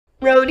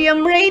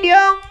Rhodium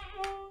Radio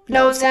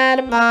knows how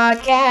to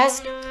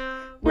podcast.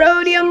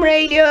 Rhodium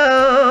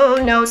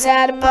Radio knows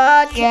how to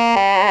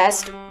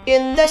podcast.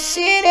 In the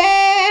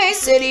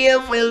city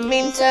of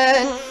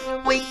Wilmington,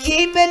 we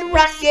keep it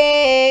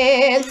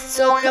rockin'.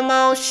 So come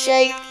on,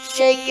 shake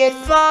it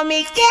for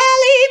me,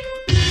 Kelly.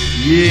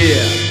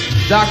 Yeah,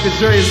 Dr.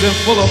 Dre is in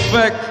full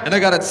effect, and I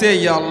gotta tell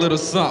y'all a little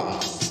something.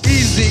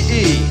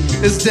 Eazy-E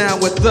is down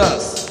with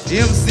us.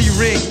 MC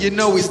Ring, you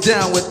know he's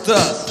down with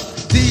us.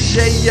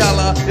 DJ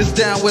Yella is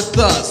down with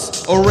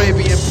us.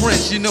 Arabian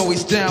Prince, you know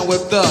he's down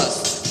with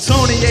us.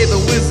 Tony A the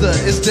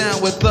Wizard is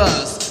down with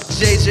us.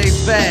 JJ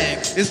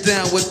Fag is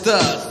down with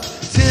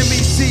us. Timmy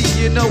T,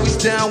 you know he's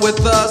down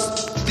with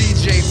us.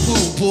 DJ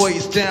Pooh Boy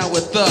is down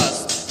with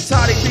us.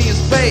 Toddy B and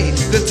Spade,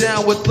 they're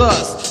down with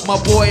us. My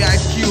boy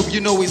Ice Cube,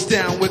 you know he's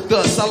down with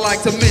us. I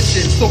like to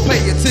mention, so pay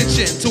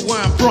attention to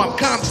where I'm from,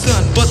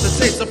 Compton, but the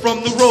tapes are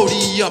from the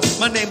Rhodium.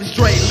 My name is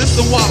Dre,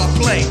 listen while I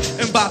play.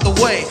 And by the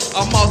way,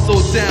 I'm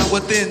also down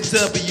with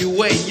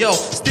NWA. Yo,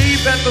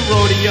 Steve at the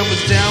Rhodium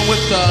is down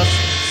with us.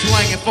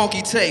 Slanging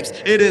funky tapes,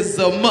 it is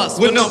a must.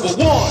 We're number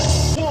one.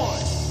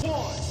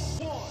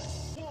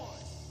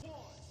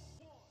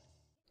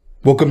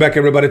 Welcome back,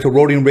 everybody, to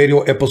Rhodium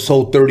Radio,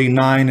 episode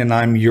 39, and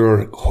I'm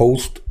your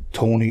host,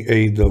 Tony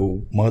A,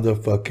 the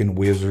motherfucking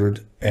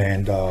wizard.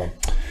 And I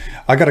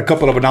got a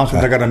couple of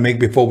announcements I got to make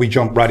before we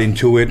jump right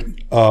into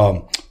it.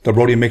 The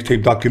Rhodium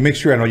Mixtape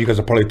Docu-Mixture. I know you guys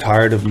are probably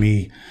tired of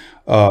me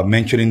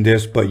mentioning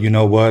this, but you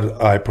know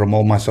what? I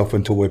promote myself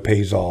until it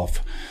pays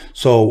off.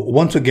 So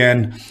once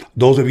again,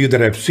 those of you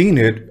that have seen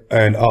it,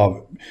 and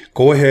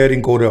go ahead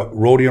and go to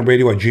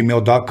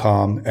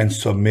rhodiumradio@gmail.com and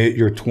submit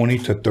your 20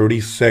 to 30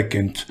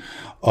 second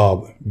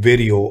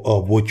video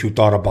of what you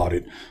thought about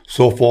it.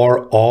 So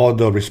far, all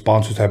the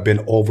responses have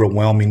been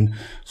overwhelming.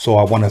 So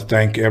I want to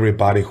thank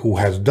everybody who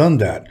has done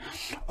that.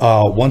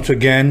 Once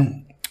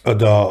again,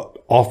 the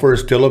offer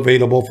is still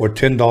available for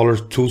 $10,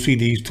 2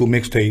 CDs, 2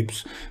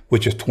 mixtapes,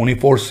 which is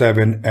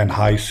 24/7 and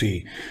high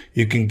C.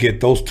 You can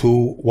get those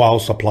 2 while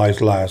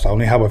supplies last. I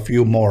only have a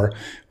few more,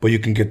 but you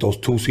can get those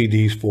 2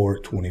 CDs for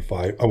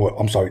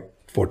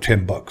for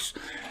 $10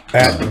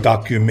 at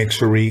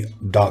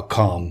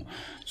documixery.com.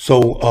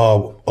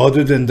 So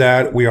other than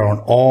that, we are on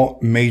all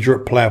major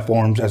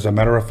platforms. As a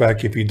matter of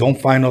fact, if you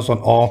don't find us on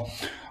all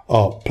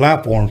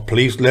platforms,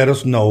 please let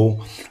us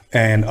know,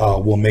 and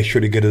we'll make sure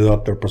to get it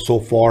up there. But so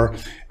far,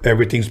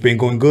 everything's been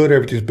going good.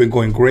 Everything's been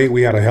going great.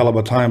 We had a hell of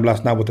a time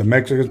last night with the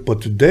Mexicans, but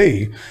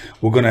today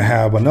we're going to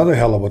have another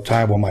hell of a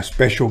time with my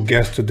special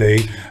guest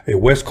today, a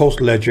West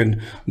Coast legend,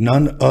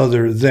 none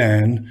other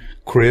than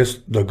Chris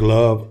the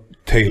Glove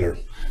Taylor.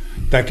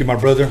 Thank you, my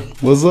brother.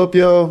 What's up,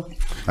 y'all?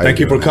 Thank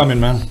you for coming,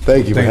 man.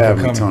 Thank you for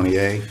having me, Tony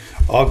A.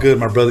 All good,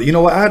 my brother. You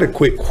know what? I had a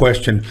quick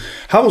question.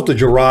 How was the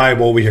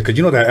drive over here? Because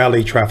you know that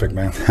LA traffic,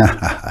 man.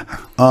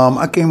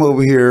 I came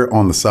over here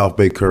on the South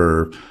Bay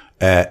curve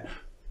at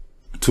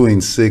between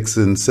 6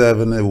 and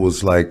 7. It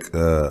was like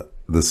the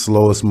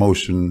slowest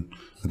motion.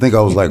 I think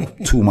I was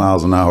like 2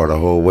 miles an hour the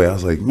whole way. I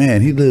was like,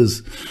 man, he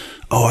lives.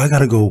 Oh, I got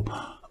to go.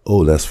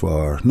 Oh, that's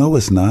far. No,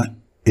 it's not.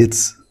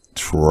 It's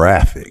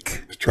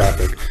traffic. It's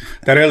traffic.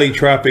 That LA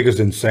traffic is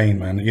insane,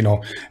 man. You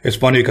know, it's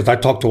funny because I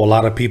talk to a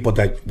lot of people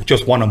that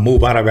just want to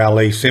move out of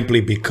LA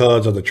simply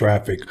because of the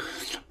traffic.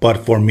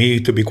 But for me,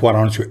 to be quite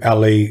honest with you,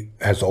 LA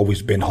has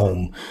always been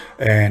home.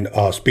 And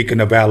speaking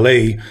of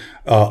LA,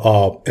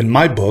 in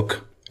my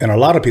book, and a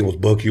lot of people's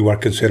book, you are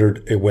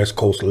considered a West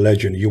Coast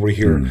legend. You were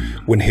here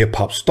when hip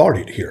hop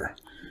started here,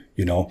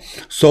 you know.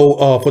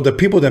 So for the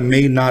people that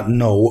may not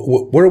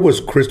know, where was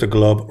Chris the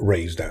Glove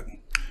raised at?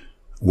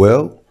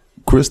 Well,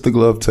 Chris the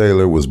Glove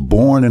Taylor was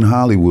born in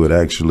Hollywood,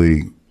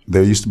 actually.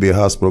 There used to be a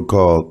hospital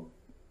called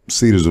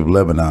Cedars of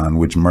Lebanon,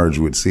 which merged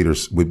with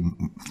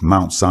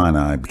Mount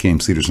Sinai,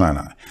 became Cedar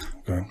Sinai.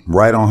 Okay.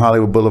 Right on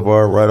Hollywood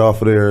Boulevard, right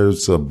off of there,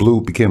 it's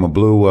became a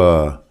blue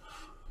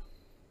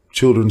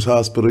children's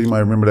hospital. You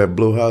might remember that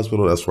blue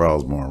hospital. That's where I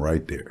was born,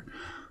 right there.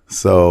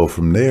 So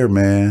from there,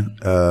 man,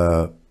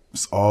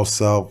 it's all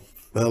South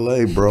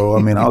LA, bro.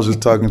 I mean, I was just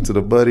talking to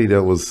the buddy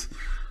that was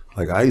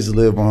like, I used to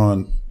live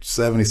on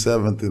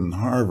 77th and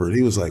Harvard.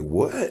 He was like,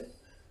 what?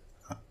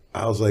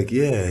 I was like,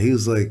 yeah. He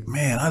was like,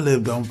 man, I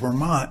lived on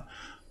Vermont.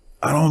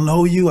 I don't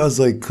know you. I was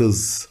like,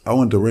 because I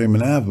went to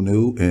Raymond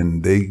Avenue,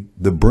 and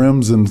the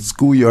Brims and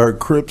Schoolyard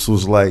Crips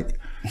was like,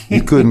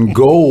 you couldn't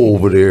go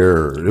over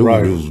there. It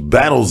was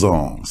battle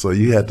zone. So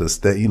you had to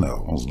stay, you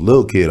know, I was a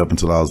little kid up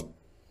until I was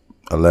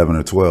 11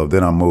 or 12.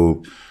 Then I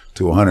moved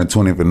to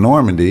 120th in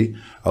Normandy.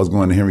 I was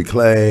going to Henry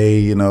Clay,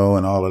 you know,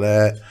 and all of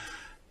that.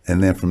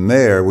 And then from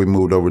there, we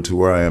moved over to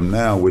where I am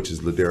now, which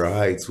is Ladera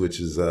Heights, which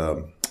is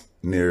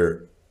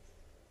near,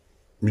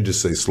 let me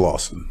just say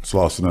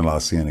Slauson and La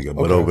Cienega.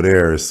 But over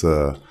there is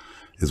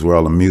where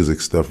all the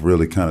music stuff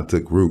really kind of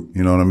took root,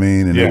 you know what I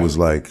mean? And it was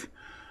like,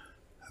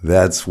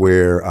 that's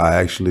where I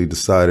actually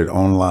decided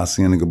on La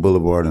Cienega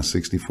Boulevard and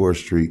 64th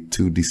Street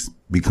to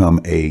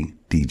become a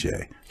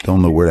DJ.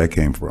 Don't know where that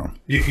came from.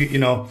 You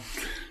know,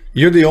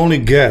 you're the only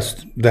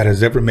guest that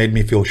has ever made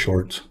me feel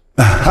short.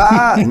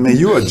 Man,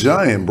 you a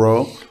giant,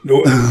 bro.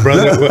 No,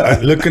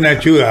 brother, looking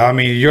at you, I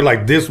mean, you're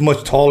like this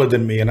much taller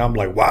than me, and I'm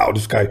like, wow,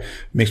 this guy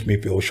makes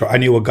me feel short. I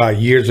knew a guy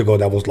years ago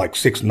that was like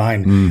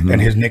 6'9",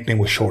 and his nickname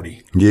was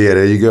Shorty. Yeah,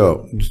 there you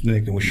go. His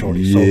nickname was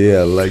Shorty. So,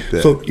 Yeah, I like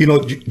that. So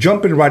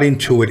jumping right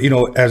into it,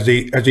 as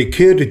a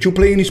kid, did you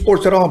play any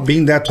sports at all?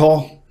 Being that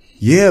tall?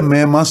 Yeah,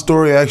 man, my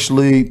story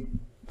actually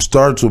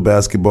started with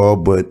basketball,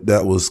 but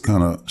that was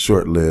kind of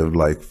short-lived.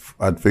 Like,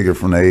 I'd figure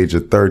from the age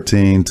of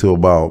 13 to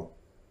about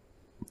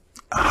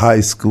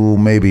high school,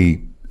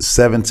 maybe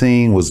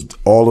 17 was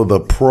all of the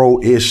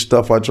pro-ish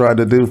stuff I tried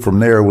to do. From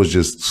there, it was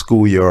just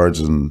schoolyards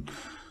and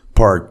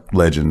park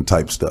legend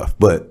type stuff.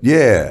 But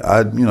yeah,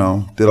 I,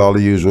 did all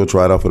the usual,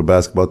 tried out for the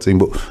basketball team.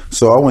 But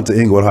so I went to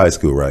Inglewood High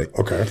School, right?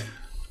 Okay.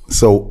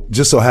 So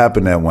just so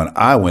happened that when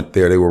I went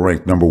there, they were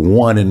ranked number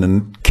 1 in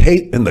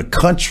the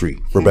country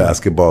for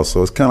basketball.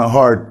 So it's kind of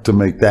hard to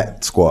make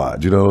that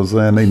squad. You know what I'm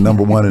saying? They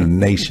number 1 in the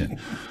nation.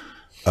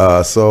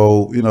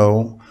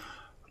 So,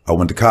 I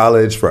went to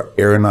college for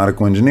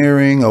aeronautical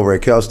engineering over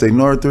at Cal State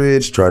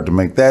Northridge, tried to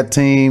make that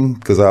team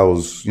because I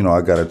was,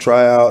 I got a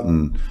tryout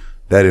and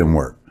that didn't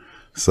work.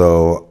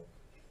 So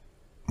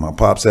my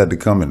pops had to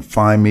come and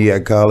find me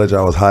at college.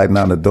 I was hiding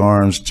out in the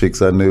dorms,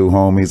 chicks I knew,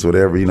 homies,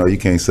 whatever. You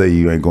can't say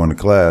you ain't going to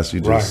class.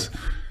 You just, right.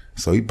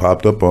 So he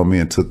popped up on me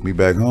and took me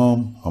back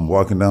home. I'm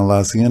walking down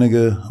La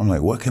Cienega. I'm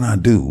like, what can I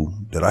do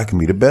that I can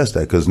be the best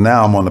at? Because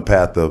now I'm on the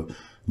path of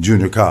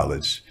junior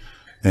college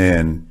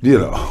and,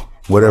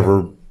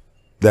 whatever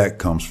that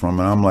comes from.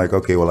 And I'm like,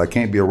 okay, well, I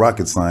can't be a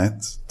rocket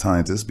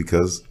scientist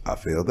because I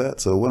failed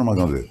that. So what am I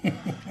going to do?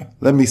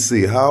 Let me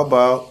see. How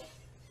about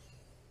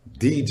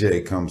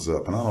DJ comes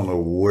up? And I don't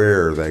know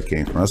where that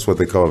came from. That's what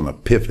they call an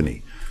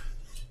epiphany.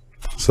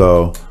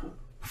 So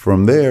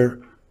from there,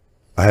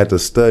 I had to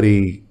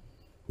study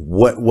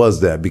what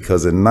was that,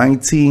 because in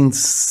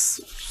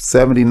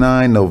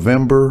 1979,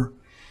 November,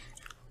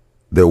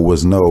 there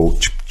was no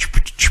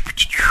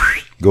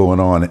going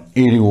on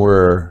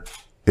anywhere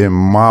in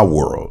my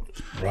world.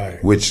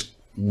 Right. Which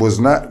was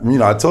not,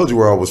 I told you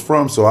where I was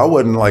from, so I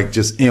wasn't like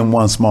just in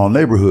one small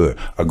neighborhood.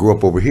 I grew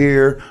up over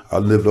here. I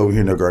lived over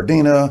here near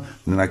Gardena, and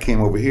then I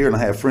came over here and I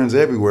had friends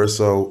everywhere.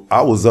 So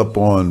I was up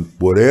on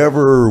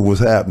whatever was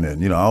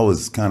happening. I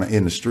was kind of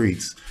in the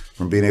streets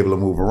from being able to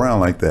move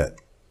around like that.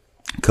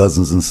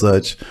 Cousins and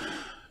such.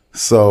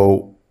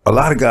 So a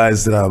lot of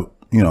guys that I,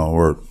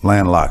 were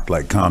landlocked,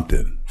 like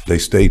Compton, they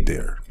stayed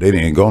there. They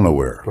didn't go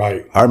nowhere.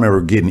 Right. I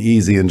remember getting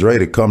Easy and Dre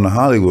to come to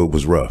Hollywood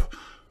was rough.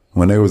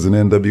 When there was an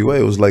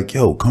NWA, it was like,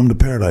 yo, come to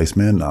Paradise,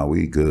 man. Nah,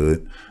 we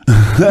good.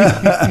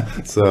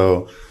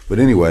 So, but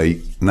anyway,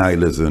 now he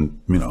lives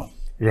in,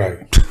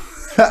 Right.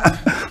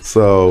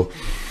 So,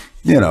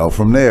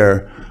 from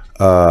there,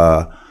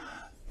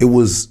 it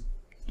was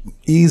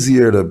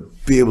easier to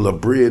be able to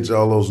bridge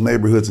all those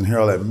neighborhoods and hear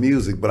all that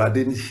music, but I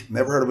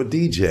never heard of a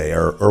DJ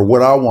or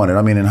what I wanted.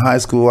 I mean, in high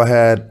school, I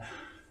had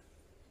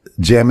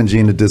Jammin'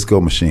 Gene the Disco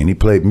Machine. He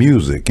played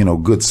music,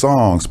 good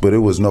songs, but it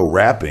was no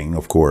rapping,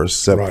 of course,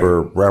 except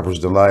for Rapper's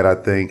Delight, I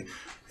think,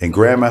 and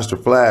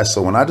Grandmaster Flash.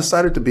 So when I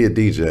decided to be a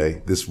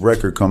DJ, this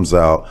record comes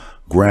out,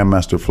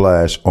 Grandmaster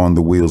Flash on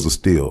the Wheels of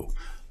Steel.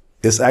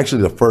 It's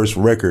actually the first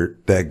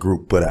record that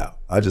group put out.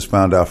 I just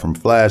found out from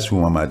Flash,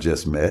 whom I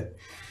just met.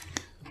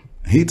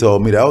 He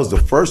told me that was the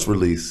first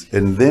release,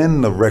 and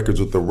then the records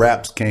with the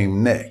raps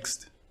came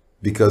next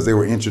because they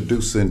were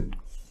introducing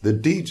the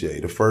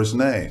DJ, the first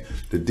name.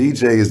 The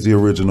DJ is the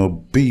original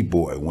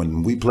B-boy.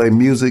 When we play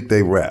music,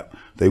 they rap.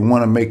 They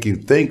want to make you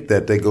think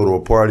that they go to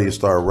a party and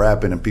start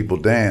rapping and people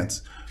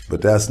dance,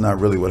 but that's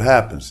not really what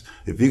happens.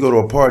 If you go to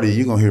a party,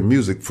 you're going to hear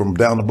music from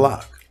down the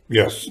block.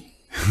 Yes.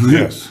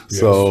 Yes.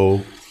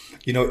 So,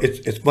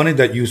 it's funny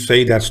that you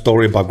say that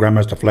story about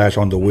Grandmaster Flash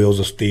on the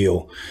Wheels of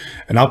Steel.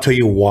 And I'll tell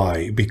you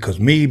why. Because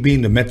me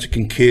being the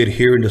Mexican kid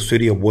here in the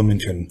city of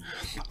Wilmington,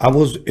 I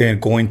was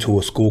going to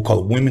a school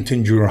called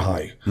Wilmington Junior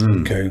High.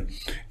 Okay.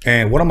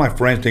 And one of my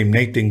friends named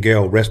Nathan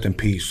Gale, rest in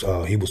peace,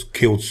 he was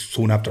killed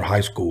soon after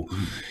high school.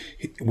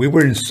 We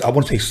were in, I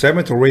want to say,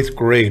 7th or 8th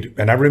grade.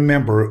 And I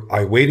remember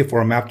I waited for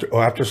him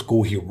after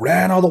school. He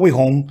ran all the way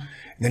home.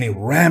 And then he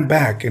ran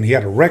back and he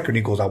had a record.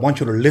 He goes, I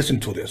want you to listen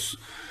to this.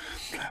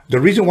 The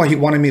reason why he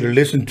wanted me to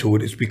listen to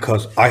it is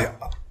because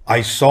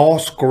I saw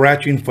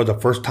scratching for the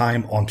first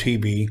time on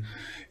TV.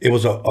 It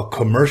was a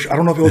commercial. I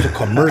don't know if it was a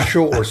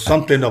commercial or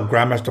something of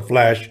Grandmaster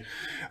Flash.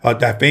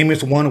 That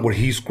famous one where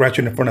he's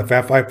scratching in front of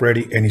Fat Five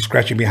Freddy and he's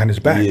scratching behind his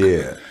back.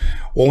 Yeah.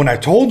 Well, when I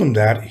told him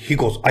that, he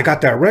goes, I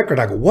got that record.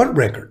 I go, what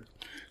record?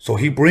 So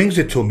he brings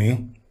it to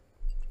me.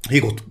 He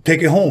goes,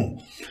 take it home.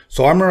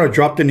 So I remember I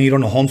dropped the needle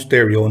on the home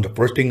stereo and the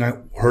first thing I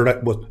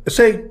heard was, I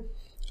say.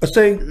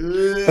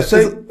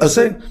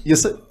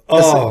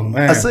 Oh,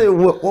 man. I say,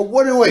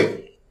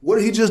 wait, what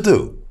did he just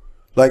do?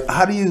 Like,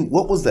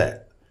 what was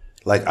that?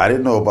 Like, I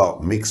didn't know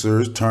about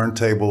mixers,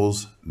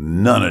 turntables,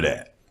 none of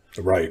that.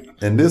 Right.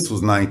 And this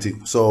was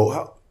 19. So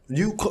how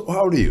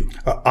old are you?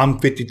 I'm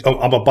 50.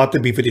 I'm about to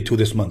be 52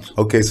 this month.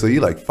 Okay, so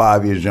you're like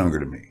 5 years younger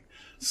than me.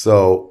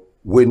 So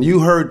when you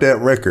heard that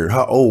record,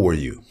 how old were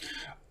you?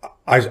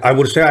 I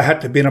would say I had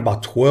to be in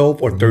about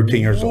 12 or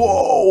 13 years old.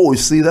 Whoa,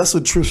 see, that's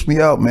what trips me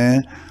out,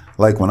 man.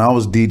 Like when I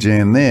was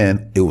DJing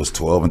then, it was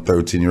 12 and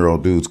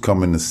 13-year-old dudes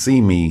coming to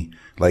see me,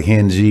 like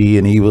Henji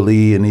and Evil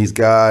E and these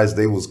guys,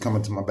 they was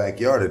coming to my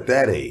backyard at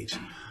that age.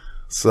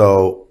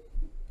 So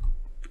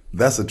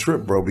that's a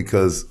trip, bro,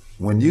 because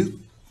when you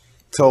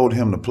told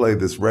him to play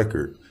this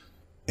record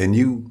and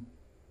you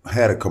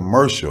had a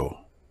commercial,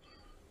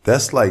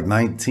 that's like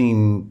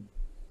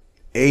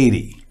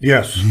 1980.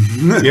 Yes,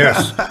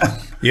 yes,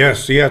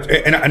 yes, yes.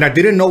 And I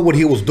didn't know what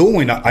he was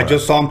doing. I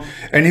just saw him,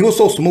 and he was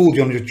so smooth,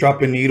 just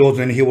dropping needles,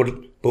 and he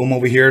would boom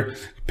over here,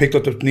 picked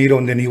up the needle,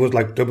 and then he was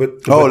like,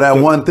 that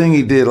one thing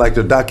he did, like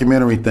the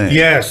documentary thing.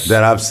 Yes.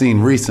 That I've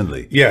seen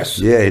recently. Yes.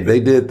 Yeah, they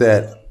did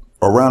that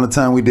around the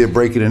time we did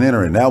Breaking and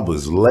Entering. That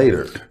was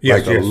later.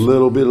 Yes, like a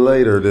little bit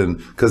later than,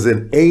 because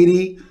in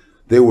 80,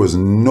 there was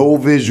no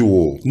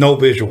visual. No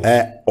visual.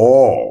 At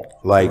all.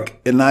 Like,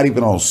 and not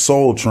even on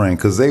Soul Train,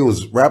 because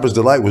Rapper's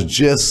Delight was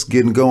just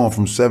getting going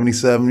from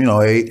 77,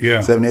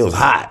 78 was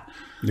hot.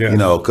 Yeah.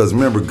 Because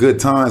remember, Good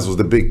Times was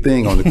the big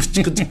thing on the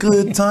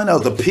Good Time. That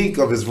was the peak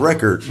of his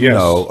record,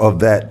 of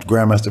that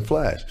Grandmaster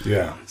Flash.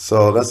 Yeah.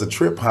 So that's a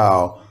trip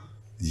how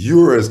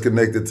you're as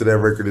connected to that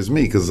record as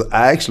me. Because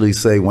I actually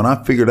say when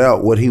I figured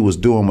out what he was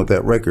doing with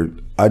that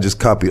record, I just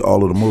copied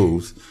all of the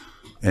moves.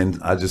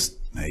 And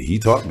he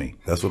taught me.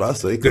 That's what I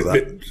say.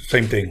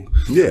 Same thing.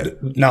 Yeah.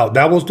 Now,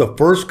 that was the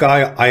first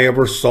guy I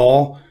ever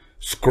saw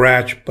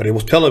scratch, but it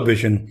was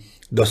television.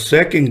 The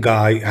second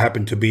guy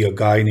happened to be a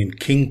guy named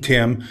King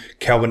Tim,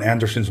 Calvin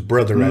Anderson's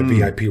brother at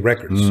VIP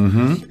Records.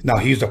 Mm-hmm. Now,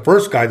 he's the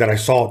first guy that I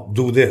saw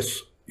do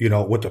this,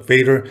 with the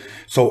fader.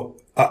 So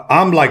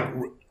I'm like,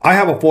 I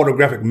have a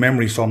photographic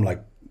memory, so I'm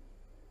like,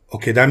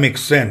 okay, that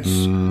makes sense.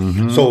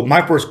 Mm-hmm. So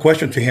my first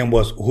question to him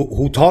was,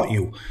 who taught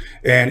you?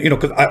 And,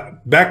 because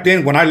back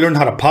then when I learned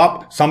how to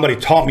pop, somebody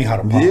taught me how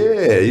to pop.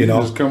 Yeah, you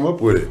just come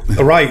up with it.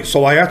 Right.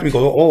 So I asked him,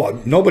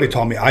 nobody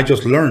taught me. I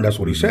just learned. That's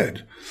what he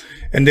said.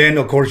 And then,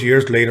 of course,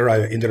 years later,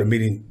 I ended up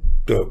meeting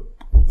the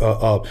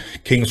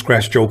King of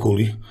Scratch, Joe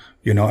Cooley,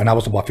 and I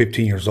was about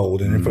 15 years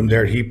old. And then from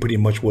there, he pretty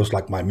much was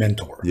like my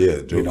mentor.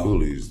 Yeah, Joe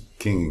Cooley's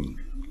king.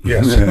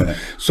 Yes.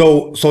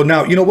 So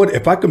now, you know what?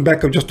 If I can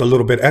back up just a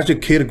little bit, as a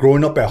kid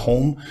growing up at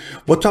home,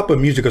 what type of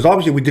music? Because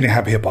obviously we didn't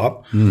have hip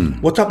hop.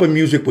 What type of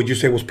music would you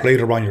say was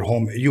played around your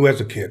home? You as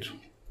a kid?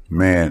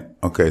 Man,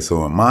 okay.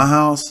 So in my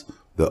house,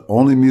 the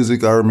only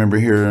music I remember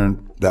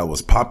hearing that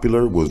was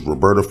popular was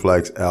Roberta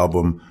Flack's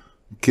album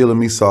 "Killing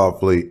Me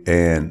Softly"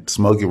 and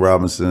Smokey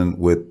Robinson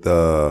with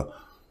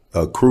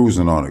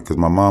 "Cruising" on it, because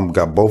my mom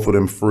got both of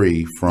them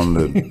free from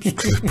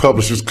the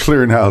Publishers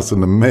Clearinghouse in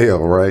the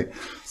mail, right?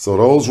 So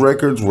those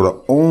records were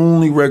the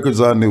only records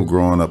I knew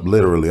growing up,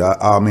 literally.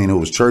 I mean, it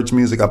was church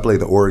music. I played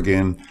the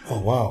organ. Oh,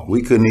 wow.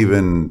 We couldn't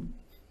even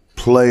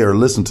play or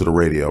listen to the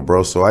radio,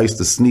 bro. So I used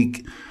to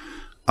sneak.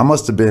 I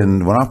must have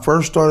been, when I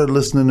first started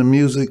listening to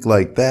music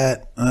like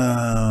that,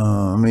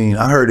 I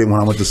heard it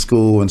when I went to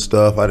school and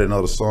stuff. I didn't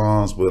know the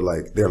songs, but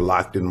like they're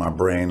locked in my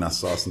brain. I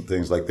saw some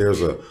things like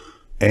there's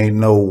Ain't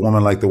No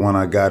Woman Like the One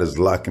I Got is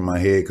locked in my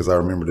head, because I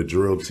remember the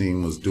drill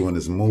team was doing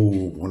this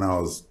move when I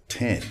was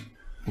 10.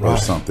 Or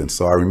something.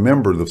 So I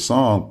remember the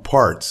song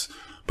parts,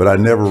 but I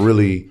never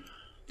really,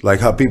 like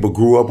how people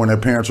grew up when their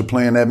parents were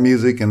playing that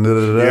music and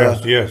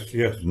da-da-da-da.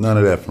 Yes. None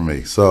of that for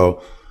me.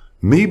 So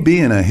me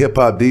being a hip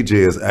hop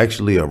DJ is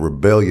actually a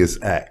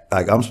rebellious act.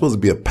 Like I'm supposed to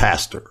be a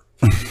pastor.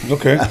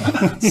 Okay.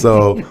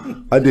 So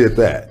I did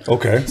that.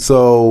 Okay.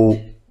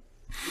 So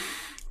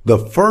the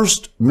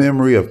first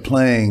memory of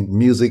playing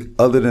music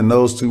other than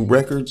those two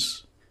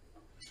records,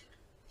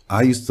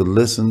 I used to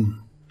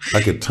listen,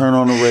 I could turn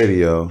on the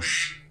radio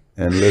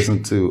and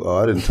listen to,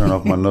 I didn't turn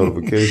off my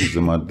notifications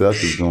and my duck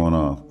is going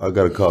off. I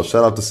got a call.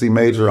 Shout out to C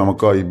Major. I'm going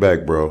to call you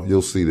back, bro.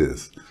 You'll see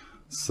this.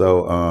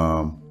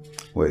 So,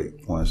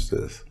 wait, watch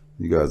this.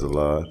 You guys are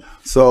live.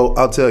 So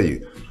I'll tell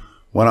you,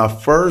 when I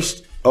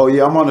first,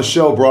 I'm on the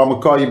show, bro. I'm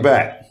going to call you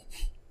back. Okay, my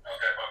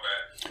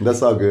bad.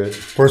 That's all good.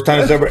 First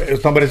time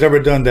somebody's ever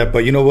done that,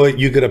 but you know what?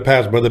 You get a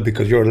pass, brother,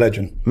 because you're a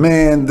legend.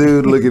 Man,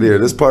 dude, look at here.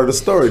 This part of the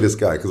story, this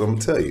guy, because I'm going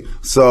to tell you.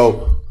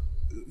 So,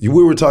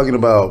 we were talking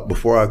about,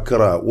 before I cut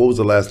out, what was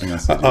the last thing I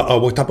said?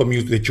 What type of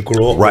music did you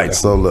grow up with? Right,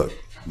 so look,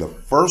 the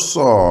first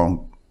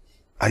song,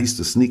 I used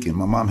to sneak in.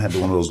 My mom had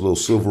one of those little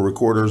silver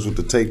recorders with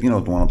the tape, the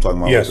one I'm talking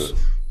about? Yes.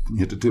 You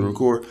hit the to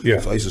record? Yeah.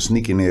 So I used to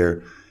sneak in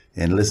there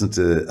and listen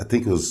to, I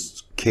think it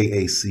was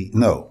KAC,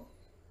 no,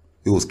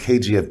 it was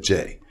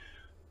KGFJ.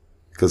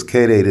 Because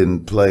K-Day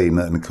didn't play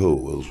nothing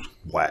cool, it was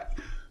whack.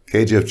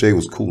 KGFJ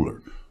was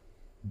cooler.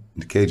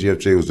 The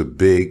KGFJ was a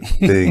big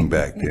thing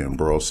back then,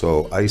 bro.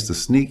 So I used to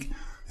sneak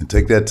and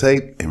take that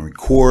tape and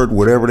record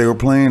whatever they were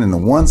playing. And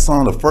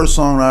the first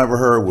song I ever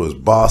heard was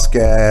Boss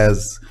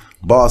Skaggs'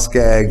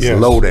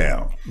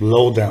 Lowdown.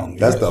 Lowdown.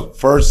 That's the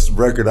first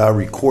record I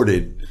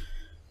recorded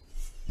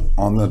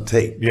on the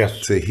tape.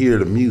 Yes. To hear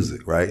the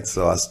music, right?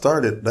 So I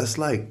started, that's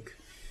like,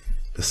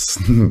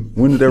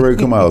 when did that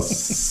record come out?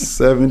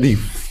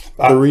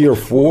 73 or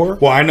 4?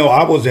 Well, I know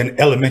I was in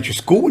elementary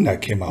school when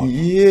that came out.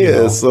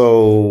 Yeah,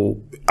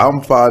 so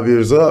I'm 5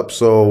 years up,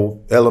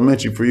 so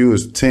elementary for you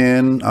is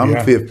 10. I'm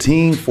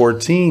 15,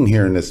 14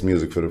 hearing this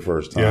music for the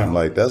first time. Yeah.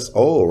 Like, that's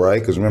old, right?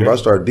 Because remember, I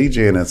started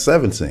DJing at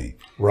 17.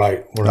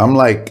 Right. I'm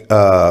like,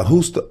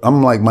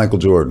 I'm like Michael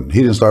Jordan.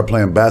 He didn't start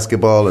playing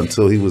basketball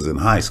until he was in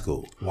high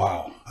school.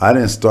 Wow. I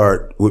didn't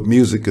start with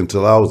music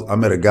until I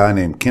met a guy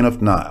named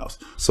Kenneth Niles.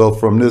 So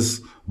from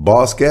this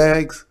Boss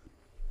Gags,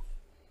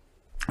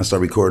 I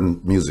started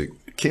recording music.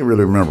 Can't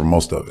really remember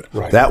most of it.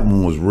 Right. That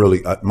one was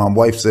really, my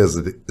wife says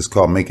that it's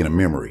called making a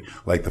memory.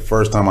 Like the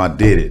first time I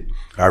did it,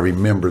 I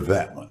remember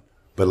that one.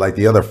 But like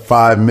the other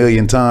 5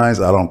 million times,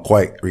 I don't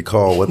quite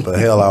recall what the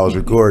hell I was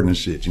recording and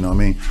shit. You know what I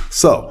mean?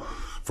 So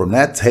from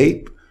that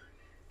tape,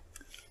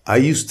 I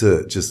used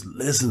to just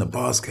listen to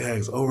Boss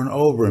Gags over and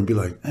over and be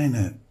like, ain't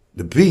that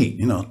the beat,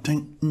 you know?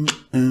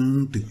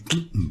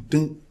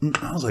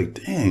 I was like,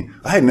 dang,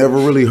 I had never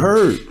really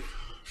heard,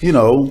 you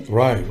know.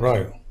 Right,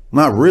 right.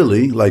 Not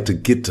really, like to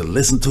get to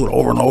listen to it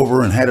over and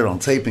over and had it on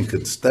tape and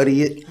could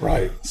study it.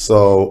 Right.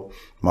 So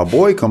my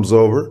boy comes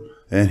over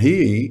and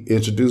he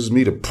introduces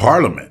me to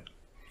Parliament.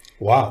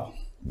 Wow.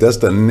 That's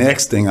the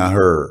next thing I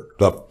heard.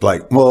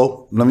 Like,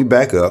 well, let me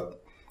back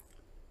up.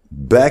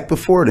 Back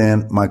before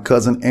then, my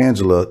cousin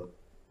Angela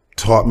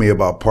taught me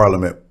about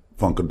Parliament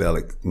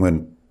Funkadelic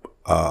when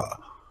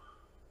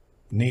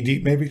Knee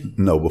Deep, maybe?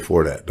 no,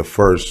 before that. The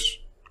first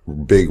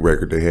big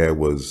record they had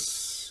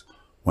was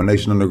One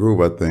Nation Under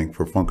Groove, I think,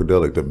 for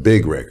Funkadelic, the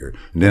big record.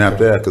 And then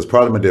after that, because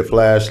Parliament did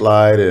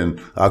Flashlight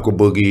and Aqua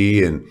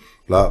Boogie and,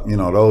 you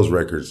know, those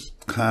records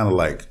kind of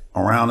like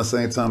around the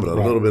same time, but a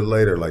little bit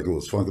later, like it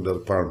was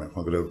Funkadelic Parliament,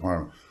 Funkadelic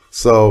Parliament.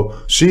 So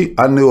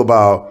I knew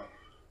about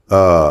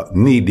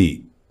Knee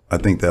Deep. I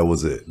think that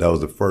was it. That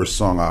was the first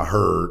song I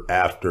heard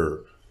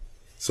after.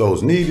 So it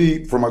was Knee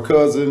Deep for my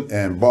cousin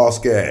and Boss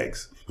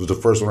Gags. It was the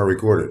first one I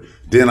recorded.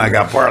 Then I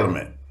got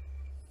Parliament.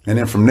 And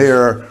then from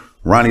there,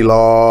 Ronnie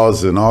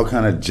Laws and all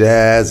kind of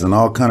jazz and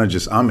all kind of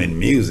just, I'm in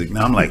music.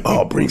 Now I'm like,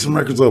 oh, bring some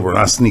records over. And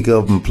I sneak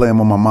up and play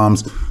them on my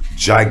mom's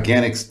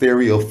gigantic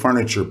stereo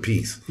furniture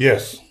piece.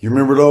 Yes. You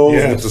remember those?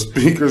 Yes. With the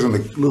speakers and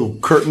the little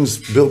curtains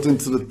built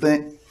into the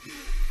thing?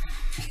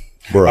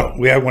 Bro.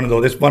 We had one of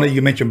those. It's funny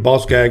you mentioned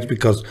Boss Gags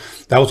because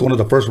that was one of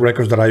the first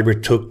records that I ever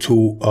took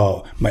to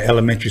my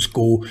elementary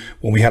school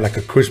when we had like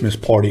a Christmas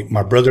party.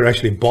 My brother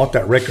actually bought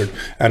that record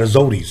at a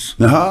Zodi's.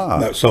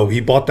 Aha. So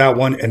he bought that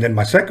one. And then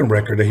my second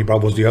record that he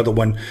brought was the other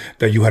one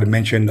that you had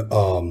mentioned,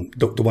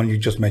 the one you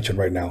just mentioned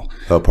right now.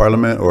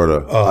 Parliament or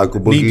the Aqua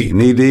Boogie? Knee Deep.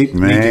 Knee Deep?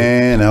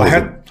 Man, that was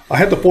I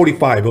had the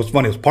 45. It was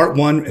funny. It was part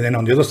one. And then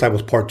on the other side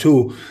was part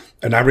two.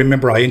 And I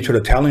remember I entered a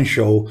talent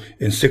show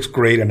in 6th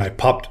grade and I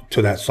popped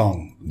to that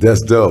song.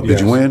 That's dope. Did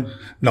you win?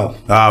 No.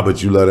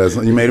 But you love that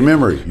song. You made a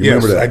memory. You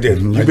remember that? I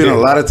did. You've been on a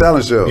lot of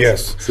talent shows.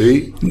 Yes.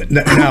 See?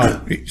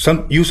 Now,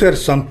 you said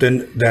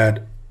something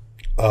that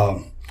I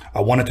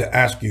wanted to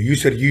ask you. You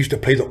said you used to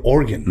play the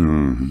organ.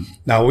 Mm-hmm.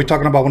 Now, are we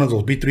talking about one of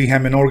those B3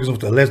 Hammond organs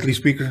with the Leslie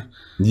speaker?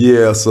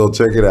 Yeah, so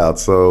check it out.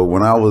 So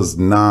when I was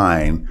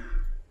 9,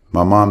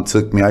 my mom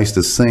took me, I used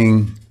to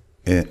sing.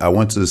 And I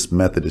went to this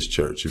Methodist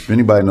church. If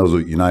anybody knows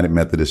what United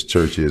Methodist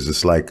Church is,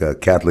 it's like a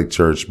Catholic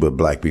church, but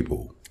black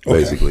people,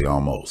 basically,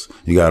 almost.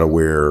 You got to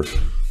wear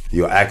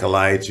your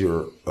acolytes. I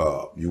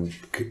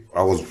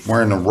was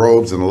wearing the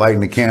robes and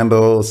lighting the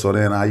candle. So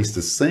then I used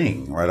to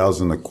sing, right? I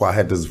was in the choir, I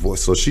had this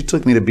voice. So she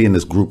took me to be in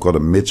this group called the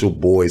Mitchell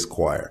Boys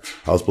Choir.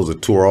 I was supposed to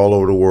tour all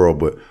over the world,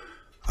 but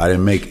I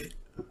didn't make it.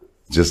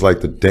 Just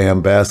like the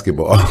damn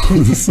basketball.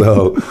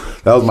 So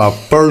that was my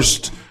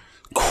first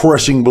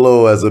crushing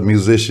blow as a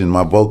musician.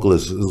 My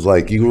vocalist was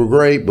like, you were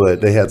great,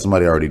 but they had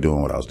somebody already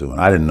doing what I was doing.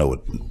 I didn't know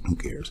what, who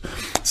cares?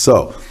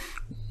 So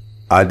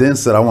I then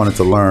said I wanted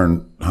to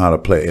learn how to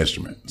play an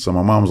instrument. So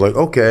my mom was like,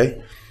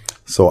 okay.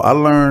 So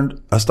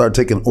I started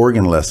taking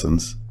organ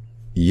lessons,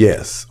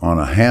 yes, on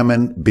a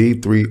Hammond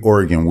B3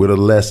 organ with a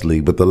Leslie,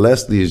 but the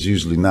Leslie is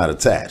usually not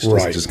attached.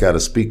 Right. It's just got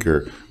a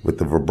speaker with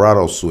the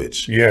vibrato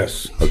switch.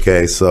 Yes.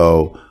 Okay,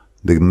 so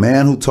the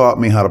man who taught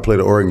me how to play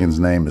the organ's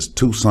name is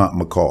Toussaint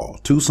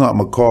McCall. Toussaint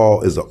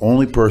McCall is the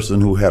only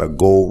person who had a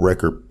gold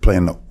record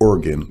playing the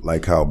organ,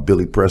 like how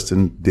Billy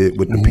Preston did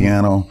with the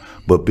piano.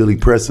 But Billy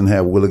Preston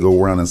had Willie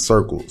Go Round in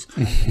Circles.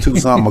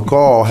 Toussaint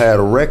McCall had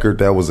a record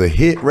that was a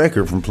hit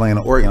record from playing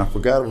the organ. I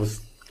forgot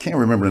can't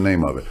remember the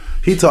name of it.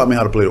 He taught me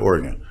how to play the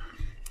organ.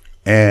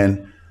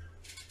 And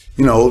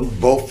you know,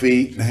 both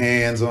feet,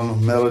 hands on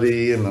the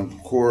melody and the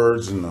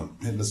chords and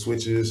hitting the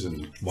switches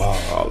and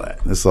all that.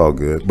 It's all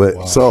good.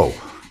 But so,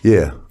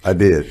 yeah, I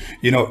did.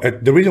 You know,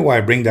 the reason why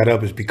I bring that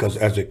up is because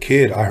as a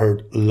kid, I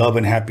heard Love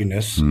and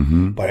Happiness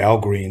by Al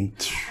Green.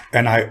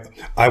 And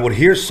I would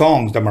hear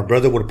songs that my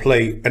brother would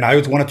play, and I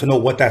always wanted to know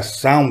what that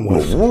sound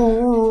was.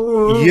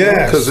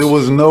 Yes. Because there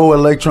was no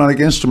electronic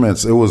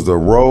instruments. It was the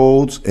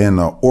Rhodes and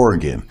the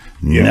organ.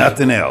 Yeah.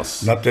 Nothing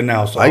else. Nothing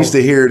else. I used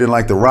to hear it in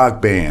like the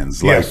rock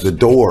bands, like the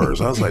Doors.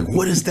 I was like,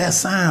 what is that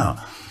sound?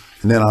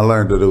 And then I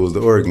learned that it was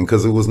the organ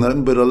because it was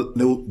nothing but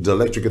the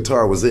electric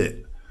guitar was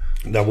it.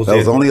 That was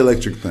the only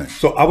electric thing.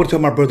 So I would tell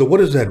my brother,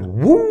 what is that?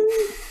 Woo?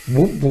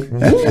 whoop, whoop,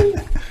 whoop.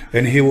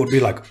 And he would be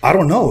like, I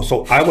don't know.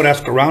 So I would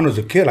ask around as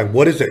a kid, like,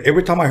 what is it?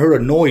 Every time I heard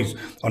a noise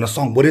on a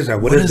song, what is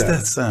that? What is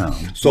that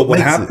sound? So what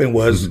makes happened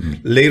was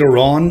later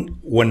on,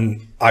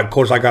 when of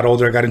course I got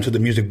older, I got into the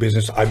music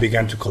business. I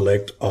began to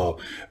collect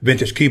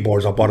vintage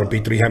keyboards. I bought a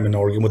B3 Hammond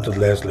organ with the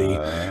Leslie,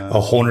 a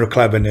Horner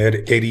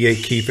clavinet, 88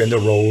 key Fender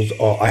Rhodes.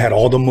 I had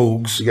all the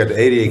Moogs. You got the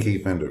 88 key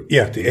Fender.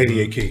 Yeah, the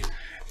 88 key.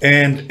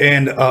 And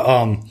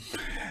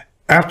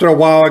after a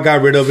while, I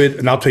got rid of it,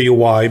 and I'll tell you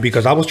why.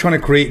 Because I was trying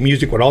to create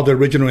music with all the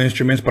original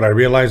instruments, but I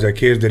realized that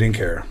kids didn't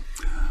care.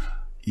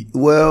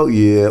 Well,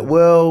 yeah.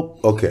 Well,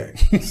 okay.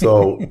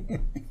 So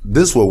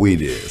this is what we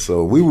did.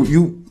 So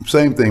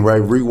same thing,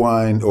 right?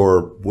 Rewind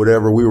or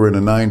whatever. We were in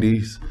the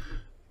 90s,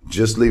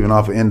 just leaving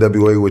off of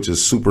NWA, which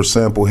is super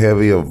sample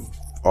heavy of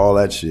all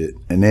that shit.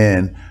 And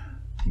then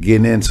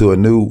getting into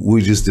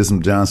we just did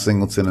some John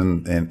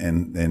Singleton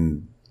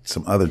and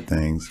some other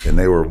things, and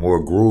they were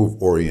more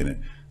groove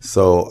oriented.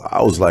 So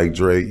I was like,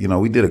 Dre,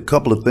 we did a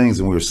couple of things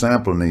and we were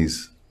sampling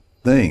these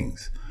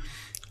things.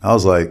 I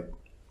was like,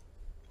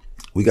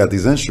 we got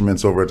these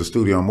instruments over at the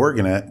studio I'm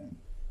working at,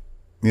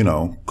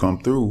 come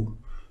through.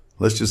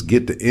 Let's just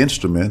get the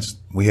instruments.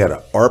 We had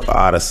an ARP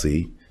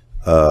Odyssey,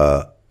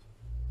 the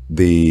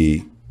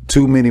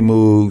 2 mini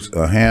Moogs,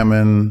 a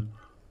Hammond,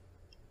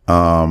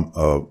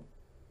 and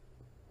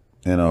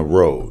a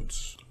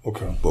Rhodes.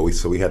 Okay. But we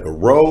had the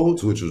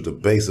Rhodes, which was the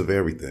base of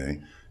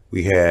everything.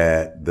 We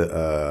had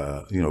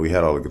the, we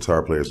had all the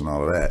guitar players and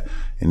all of that.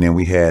 And then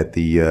we had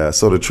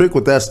so the trick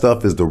with that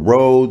stuff is the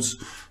Rhodes,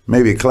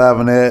 maybe a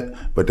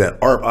clavinet, but that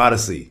ARP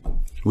Odyssey,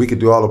 we could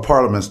do all the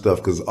Parliament stuff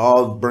because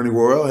all Bernie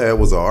Worrell had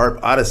was an ARP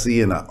Odyssey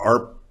and an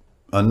ARP,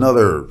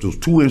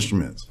 just 2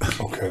 instruments.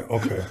 Okay.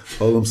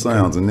 All them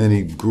sounds. And then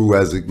he grew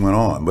as it went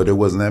on, but it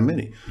wasn't that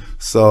many.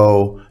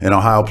 So, and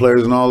Ohio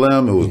Players and all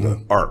them, it was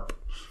the ARP.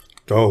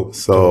 Dope.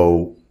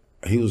 So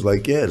he was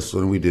like, yeah, so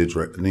then we did,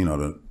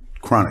 the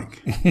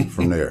Chronic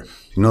from there.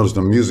 You notice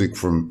the music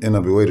from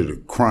NWA to the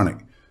Chronic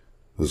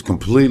was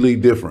completely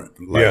different.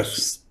 Like,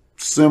 yes.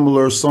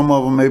 Similar, some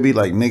of them maybe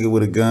like Nigga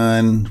with a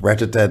Gun,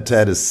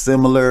 Rat-a-tat-tat is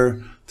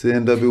similar to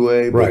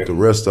NWA, but right. The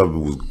rest of it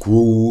was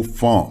groove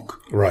funk.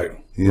 Right.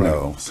 You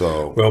know,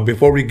 so. Well,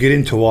 before we get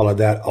into all of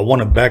that, I want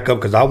to back up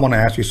because I want to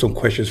ask you some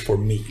questions for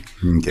me.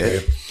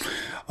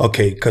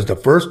 Okay, because the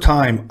first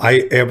time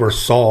I ever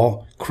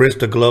saw Chris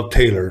the Glove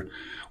Taylor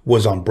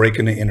was on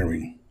Breaking and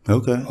Entering.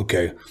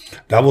 Okay.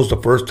 That was the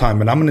first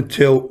time. And I'm going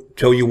to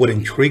tell you what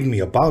intrigued me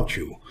about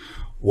you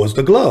was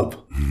the glove.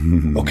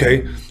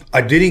 Okay.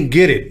 I didn't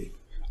get it.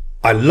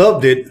 I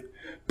loved it.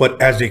 But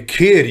as a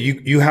kid,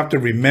 you have to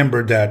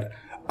remember that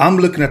I'm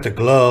looking at the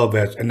glove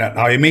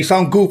now it may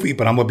sound goofy,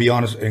 but I'm going to be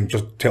honest and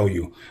just tell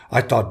you.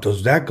 I thought,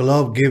 does that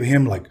glove give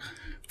him like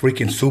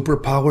freaking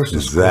superpowers?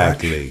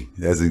 Exactly.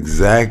 That's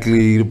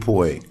exactly the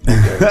point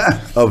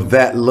of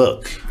that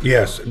look.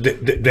 Yes.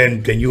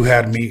 Then you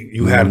had me.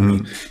 You had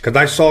me. Because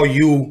I saw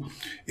you,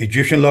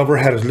 Egyptian Lover,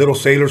 had his little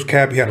sailor's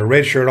cap. He had a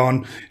red shirt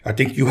on. I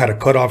think you had a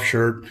cutoff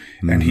shirt,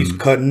 and he's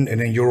cutting, and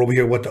then you're over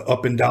here with the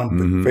up and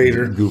down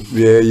fader.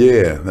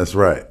 Yeah, that's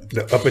right.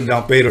 The up and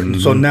down fader.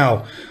 So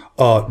now,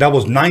 that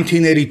was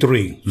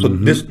 1983. So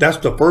that's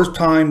the first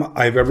time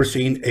I've ever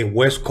seen a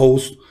West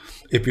Coast,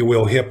 if you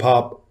will, hip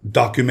hop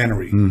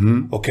documentary.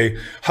 Okay.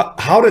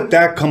 How did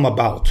that come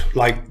about?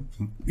 Like,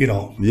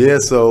 Yeah,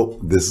 so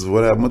this is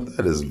what happened with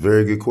that. It's a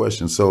very good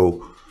question.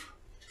 So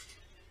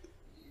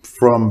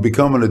from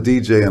becoming a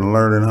DJ and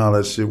learning how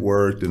that shit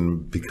worked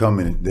and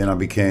then I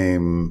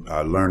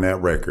learned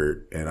that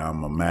record and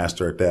I'm a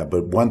master at that.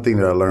 But one thing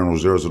that I learned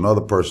was there was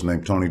another person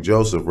named Tony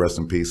Joseph, rest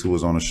in peace, who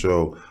was on the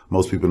show.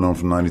 Most people know him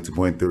from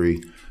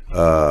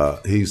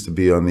 92.3. He used to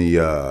be on the,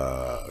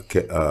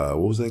 what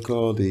was that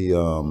called? The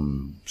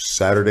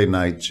Saturday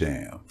Night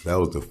Jam. That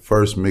was the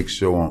first mix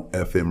show on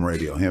FM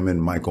radio. Him and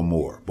Michael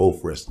Moore,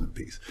 both rest in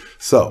peace.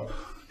 So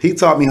he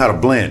taught me how to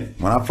blend.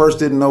 When I first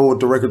didn't know what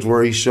the records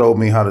were, he showed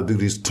me how to do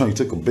these. He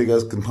took a big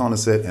ass component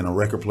set and a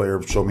record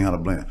player, showed me how to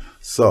blend.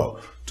 So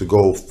to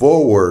go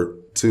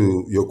forward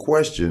to your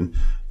question,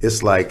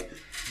 it's like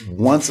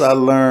once I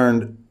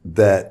learned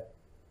that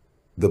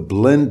the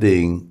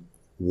blending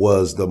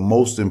was the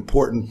most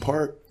important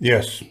part.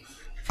 Yes.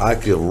 I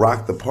could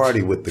rock the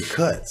party with the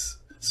cuts.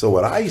 So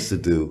what I used to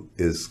do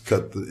is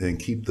cut and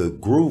keep the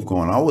groove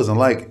going. I wasn't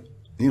like,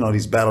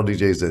 these battle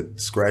DJs that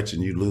scratch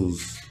and you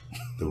lose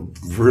the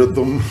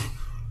rhythm.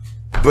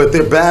 But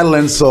they're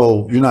battling,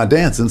 so you're not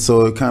dancing,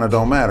 so it kind of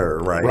don't matter,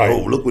 right?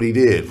 Oh, look what he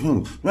did.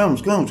 Then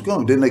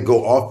they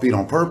go offbeat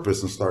on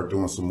purpose and start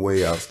doing some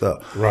way out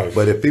stuff. Right.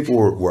 But if people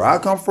were where I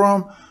come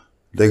from,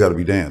 they got to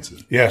be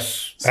dancing.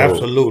 Yes, so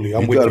absolutely.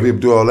 You got to be able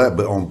to do all that,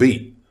 but on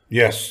beat.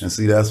 Yes. And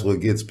see, that's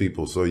what gets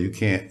people. So you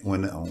can't,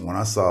 when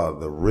I saw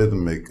the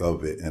rhythmic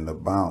of it and the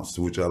bounce,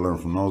 which I learned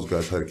from those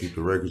guys how to keep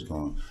the records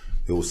going,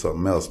 it was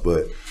something else.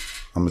 But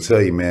I'm going to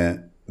tell you,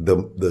 man,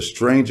 the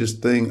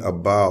strangest thing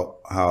about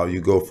how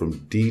you go from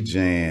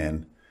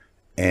DJing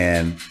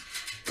and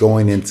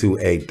going into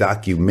a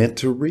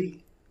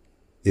documentary,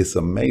 it's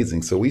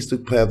amazing. So we used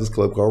to have this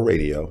club called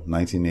Radio,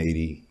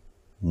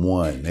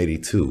 1981,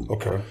 82.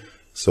 Okay.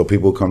 So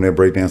people come there,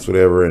 breakdance,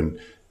 whatever,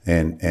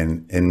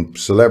 and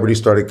celebrities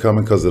started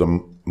coming because of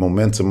the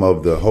momentum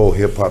of the whole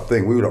hip hop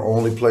thing. We were the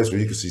only place where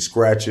you could see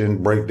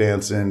scratching,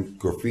 breakdancing,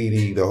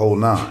 graffiti, the whole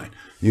nine.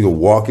 You could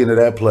walk into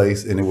that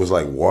place and it was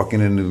like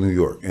walking into New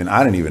York. And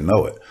I didn't even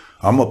know it.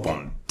 I'm up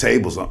on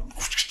tables,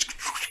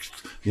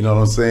 you know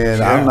what I'm saying?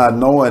 Yeah. I'm not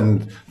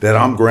knowing that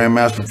I'm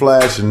Grandmaster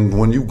Flash. And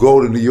when you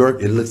go to New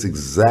York, it looks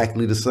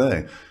exactly the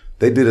same.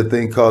 They did a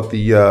thing called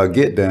the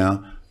Get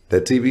Down,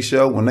 that TV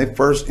show. When they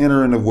first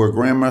enter into where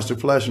Grandmaster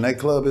Flash and that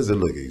club is, it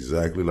looked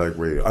exactly like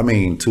radio. I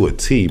mean, to a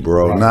T,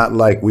 bro. Right. Not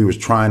like we was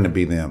trying to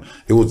be them.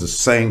 It was the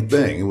same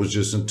thing. It was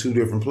just in two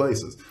different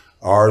places.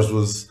 Ours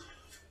was,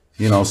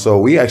 you know, so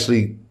we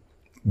actually,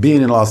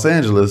 being in Los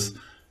Angeles,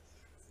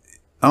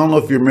 I don't know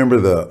if you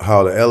remember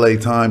how the LA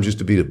Times used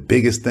to be the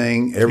biggest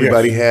thing.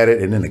 Everybody had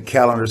it, and then the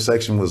calendar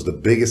section was the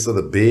biggest of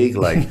the big.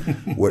 Like,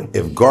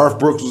 if Garth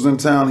Brooks was in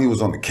town, he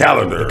was on the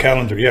calendar. The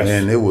calendar, yes.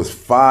 And it was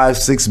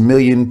 5-6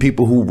 million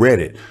people who read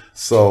it.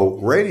 So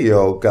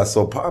radio got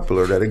so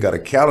popular that it got a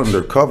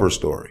calendar cover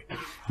story.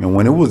 And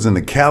when it was in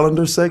the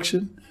calendar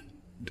section,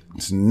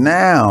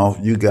 now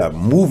you got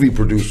movie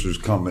producers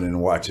coming and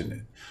watching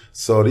it.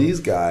 So these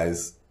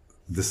guys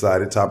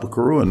decided, Tapa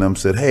Carew and them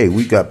said, hey,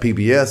 we got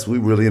PBS, we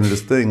really into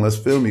this thing, let's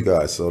film you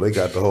guys. So they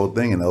got the whole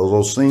thing, and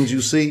those scenes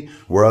you see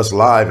were us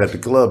live at the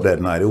club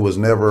that night. It was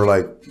never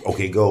like,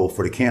 okay, go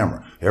for the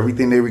camera.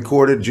 Everything they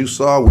recorded, you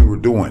saw, we were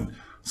doing.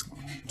 Wow.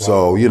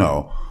 So, you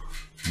know,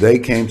 they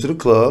came to the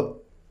club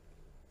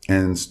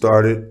and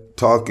started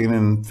talking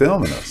and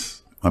filming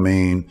us. I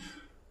mean,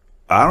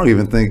 I don't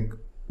even think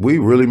we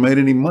really made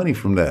any money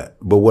from that.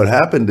 But what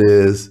happened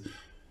is,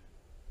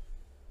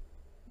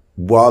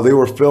 while they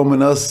were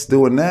filming us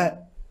doing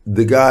that,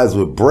 the guys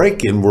with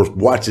breaking were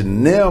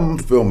watching them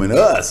filming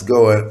us,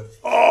 going,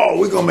 oh,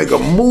 we're going to make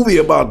a movie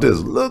about this.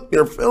 Look,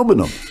 they're filming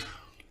them.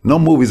 No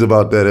movies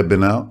about that had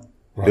been out.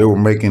 Right. They were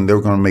going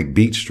to make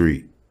Beat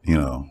Street, you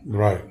know.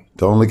 Right.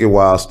 Don't Look at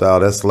Wild Style.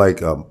 That's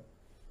like a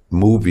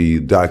movie,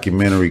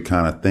 documentary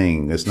kind of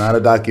thing. It's not a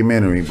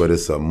documentary, but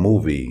it's a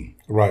movie.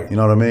 Right. You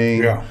know what I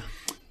mean? Yeah.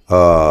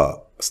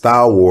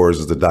 Style Wars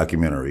is the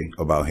documentary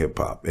about hip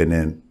hop. And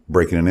then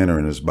Breaking and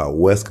Entering is about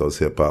West Coast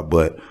hip hop,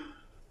 but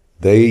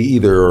they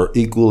either are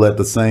equal at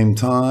the same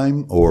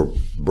time, or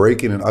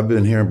Breaking, and I've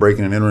been hearing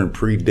Breaking and Entering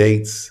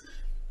predates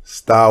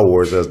Style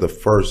Wars as the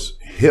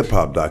first hip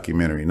hop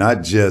documentary,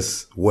 not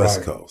just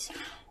West Coast.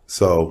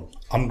 So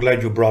I'm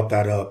glad you brought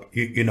that up.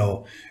 You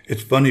know,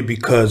 it's funny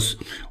because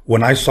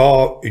when I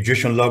saw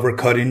Egyptian Lover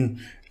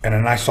cutting, and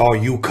then I saw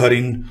you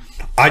cutting,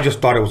 I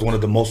just thought it was one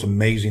of the most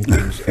amazing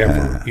things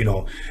ever, you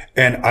know.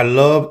 And I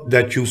love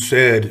that you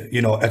said,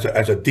 you know, as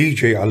a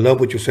DJ, I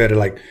love what you said,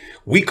 like,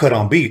 we cut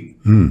on beat.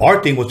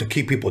 Our thing was to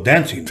keep people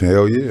dancing.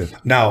 Hell yeah.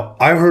 Now,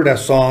 I heard that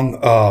song,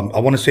 I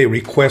want to say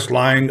Request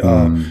Line,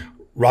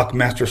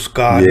 Rockmaster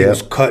Scott, he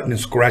was cutting and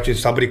scratching.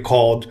 Somebody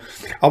called,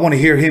 I want to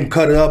hear him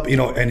cut it up, you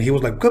know, and he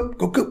was like,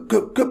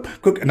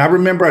 cook. And I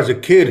remember as a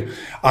kid,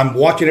 I'm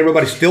watching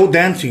everybody still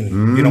dancing,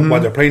 you know, while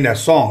they're playing that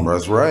song.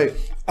 That's right.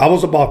 I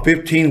was about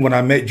 15 when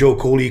I met Joe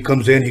Cooley. He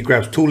comes in, he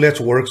grabs 2 Let's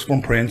Works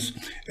from Prince,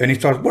 and he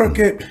starts, work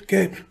it,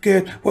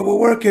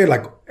 work it.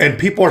 Like, and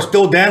people are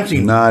still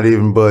dancing. Not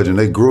even budging.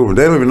 They grooving.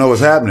 They don't even know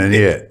what's happening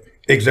yet.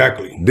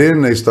 Exactly.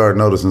 Then they start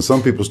noticing.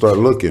 Some people start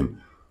looking.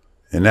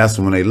 And that's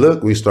when they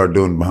look, we start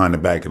doing behind the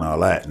back and all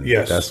that. And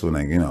that's when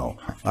they, you know,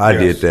 I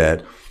did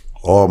that.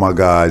 All my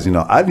guys, you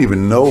know, I didn't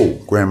even know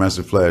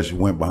Grandmaster Flash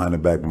went behind the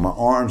back. But my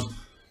arms,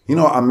 you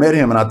know, I met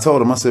him and I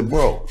told him, I said,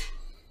 bro,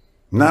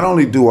 not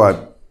only do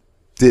I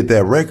did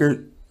that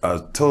record, I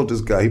told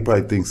this guy, he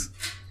probably thinks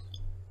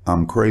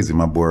I'm crazy,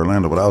 my boy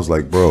Orlando, but I was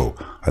like, bro,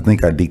 I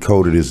think I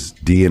decoded his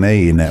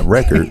DNA in that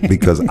record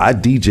because I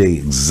DJ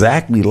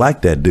exactly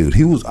like that dude.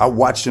 I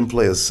watched him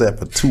play a set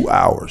for 2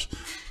 hours.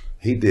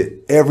 He did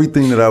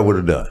everything that I would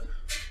have done.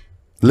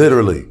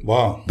 Literally.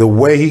 Wow. The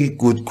way he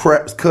would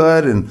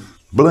cut and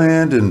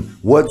blend and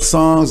what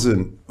songs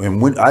and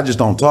when I just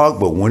don't talk,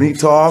 but when he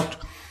talked,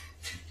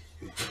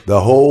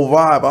 the whole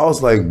vibe, I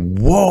was like,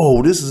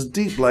 whoa, this is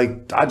deep.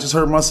 Like, I just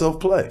heard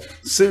myself play.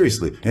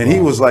 Seriously. And he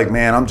was like,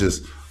 man,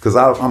 because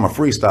I'm a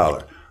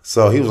freestyler.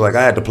 So he was like,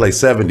 I had to play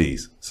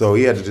 70s. So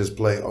he had to just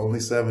play only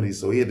 70s.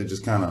 So he had to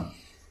just kind of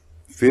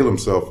feel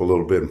himself a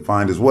little bit and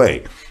find his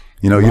way.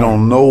 You know, you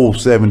don't know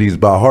 70s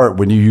by heart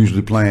when you're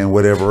usually playing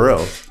whatever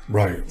else.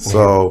 Right.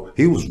 So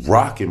he was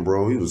rocking,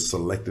 bro. He was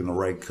selecting the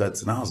right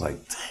cuts. And I was like,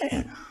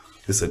 damn,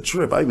 it's a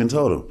trip. I even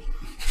told him.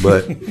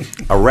 But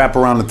I wrap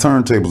around the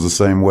turntables the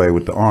same way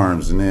with the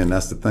arms, and then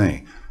that's the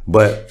thing.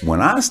 But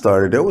when I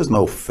started, there was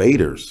no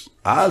faders.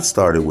 I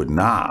started with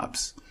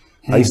knobs.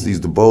 I used to use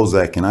the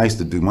Bozak, and I used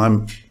to do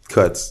my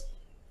cuts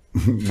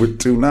with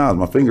 2 knobs.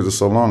 My fingers are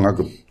so long, I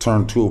could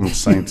turn 2 of them at the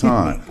same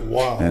time.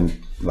 Wow.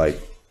 And like,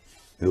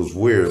 it was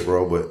weird,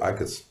 bro, but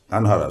I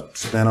know how to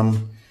spin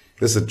them.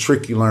 It's a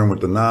trick you learn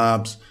with the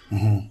knobs.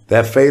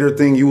 That fader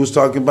thing you was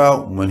talking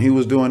about, when he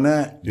was doing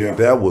that,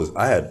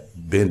 I had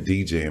been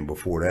DJing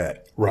before that.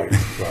 Right.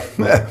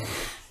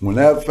 When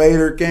that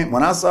fader came,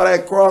 when I saw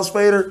that cross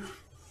fader,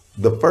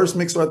 the first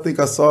mixer I think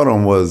I saw it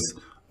on was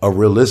a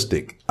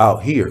realistic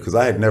out here because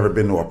I had never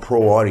been to a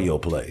pro audio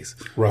place.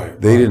 Right.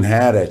 They didn't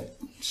have that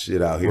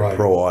shit out here, Right.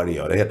 pro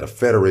audio. They had the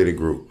Federated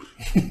Group.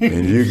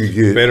 And you could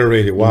get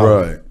Federated,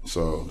 wow. Right.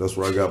 So that's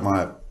where I got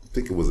my, I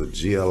think it was a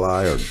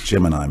GLI or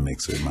Gemini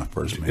mixer, my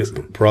first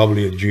mixer.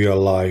 Probably a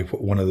GLI,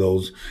 one of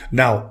those.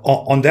 Now,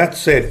 on that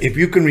said, if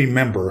you can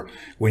remember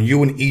when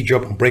you and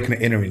Egypt were breaking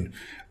and entering,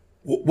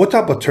 what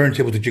type of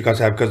turntables did you guys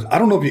have? Because I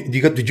don't know if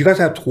did you guys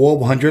have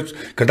 1200s?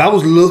 Because I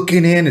was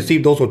looking in and see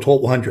if those were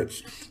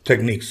 1200s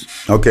techniques.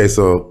 Okay,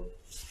 so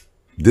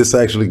this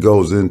actually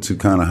goes into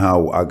kind of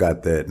how I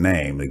got that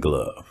name, the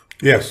glove.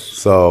 Yes.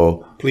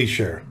 So Please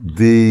share.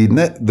 the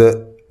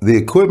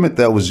equipment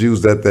that was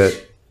used at that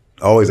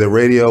Always at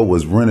Radio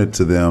was rented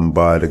to them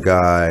by the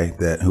guy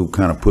who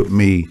kind of put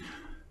me,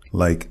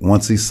 like,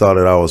 once he saw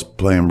that I was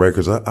playing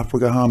records, I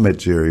forgot how I met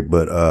Jerry,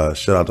 but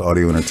shout out to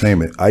Audio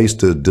Entertainment. I used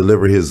to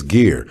deliver his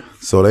gear.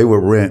 So they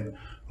would rent,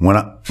 when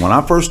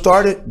I first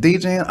started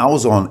DJing, I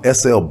was on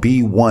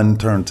SLB1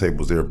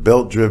 turntables. They're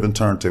belt-driven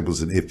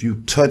turntables, and if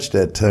you touch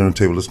that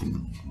turntable, it's, you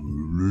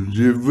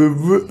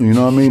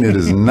know what I mean? It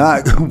is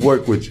not going to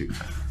work with you.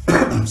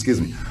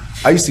 Excuse me.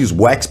 I used to use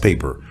wax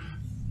paper,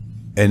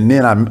 and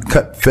then I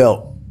cut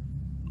felt.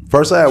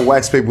 First, I had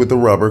wax paper with the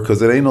rubber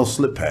because there ain't no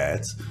slip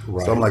pads.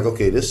 Right. So I'm like,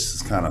 okay, this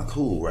is kind of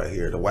cool right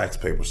here, the wax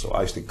paper. So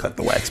I used to cut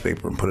the wax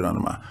paper and put it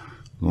under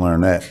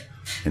learn that.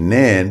 And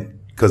then,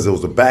 because it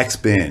was a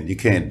backspin, you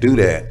can't do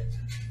that.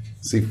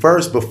 See,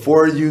 first,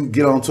 before you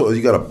get onto it,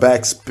 you got a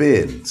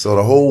backspin. So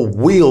the whole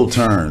wheel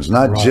turns,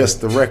 not just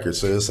the record.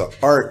 So it's an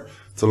art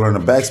to learn a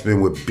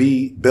backspin with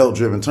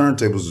belt-driven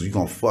turntables. You're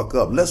going to fuck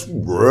up. Let's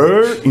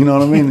work. You know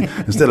what I mean?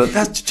 Instead of,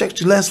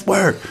 let's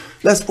work.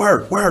 Let's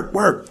work.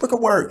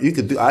 You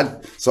could do,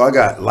 so I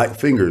got light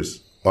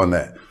fingers on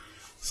that.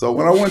 So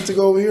when I went to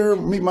go over here,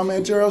 meet my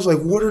man Jerry, I was like,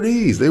 what are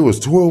these? They was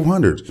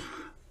 1200s.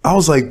 I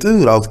was like,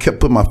 dude, I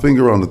kept putting my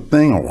finger on the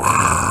thing.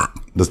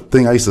 The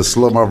thing I used to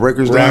slow my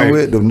records down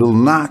with, the little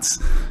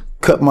knots,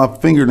 cut my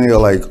fingernail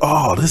like,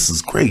 oh, this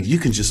is great. You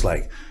can just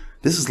like,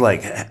 this is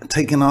like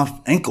taking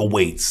off ankle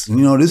weights. You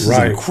know, this is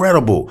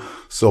incredible.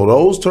 So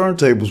those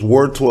turntables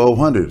were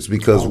 1200s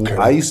because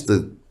I used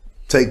to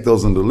take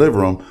those and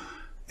deliver them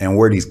and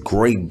wear these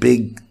great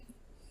big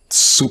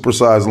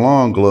supersized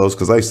long gloves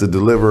because I used to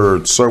deliver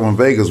Serwin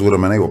Vegas with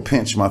them and they would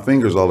pinch my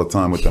fingers all the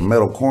time with the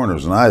metal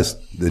corners. And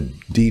the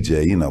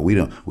DJ, you know,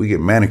 we get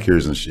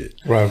manicures and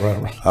shit. Right.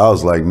 I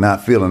was like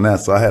not feeling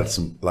that. So I had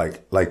some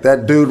like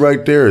that dude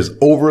right there is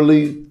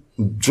overly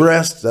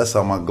dressed. That's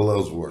how my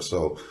gloves were.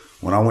 So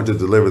when I went to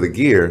deliver the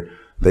gear,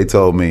 they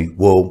told me,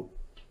 well,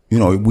 you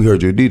know, we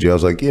heard you're a DJ. I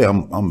was like, yeah,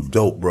 I'm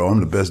dope, bro. I'm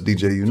the best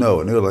DJ you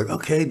know. And they were like,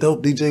 okay,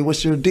 dope DJ.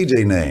 What's your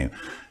DJ name?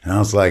 And I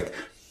was like,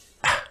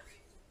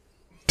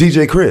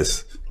 DJ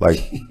Chris.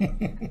 Like,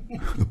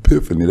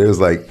 epiphany. They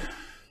was like,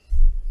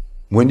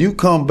 when you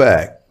come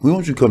back, we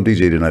want you to come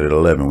DJ tonight at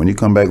 11. When you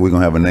come back, we're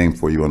going to have a name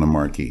for you on the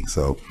marquee.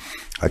 So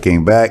I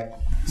came back,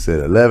 said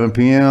 11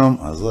 p.m.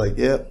 I was like,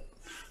 yep.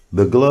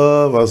 The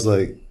glove, I was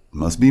like,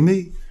 must be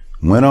me.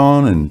 Went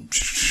on and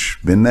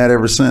been that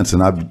ever since.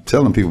 And I'm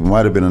telling people, it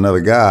might have been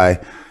another guy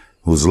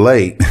who was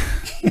late.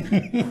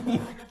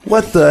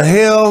 What the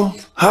hell?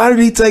 How did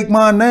he take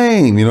my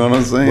name? You know what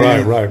I'm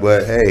saying? Right.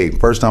 But hey,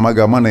 first time I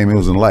got my name, it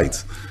was in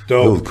lights.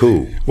 Dope. It was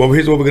cool. Well,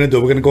 here's what we're going to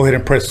do. We're going to go ahead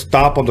and press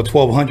stop on the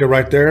 1200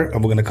 right there.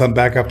 And we're going to come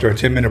back after a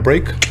 10-minute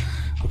break.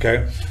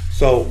 Okay.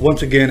 So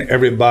once again,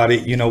 everybody,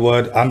 you know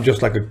what? I'm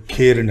just like a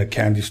kid in a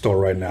candy store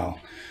right now.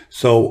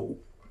 So,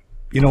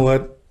 you know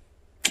what?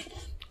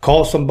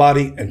 Call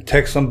somebody and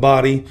text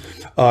somebody.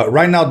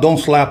 Right now, don't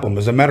slap them.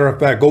 As a matter of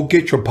fact, go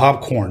get your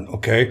popcorn,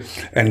 okay?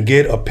 And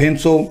get a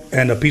pencil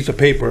and a piece of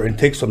paper and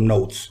take some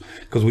notes.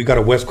 Because we got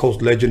a West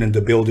Coast legend in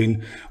the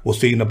building. We'll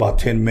see you in about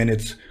 10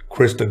 minutes.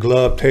 Chris the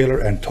Glove Taylor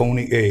and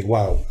Tony A.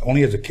 Wow.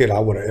 Only as a kid, I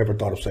would have ever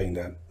thought of saying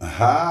that.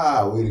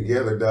 Aha, we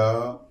together,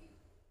 dog.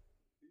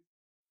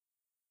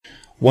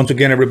 Once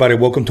again, everybody,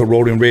 welcome to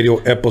Rolling Radio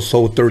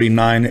episode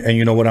 39. And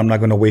you know what? I'm not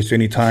going to waste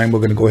any time. We're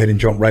going to go ahead and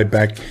jump right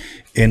back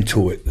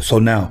into it. So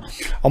now,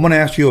 I'm going to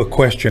ask you a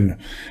question.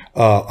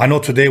 I know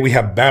today we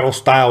have battle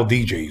style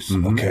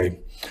DJs, okay?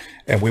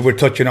 And we were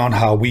touching on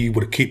how we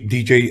would keep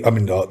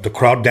the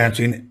crowd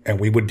dancing, and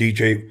we would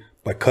DJ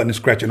by cutting and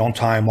scratching on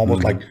time,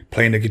 almost like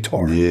playing the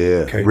guitar.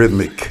 Yeah, okay?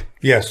 Rhythmic.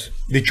 Yes.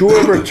 Did you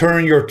ever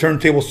turn your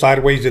turntable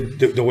sideways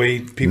the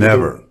way people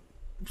Never. do?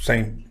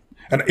 Same.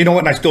 And you know what?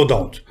 And I still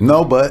don't.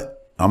 No, but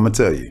I'm going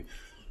to tell you,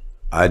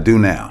 I do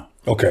now.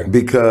 Okay.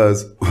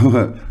 Because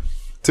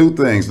two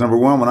things. Number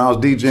one, when I was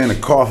DJing, the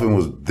coffin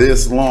was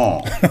this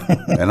long.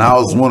 And I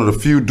was one of the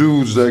few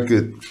dudes that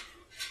could,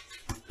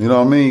 you know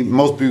what I mean?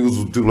 Most people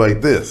would do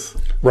like this.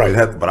 Right.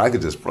 But I could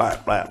just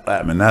flap,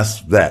 and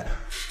that's that.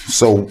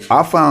 So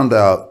I found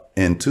out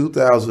in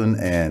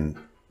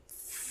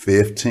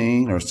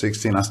 2015 or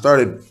 16, I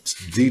started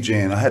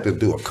DJing. I had to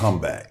do a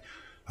comeback.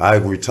 I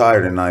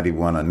retired in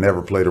 91. I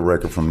never played a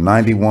record from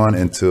 91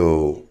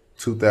 until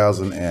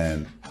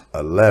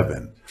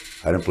 2011.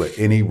 I didn't play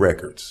any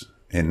records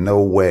in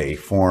no way,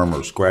 form,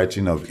 or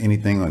scratching of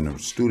anything in the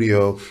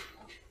studio.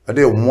 I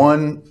did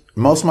one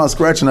Most of my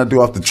scratching I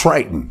do off the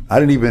Triton. I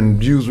didn't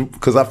even use,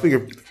 because I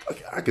figured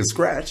I can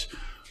scratch.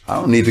 I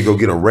don't need to go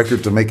get a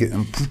record to make it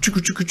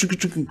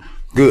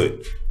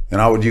good. And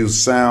I would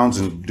use sounds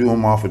and do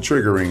them off of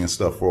triggering and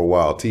stuff for a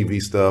while.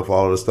 TV stuff,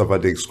 all of the stuff I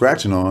did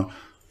scratching on.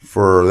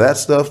 For that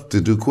stuff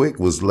to do quick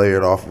was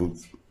layered off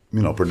with,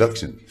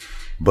 production.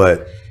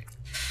 But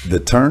the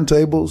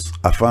turntables,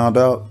 I found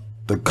out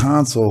the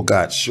console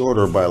got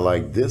shorter by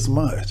like this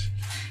much,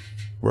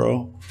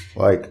 bro,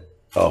 like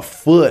a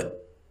foot.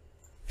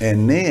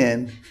 And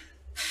then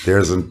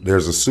there's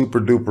a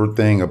super duper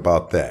thing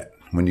about that.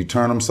 When you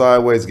turn them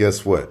sideways,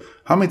 guess what?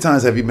 How many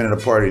times have you been at a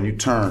party and you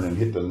turn and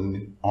hit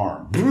the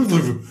arm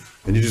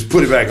and you just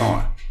put it back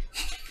on?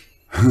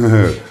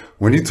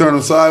 When you turn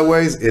them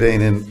sideways,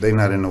 they're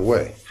not in the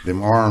way.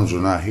 Them arms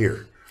are not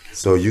here.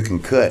 So you can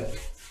cut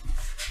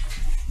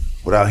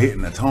without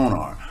hitting the tone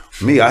arm.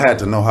 Me, I had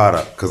to know how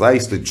to, because I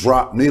used to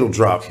needle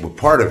drop with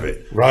part of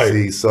it. Right.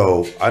 See,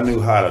 so I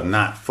knew how to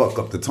not fuck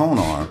up the tone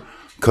arm,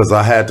 because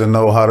I had to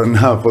know how to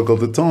not fuck up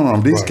the tone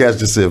arm. These cats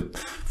just said,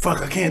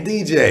 fuck, I can't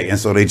DJ. And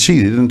so they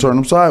cheated and turned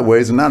them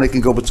sideways, and now they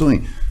can go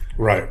between.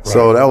 Right.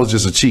 So that was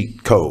just a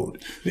cheat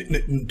code.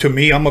 To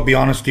me, I'm gonna be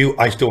honest with you,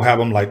 I still have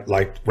them like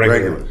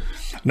regular.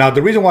 Now,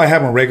 the reason why I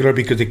have them regular,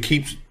 because it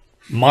keeps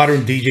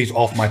modern DJs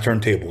off my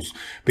turntables,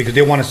 because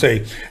they want to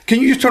say, "Can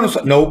you just turn them?"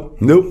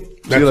 Nope.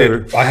 That's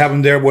it. I have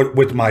them there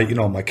with my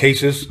my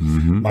cases,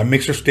 my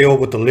mixer still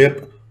with the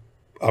lip.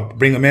 I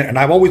bring them in, and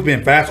I've always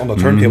been fast on the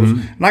turntables,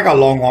 and I got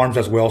long arms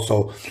as well.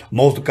 So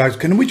most of the guys,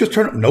 can we just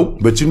turn it? Nope.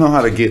 But you know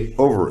how to get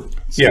over it.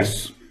 So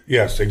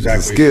Yes, exactly.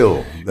 It's a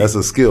skill. That's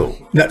a skill.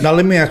 Now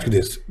let me ask you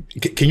this: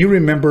 can you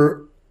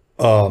remember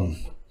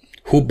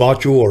who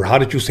bought you, or how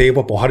did you save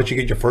up, or how did you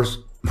get your first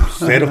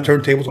set of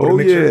turntables? Oh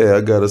yeah,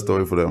 I got a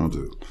story for that one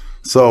too.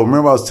 So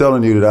remember, I was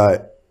telling you that I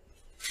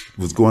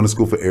was going to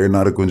school for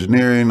aeronautical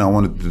engineering. I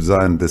wanted to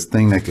design this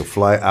thing that could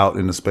fly out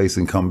into space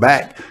and come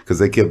back, because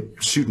they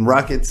kept shooting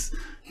rockets.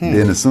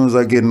 Then as soon as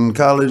I get in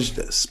college,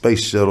 the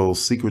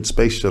secret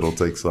space shuttle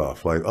takes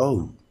off. Like,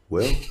 oh,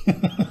 well,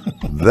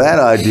 that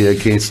idea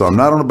came. So I'm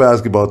not on a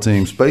basketball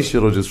team. Space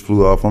shuttle just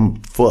flew off. I'm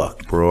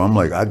fucked, bro. I'm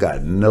like, I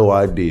got no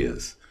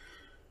ideas.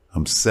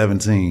 I'm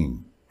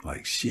 17.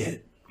 Like,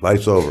 shit,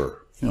 life's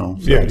over.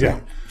 17. Yeah.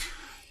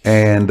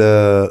 And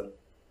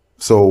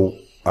so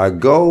I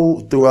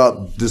go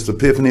throughout this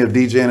epiphany of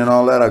DJing and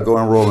all that. I go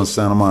enroll in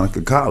Santa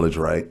Monica College,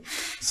 right?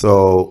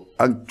 So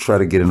I try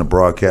to get into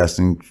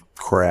broadcasting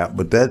crap,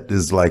 but that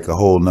is like a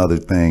whole nother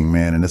thing,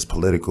 man. And it's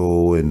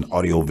political and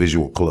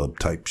audio-visual club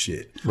type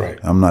shit. Right.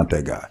 I'm not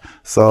that guy.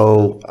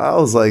 So I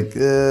was like,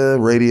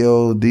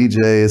 radio,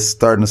 DJ is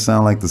starting to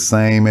sound like the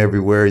same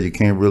everywhere. You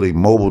can't really,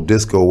 mobile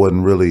disco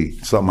wasn't really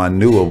something I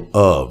knew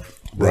of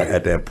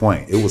at that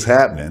point. It was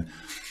happening,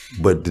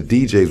 but the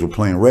DJs were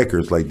playing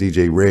records, like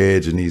DJ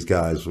Reg and these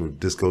guys were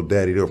Disco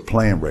Daddy. They were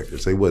playing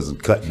records. They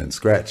wasn't cutting and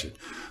scratching.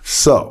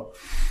 So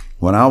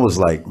when I was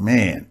like,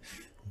 man,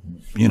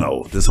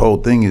 this whole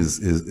thing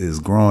is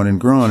growing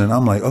and growing. And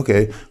I'm like,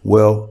 okay,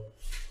 well,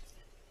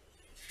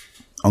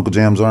 Uncle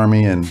Jam's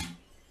Army and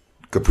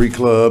Capri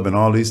Club and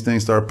all these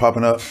things start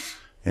popping up.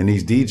 And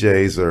these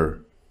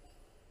DJs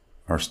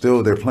are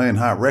still, they're playing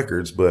hot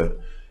records. But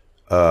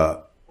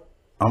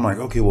I'm like,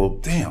 okay, well,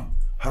 damn,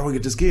 how do I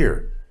get this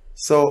gear?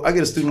 So I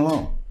get a student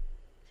loan.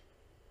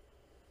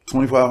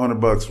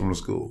 $2,500 from the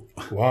school.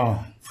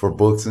 Wow. For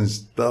books and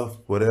stuff,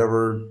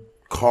 whatever,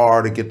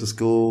 car to get to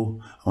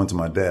school. I went to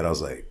my dad. I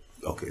was like,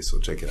 okay, so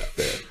check it out,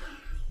 Dad.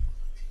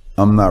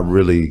 I'm not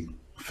really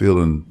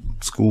feeling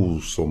school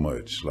so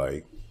much.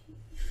 Like,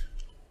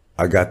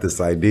 I got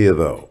this idea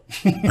though.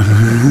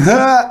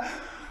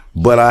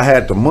 But I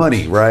had the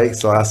money, right?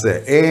 So I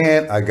said,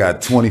 and I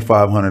got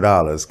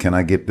 $2,500. Can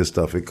I get this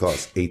stuff? It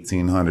costs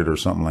 $1,800 or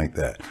something like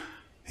that.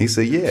 He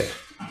said, yeah.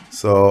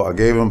 So I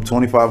gave him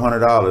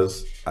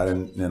 $2,500.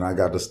 And I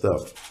got the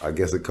stuff. I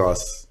guess it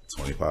costs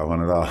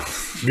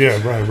 $2,500.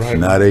 Yeah, right.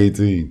 Not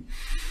 18.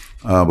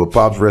 But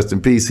Pops, rest in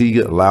peace, he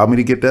allowed me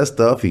to get that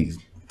stuff. He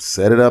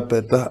set it up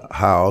at the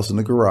house in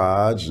the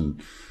garage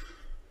and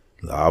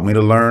allowed me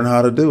to learn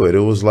how to do it. It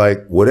was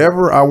like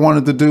whatever I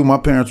wanted to do, my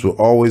parents were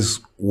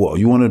always, well,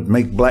 you want to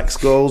make black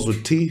skulls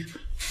with teeth?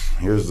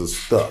 Here's the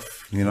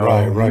stuff.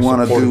 Right, you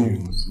want to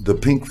do the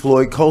Pink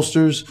Floyd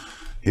coasters?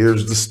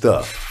 Here's the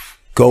stuff.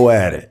 Go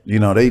at it.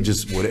 They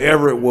just,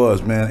 whatever it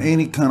was, man,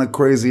 any kind of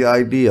crazy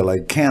idea,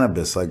 like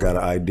cannabis, I got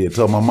an idea.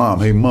 Tell my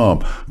mom, hey,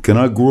 Mom, can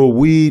I grow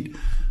weed?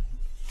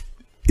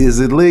 Is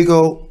it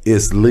legal?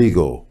 It's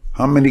legal.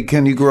 How many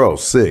can you grow?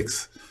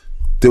 6.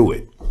 Do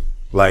it.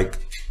 Like,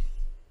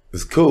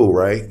 it's cool,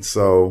 right?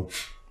 So,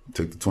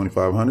 took the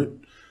 $2,500,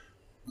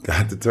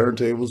 got the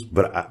turntables,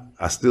 but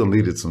I still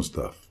needed some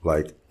stuff.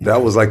 Like,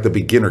 that was like the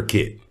beginner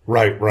kit.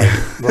 Right. A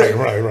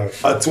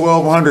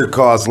 1,200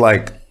 cost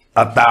like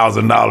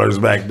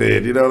 $1,000 back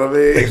then. You know what I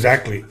mean?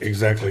 Exactly.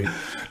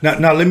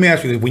 Now let me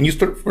ask you this: when you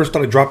first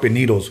started dropping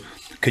needles,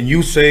 can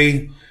you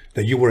say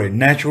that you were a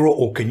natural,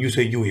 or can you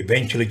say you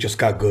eventually just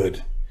got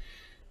good?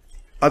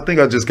 I think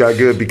I just got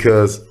good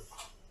because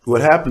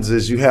what happens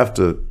is you have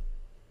to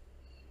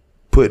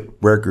put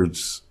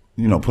records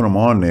put them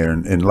on there,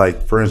 and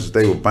like, for instance,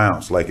 they would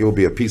bounce. Like, it would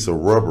be a piece of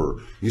rubber.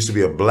 It used to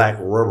be a black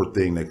rubber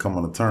thing that come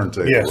on the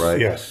turntable, right?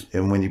 Yes.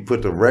 And when you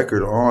put the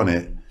record on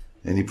it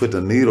and you put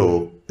the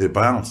needle, it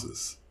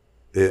bounces.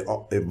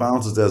 It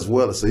bounces as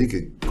well. So you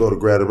could go to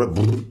grab the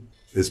rubber.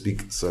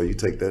 So you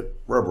take that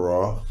rubber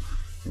off,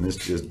 and it's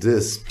just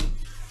this.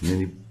 And then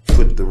you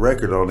put the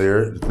record on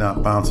there. It's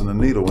not bouncing the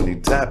needle when you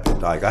tap it.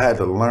 Like, I had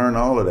to learn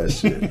all of that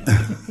shit.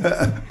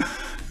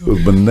 It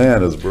was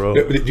bananas, bro.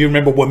 Do you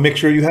remember what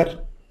mixture you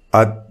had?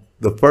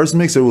 The first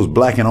mixer was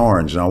black and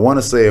orange, and I want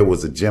to say it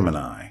was a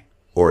Gemini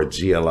or a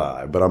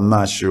GLI, but I'm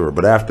not sure.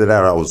 But after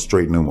that, I was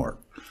straight Numark.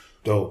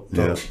 Dope.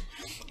 Yeah.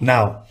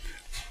 Now,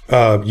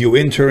 you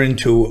enter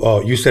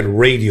into, you said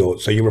radio,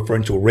 so you're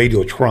referring to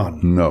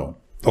Radiotron. No.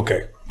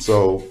 Okay.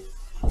 So,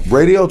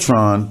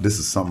 Radiotron, this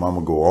is something I'm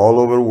going to go all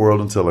over the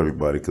world and tell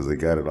everybody because they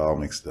got it all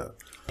mixed up.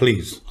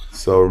 Please.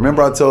 So,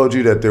 remember I told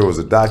you that there was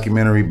a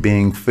documentary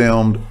being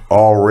filmed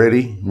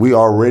already? We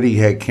already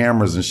had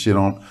cameras and shit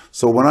on.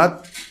 So, when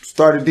I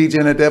started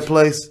DJing at that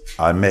place,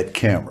 I met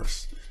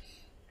cameras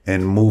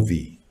and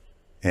movie.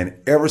 And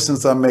ever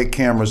since I met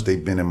cameras,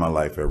 they've been in my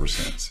life ever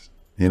since.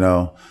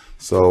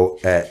 So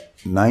at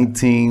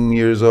 19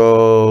 years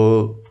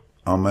old,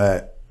 I'm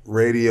at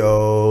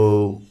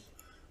radio,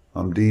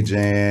 I'm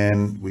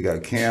DJing, we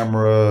got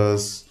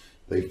cameras,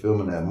 they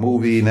filming that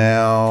movie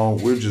now.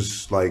 We're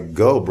just like,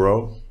 go,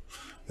 bro.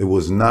 It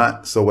was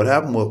not, so what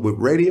happened with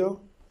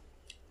radio,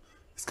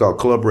 it's called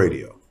Club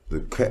Radio. The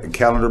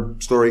calendar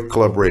story,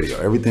 Club Radio.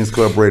 Everything's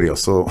Club Radio.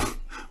 So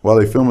while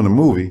they filming the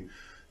movie,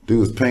 dude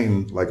was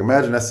painting, like,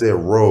 imagine I said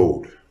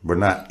road, but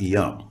not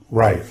yum.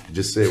 Right. It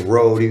just said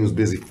road. He was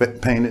busy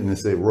painting, and it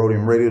said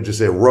Rhodium Radio, just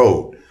said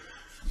road.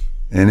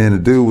 And then the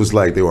dude was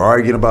like, they were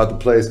arguing about the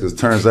place because it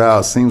turns out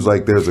it seems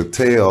like there's a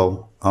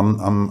tale.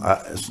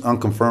 It's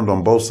unconfirmed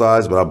on both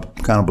sides, but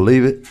I kind of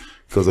believe it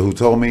because of who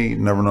told me.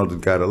 Never know the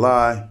guy to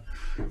lie.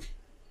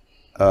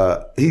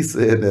 He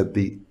said that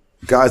the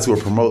guys who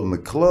were promoting the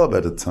club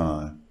at the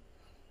time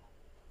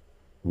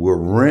were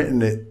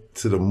renting it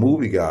to the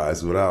movie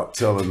guys without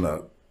telling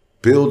the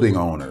building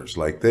owners.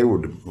 Like, they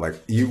were like,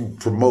 you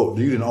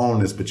didn't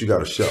own this, but you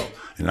got a show.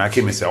 And I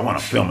came and said, I want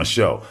to film a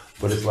show,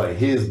 but it's like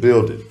his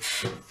building.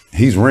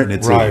 He's renting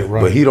it to me,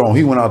 but he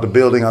went out the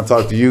building. I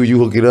talked to you, you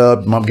hook it up.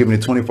 I'm giving you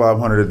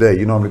 $2,500 a day.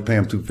 You normally pay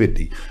him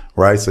 $250,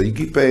 right? So you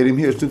keep paying him,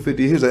 here's $250,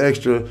 here's an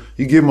extra.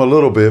 You give him a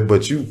little bit,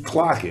 but you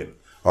clock it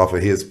off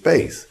of his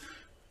face.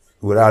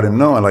 Without him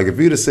knowing, like, if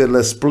you'd have said,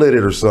 let's split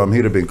it or something,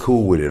 he'd have been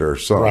cool with it or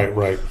something.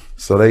 Right.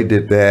 So they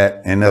did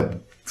that.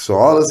 And so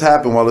all this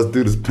happened while this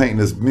dude is painting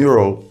this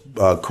mural.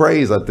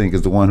 Craze, I think,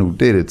 is the one who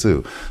did it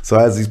too. So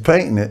as he's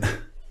painting it,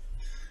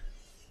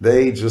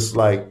 they just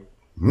like,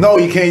 no,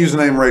 you can't use the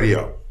name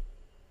radio.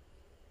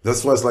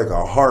 That's why it's like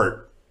a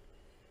heart.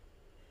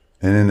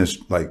 And then it's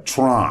like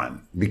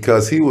Tron,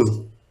 because he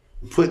was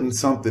putting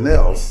something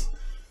else.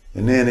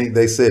 And then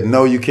they said,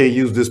 no, you can't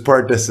use this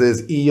part that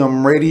says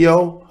EM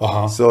radio.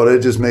 So they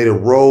just made it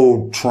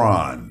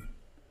Roadtron.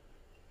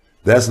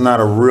 That's not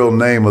a real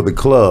name of the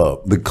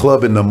club. The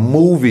club in the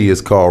movie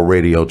is called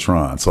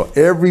Radiotron. So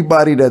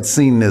everybody that's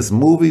seen this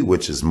movie,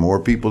 which is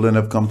more people than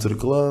have come to the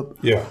club,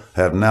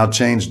 have now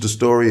changed the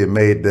story and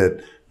made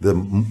that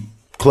the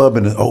club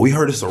we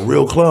heard it's a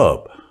real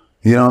club.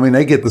 You know what I mean?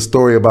 They get the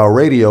story about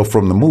radio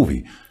from the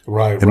movie.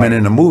 Right. And then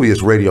in the movie,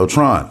 it's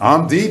Radiotron.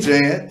 I'm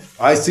DJing.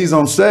 Ice-T's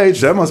on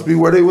stage. That must be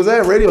where they was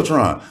at,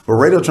 Radiotron. But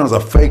Radiotron's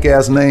a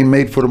fake-ass name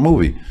made for the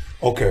movie.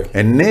 Okay.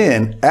 And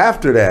then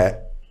after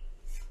that,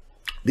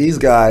 these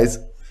guys,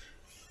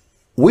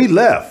 we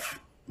left.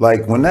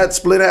 Like, when that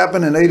split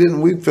happened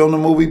and we filmed the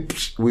movie,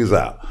 we was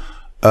out.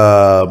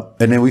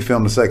 And then we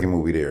filmed the second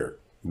movie there.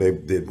 They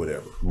did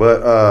whatever.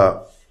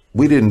 But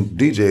we didn't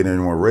DJ it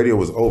anymore. Radio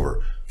was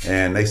over.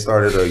 And they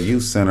started a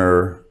youth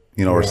center,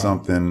 or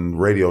something,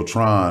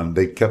 Radiotron.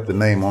 They kept the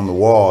name on the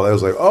wall. They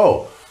was like,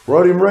 oh,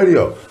 Rhodium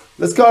Radio.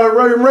 Let's call it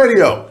Rhodium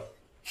Radio.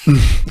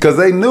 Because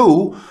they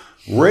knew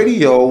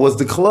radio was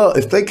the club.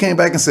 If they came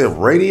back and said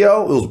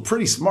radio, it was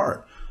pretty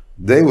smart.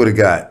 They would have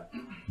got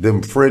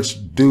them French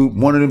dude.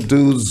 One of them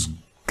dudes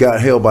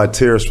got held by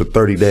terrorists for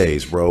 30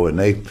 days, bro. And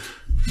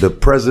the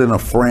president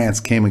of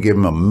France came and gave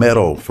him a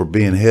medal for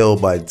being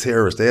held by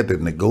terrorists. They had to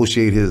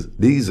negotiate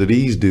these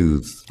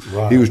dudes.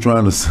 Right. He was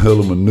trying to sell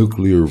them a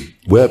nuclear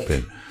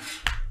weapon.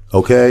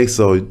 Okay,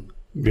 so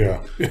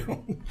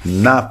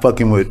not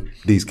fucking with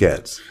these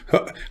cats.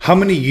 How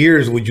many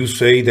years would you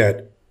say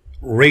that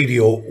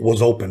radio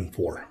was open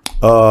for?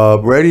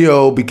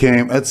 Radio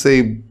became, I'd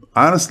say,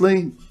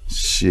 honestly,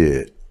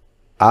 shit.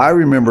 I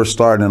remember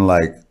starting in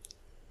like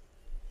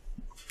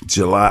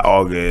July,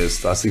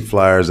 August. I see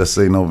flyers that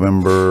say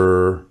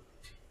November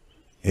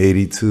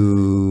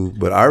 82.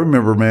 But I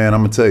remember, man,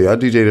 I'm gonna tell you, I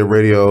DJ'd at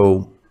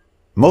radio.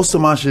 Most of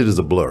my shit is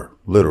a blur,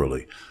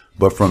 literally.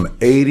 But from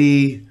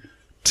 82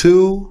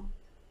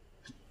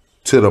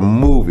 to the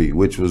movie,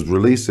 which was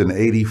released in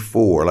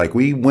 84, like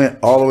we went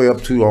all the way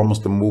up to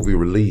almost the movie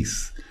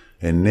release.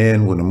 And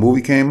then when the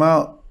movie came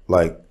out,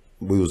 like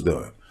we was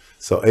done.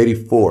 So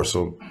 84,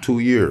 so 2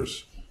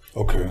 years.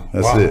 Okay.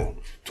 That's it.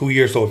 2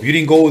 years. So if you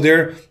didn't go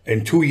there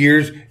in 2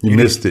 years, You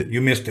missed it.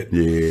 You missed it.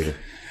 Yeah.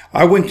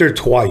 I went there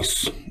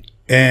twice,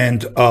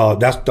 and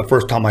that's the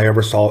first time I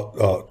ever saw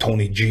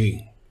Tony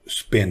G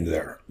spin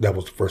there. That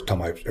was the first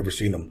time I've ever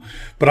seen him.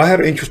 But I had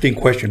an interesting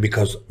question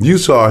because You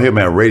saw him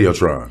at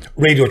Radiotron.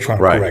 Radiotron,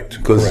 Right. correct?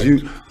 Because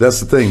correct. that's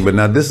the thing. But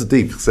now this is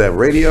deep. Because at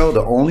radio,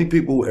 the only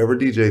people who ever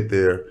DJ'd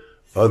there,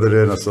 other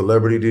than a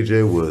celebrity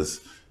DJ, was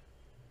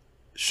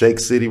Shake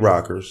City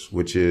Rockers,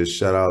 which is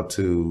shout out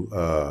to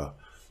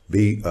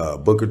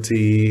Booker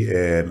T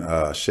and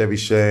Chevy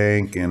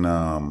Shank and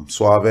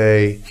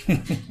Suave,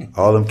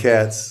 all them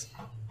cats.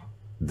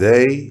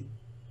 They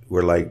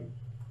were like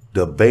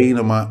the bane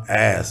of my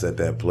ass at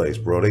that place,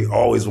 bro. They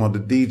always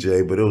wanted to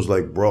DJ, but it was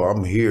like, bro,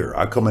 I'm here.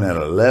 I come in at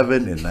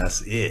 11 and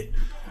that's it.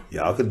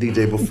 Y'all could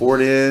DJ before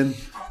then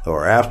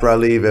or after I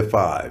leave at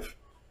 5.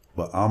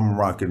 But I'm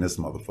rocking this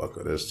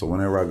motherfucker. So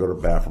whenever I go to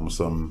the bathroom or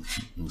something,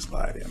 I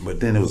slide in. But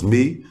then it was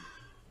me,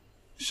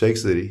 Shake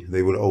City,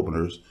 they were the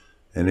openers,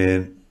 and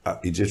then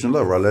Egyptian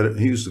Lover.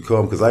 He used to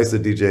come because I used to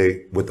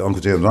DJ with the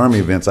Uncle James Army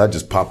events. I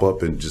just pop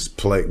up and just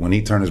play. When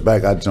he turned his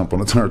back, I'd jump on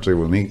the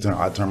turntable. When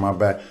I turn my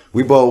back.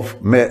 We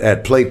both met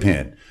at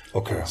Playpen.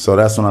 Okay. So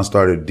that's when I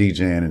started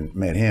DJing and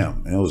met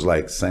him. And it was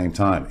like same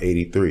time,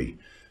 83,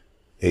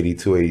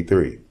 82,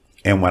 83.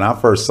 And when I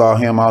first saw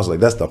him, I was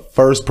like, that's the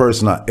first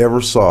person I ever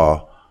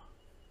saw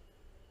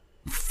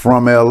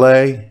from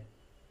LA.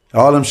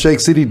 All them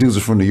Shake City dudes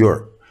are from New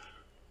York.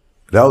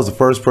 That was the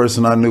first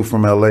person I knew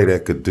from LA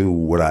that could do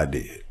what I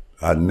did.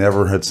 I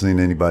never had seen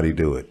anybody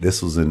do it.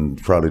 This was in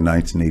probably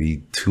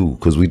 1982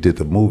 because we did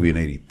the movie in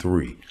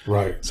 83.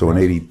 Right. So in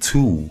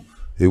 82,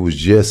 it was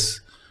just,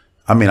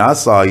 I mean, I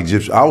saw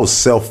Egyptian. I was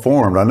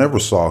self-formed. I never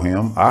saw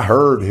him. I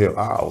heard him.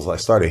 I was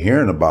like, started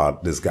hearing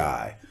about this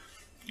guy.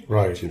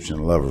 Right.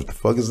 Egyptian Lover. What the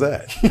fuck is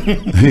that?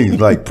 He's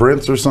like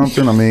Prince or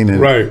something. I mean, and,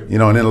 Right. You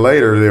know, and then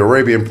later the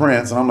Arabian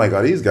Prince, and I'm like,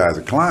 oh, these guys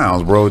are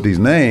clowns, bro, with these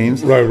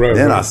names. Right.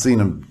 Then I seen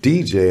him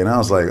DJ, and I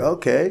was like,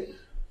 okay,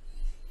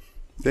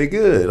 they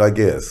good, I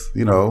guess.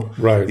 You know,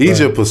 Right.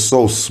 Egypt was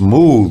so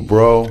smooth,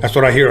 bro. That's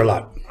what I hear a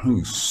lot. He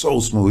was so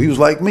smooth. He was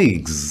like me,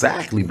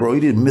 exactly, bro.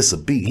 He didn't miss a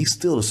beat. He's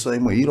still the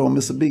same way. You don't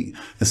miss a beat.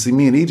 And see,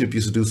 me in Egypt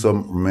used to do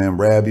something. Man,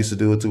 Rab used to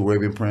do it too,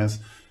 Arabian Prince.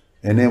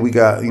 And then we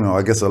got, you know,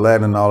 I guess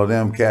Aladdin and all of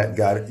them cat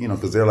got it, you know,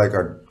 because they're like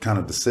our kind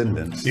of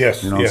descendants.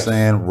 Yes, You know yes. what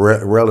I'm saying?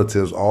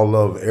 Relatives, all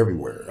love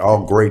everywhere.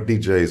 All great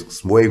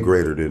DJs, way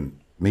greater than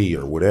me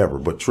or whatever,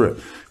 but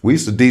Trip. We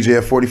used to DJ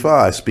at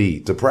 45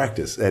 speed to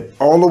practice at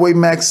all the way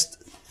max,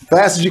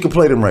 fast as you can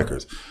play them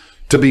records,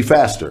 to be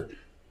faster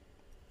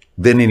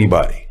than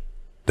anybody.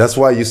 That's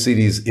why you see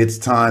these, it's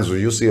times where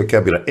you'll see a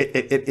cat be like,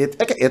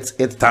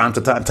 it's time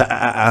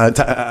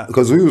to,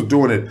 because we was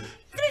doing it,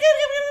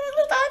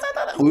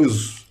 we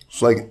was,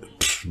 it's like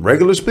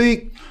regular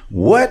speak.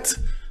 What?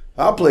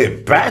 I'll play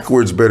it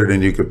backwards better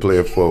than you could play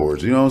it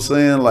forwards. You know what I'm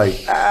saying? Like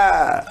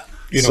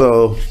You know,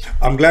 so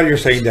I'm glad you're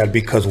saying that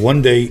because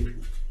one day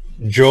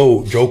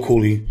Joe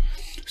Cooley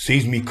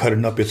sees me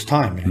cutting up It's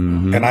Time,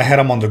 and I had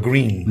him on the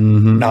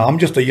green. Now I'm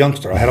just a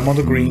youngster. I had him on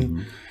the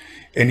green,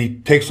 and he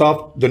takes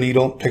off the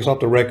needle, takes off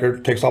the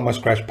record, takes off my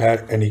scratch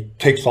pad, and he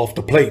takes off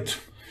the plate.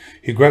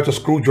 He grabs a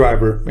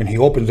screwdriver and he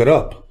opens it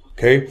up.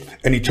 Okay,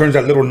 and he turns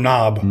that little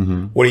knob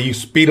where you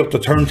speed up the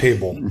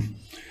turntable.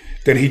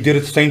 Then he did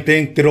it the same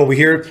thing, did it over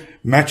here,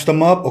 matched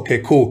them up. Okay,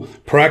 cool.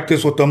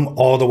 Practice with them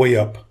all the way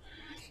up.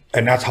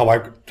 And that's how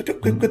I...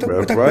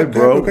 That's right,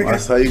 bro.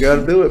 That's how you got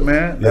to do it,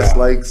 man. That's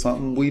like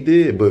something we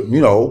did. But,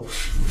 you know,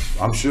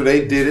 I'm sure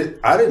they did it.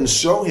 I didn't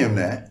show him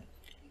that.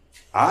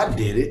 I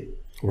did it.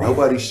 Right.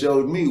 Nobody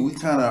showed me. We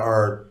kind of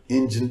are,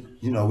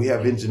 we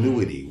have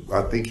ingenuity.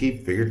 I think he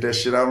figured that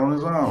shit out on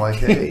his own. Like,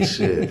 hey,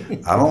 shit.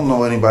 I don't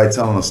know anybody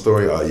telling a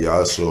story. Oh, yeah,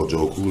 I showed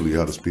Joe Cooley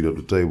how to speed up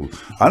the table.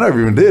 I never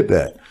even did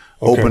that.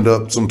 Okay. Opened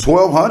up some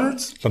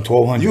 1200s. Some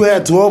 1200s. You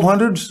had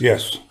 1200s?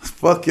 Yes.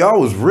 Fuck, y'all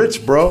was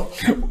rich, bro.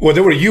 Well,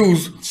 they were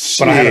used,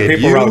 but I had a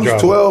paper route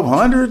job.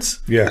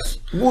 1200s? Yes.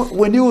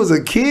 When you was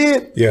a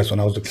kid? Yes,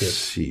 when I was a kid.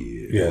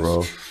 Shit, yes.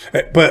 Bro.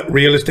 But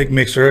realistic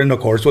mixer, and of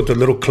course with the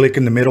little click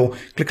in the middle,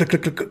 click, click,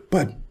 click, click, click.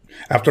 But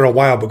after a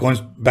while, but going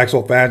back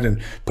so fast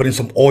and putting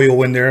some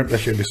oil in there, that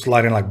should be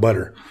sliding like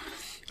butter.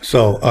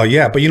 So,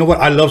 yeah, but you know what?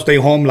 I love stay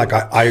home. Like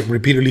I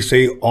repeatedly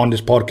say on this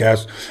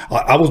podcast,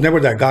 I was never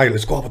that guy.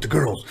 Let's go out with the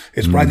girls.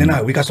 It's Friday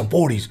night. We got some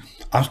 40s.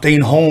 I'm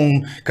staying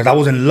home because I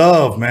was in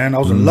love, man. I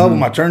was in love with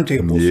my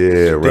turntables.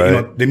 Yeah,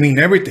 right. They mean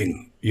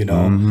everything, you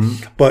know.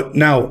 But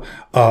now,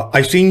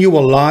 I seen you a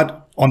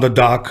lot on the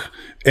doc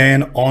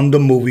and on the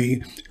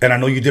movie, and I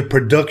know you did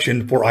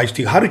production for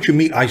Ice-T. How did you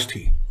meet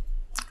Ice-T?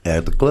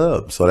 At the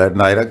club. So that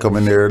night I come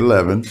in there at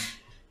 11.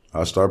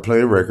 I start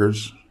playing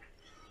records.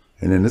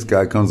 And then this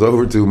guy comes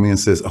over to me and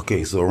says,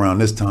 okay, so around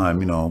this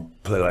time, you know,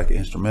 play like an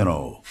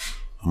instrumental.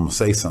 I'm going to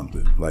say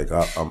something. Like,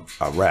 I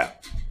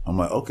rap. I'm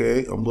like,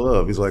 okay, I'm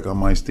Love. He's like,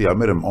 I'm Ice-T. I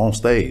met him on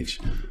stage.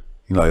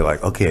 You know,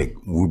 like, okay,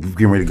 we're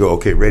getting ready to go.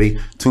 Okay, ready?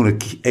 Tune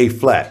a A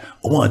flat.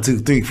 1, 2,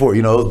 3, 4.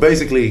 You know,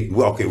 basically,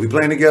 well, okay, we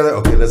playing together.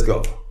 Okay, let's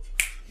go.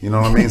 You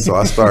know what I mean? So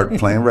I start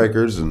playing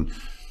records and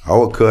I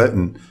would cut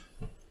and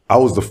I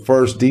was the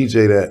first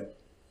DJ that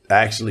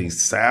actually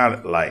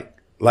sounded like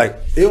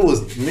it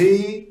was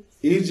me,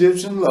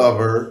 Egyptian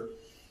Lover,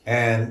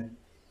 and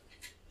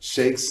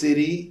Shake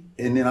City,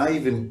 and then I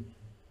even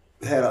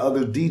had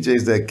other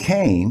DJs that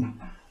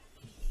came,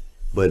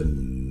 but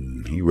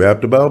he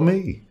rapped about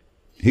me.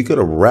 He could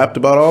have rapped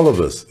about all of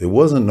us. It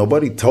wasn't,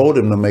 nobody told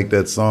him to make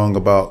that song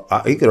about,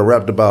 he could have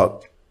rapped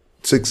about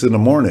 6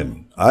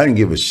 a.m. I didn't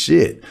give a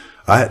shit.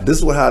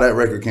 This is how that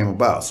record came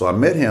about. So I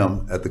met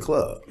him at the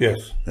club.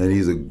 Yes. And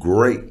he's a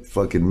great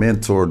fucking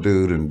mentor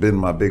dude and been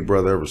my big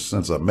brother ever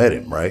since I met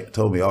him, right?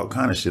 Told me all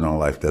kind of shit on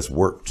life that's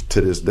worked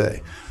to this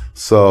day.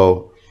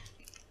 So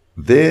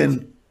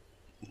then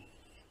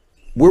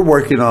we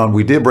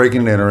did Breaking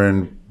and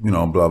Entering, you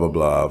know, blah, blah,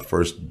 blah,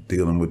 first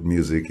dealing with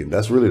music. And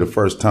that's really the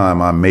first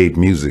time I made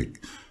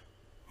music,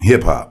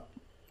 hip hop,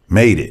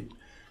 made it.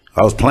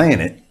 I was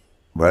playing it,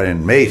 but I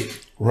didn't make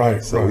it.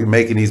 Right. So we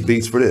making these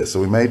beats for this. So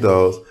we made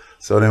those.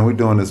 So then we're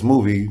doing this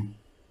movie,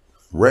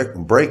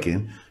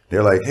 Breaking.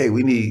 They're like, hey,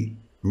 we need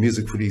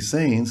music for these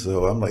scenes.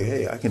 So I'm like,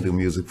 hey, I can do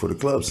music for the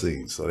club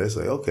scenes. So they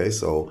say, okay.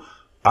 So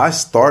I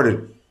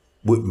started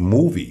with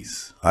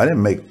movies. I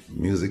didn't make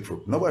music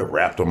for, nobody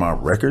rapped on my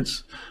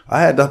records.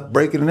 I had the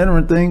Breaking and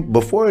Entering thing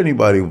before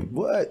anybody,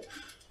 what?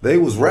 They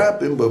was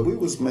rapping, but we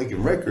was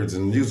making records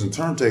and using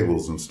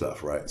turntables and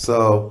stuff, right?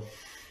 So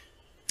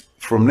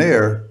from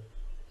there,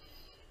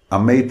 I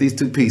made these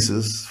 2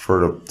 pieces for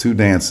the 2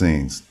 dance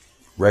scenes,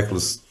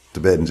 Reckless,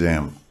 Tibetan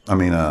Jam.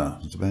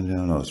 Tibetan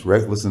Jam, no, it's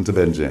Reckless and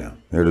Tibetan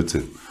Jam. They're the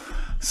 2.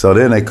 So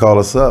then they call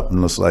us up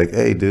and it's like,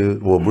 hey,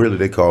 dude. Well, really,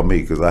 they called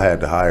me because I had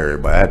to hire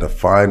it, but I had to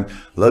find,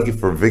 lucky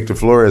for Victor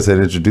Flores had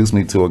introduced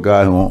me to a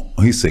guy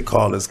he said,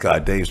 call this guy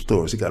Dave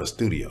Stores. He got a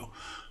studio,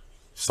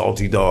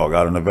 Salty Dog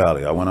out in the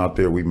valley. I went out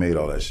there, we made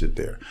all that shit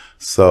there.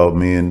 So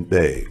me and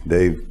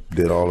Dave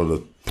did all of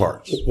the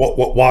parts.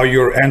 While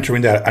you're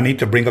answering that, I need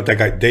to bring up that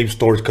guy Dave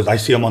Stores because I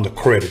see him on the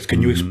credits.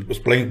 Can you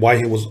explain why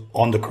he was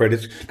on the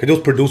credits? Because it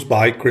was produced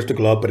by Chris the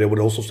Glove, but it would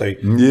also say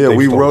yeah, Dave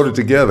we Stores. wrote it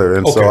together,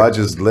 and so Okay. I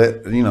just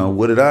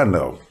what did I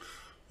know?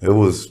 I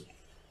was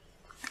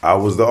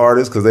the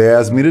artist because they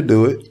asked me to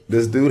do it.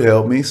 This dude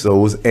helped me, so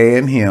it was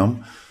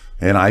him,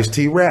 and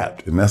Ice-T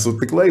rapped, and that's what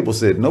the label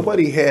said.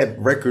 Nobody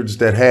had records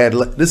that had.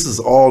 This is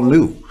all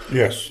new.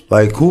 Yes.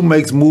 Like, who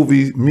makes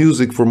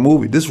music for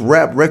movie? This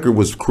rap record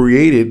was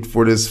created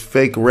for this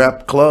fake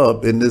rap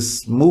club in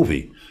this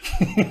movie.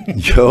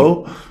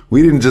 Yo,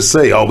 we didn't just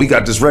say, oh, we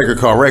got this record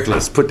called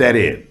Reckless, put that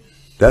in.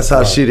 That's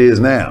how shit is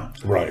now.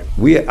 Right.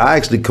 I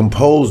actually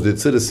composed it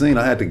to the scene.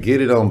 I had to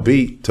get it on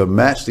beat to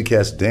match the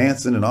cats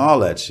dancing and all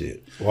that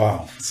shit.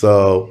 Wow.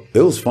 So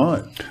it was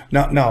fun.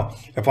 Now,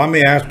 if I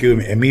may ask you,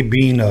 and me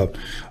being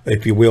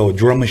if you will, a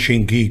drum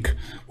machine geek,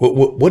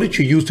 what did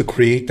you use to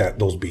create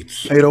those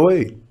beats?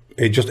 808.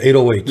 Just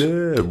 808.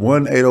 Yeah,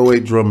 one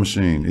 808 drum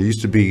machine. It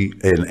used to be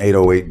an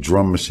 808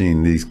 drum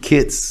machine. These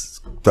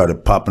kits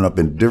started popping up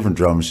in different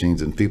drum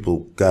machines, and people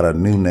got a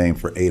new name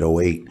for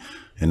 808.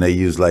 And they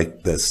use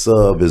like that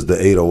sub is the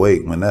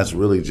 808 when that's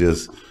really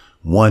just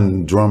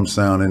one drum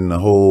sound in the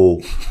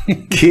whole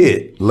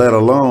kit, let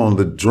alone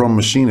the drum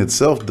machine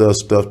itself does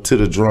stuff to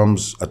the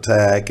drums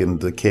attack and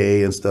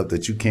decay and stuff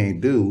that you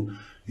can't do.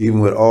 Even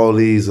with all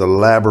these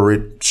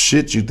elaborate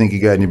shit you think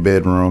you got in your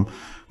bedroom,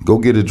 go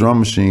get a drum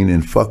machine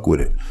and fuck with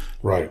it.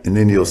 Right. And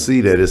then you'll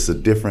see that it's a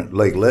different,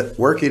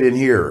 work it in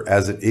here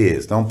as it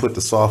is. Don't put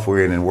the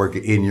software in and work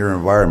it in your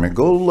environment.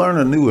 Go learn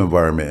a new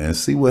environment and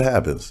see what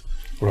happens.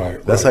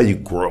 Right. That's how you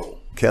grow.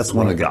 Cats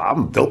want to go,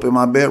 I'm dope in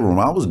my bedroom.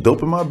 I was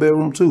dope in my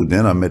bedroom too.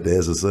 Then I met the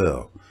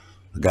SSL.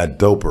 I got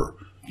doper.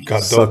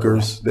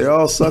 Suckers. They're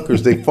all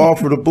suckers. They fall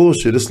for the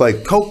bullshit. It's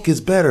like, Coke is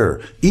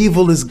better.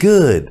 Evil is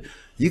good.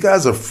 You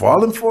guys are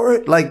falling for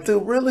it? Like,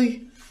 dude,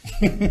 really?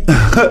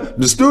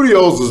 The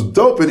studios is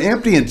dope and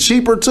empty and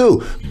cheaper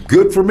too.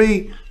 Good for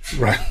me.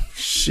 Right.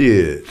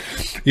 Shit.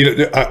 You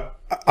know,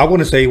 I want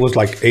to say it was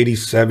like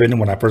 87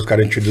 when I first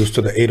got introduced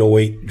to the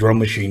 808 drum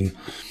machine.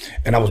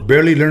 And I was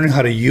barely learning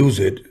how to use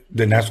it.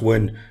 Then that's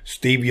when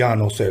Steve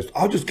Yano says,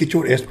 I'll just get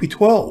you an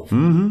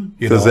SP12.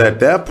 Because at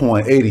that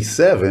point,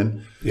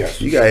 87, yes,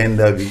 you got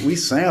NWE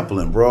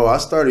sampling, bro. I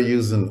started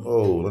using,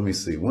 let me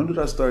see. When did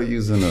I start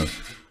using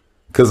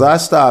because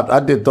I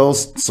did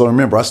those. So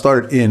remember, I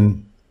started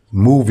in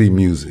movie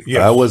music.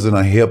 Yes. I wasn't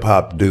a hip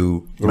hop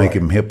dude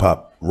making hip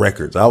hop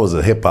records. I was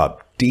a hip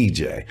hop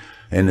DJ.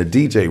 And the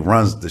DJ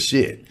runs the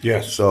shit.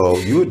 Yes. So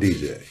you a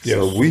DJ. Yes.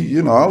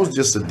 So I was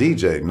just a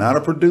DJ, not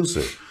a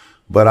producer.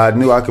 But I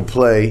knew I could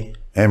play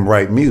and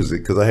write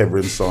music because I had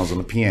written songs on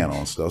the piano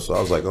and stuff. So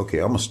I was like, okay,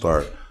 I'm gonna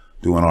start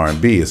doing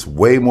R&B. It's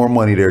way more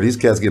money there. These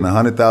cats getting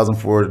 $100,000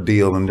 for a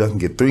deal, and they can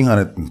get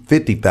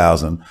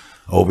 $350,000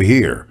 over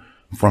here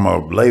from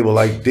a label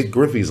like Dick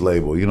Griffey's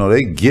label. You know,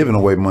 they giving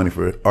away money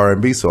for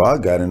R&B. So I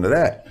got into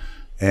that,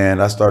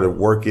 and I started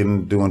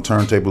working doing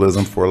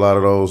turntablism for a lot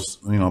of those.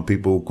 You know,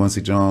 people.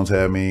 Quincy Jones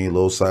had me,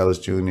 Lil Silas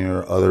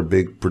Jr., other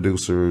big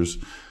producers.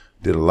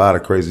 Did a lot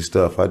of crazy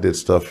stuff. I did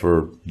stuff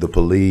for The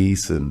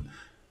Police and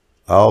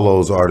all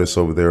those artists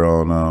over there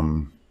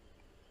on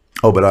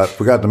Oh, but I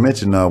forgot to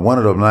mention one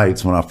of the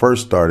nights when I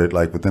first started,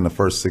 like within the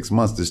first 6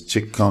 months, this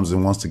chick comes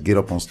and wants to get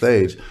up on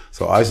stage.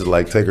 So I used to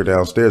like take her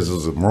downstairs. There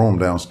was a room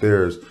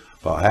downstairs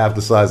about half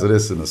the size of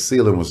this, and the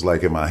ceiling was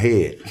like in my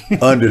head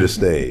under the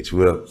stage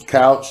with a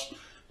couch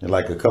and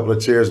like a couple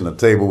of chairs and a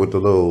table with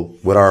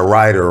with our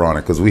rider on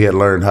it, because we had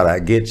learned how to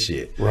get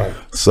shit. Right.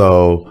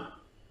 So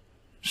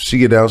she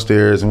get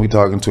downstairs and we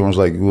talking to her. It's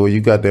like, well,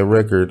 you got that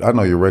record? I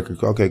know your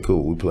record. Okay,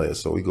 cool. We play it.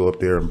 So we go up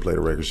there and play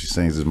the record. She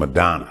sings as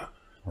Madonna,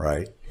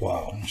 right?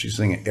 Wow. She's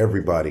singing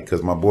everybody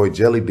because my boy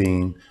Jelly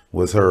Bean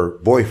was her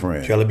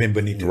boyfriend. Jelly Bean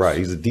Benitez. Right.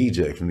 He's a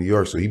DJ from New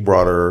York. So he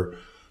brought her,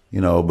 you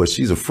know, but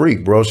she's a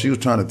freak, bro. She was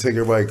trying to take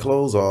everybody's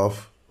clothes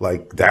off.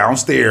 Like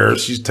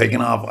downstairs, she's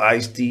taking off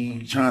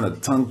Ice-T, trying to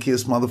tongue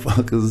kiss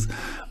motherfuckers.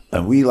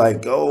 And we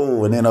like,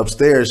 oh, and then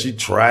upstairs, she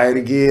tried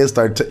again.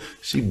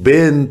 She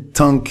been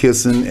tongue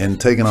kissing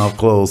and taking off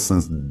clothes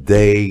since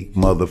day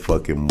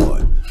motherfucking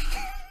one.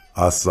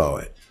 I saw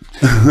it.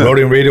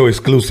 Roadie Radio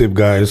exclusive,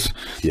 guys.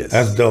 Yes.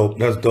 That's dope.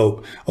 That's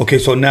dope. Okay,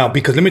 so now,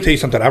 because let me tell you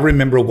something. I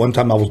remember one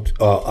time I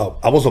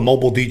was a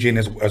mobile DJ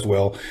as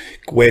well.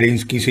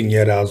 Weddings,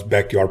 quinceañeras,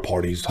 backyard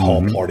parties,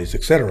 hall parties,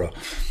 etc.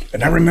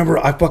 And I remember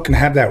I fucking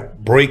had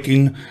that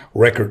breaking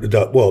record,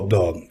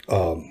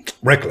 the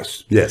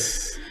Reckless.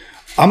 Yes.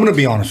 I'm going to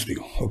be honest with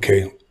you,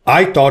 okay?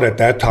 I thought at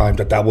that time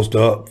that was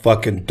the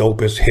fucking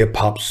dopest hip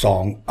hop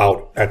song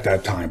out at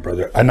that time,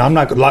 brother. And I'm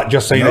not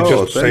just saying it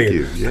just to say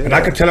it. Yeah. And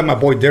I could tell my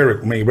boy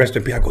Derek, may he rest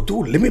in peace. I go,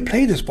 dude, let me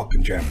play this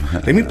fucking jam.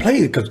 Let me play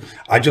it, because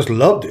I just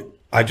loved it.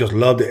 I just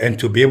loved it. And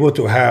to be able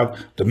to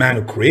have the man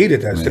who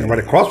created that sitting right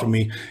across from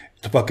me,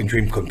 it's a fucking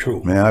dream come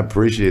true. Man, I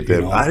appreciate that.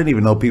 You know? I didn't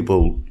even know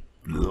people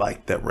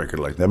liked that record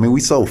like that. I mean,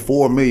 we sold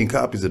 4 million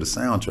copies of the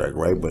soundtrack,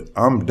 right? But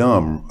I'm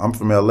dumb. I'm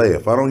from LA.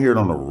 If I don't hear it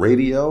on the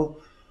radio,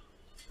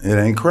 it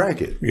ain't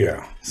cracking.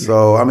 Yeah.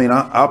 So, I mean,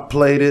 I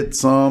played it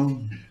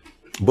some,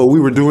 but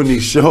we were doing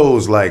these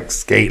shows like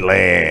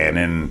Skateland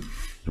and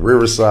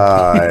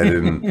Riverside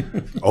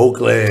and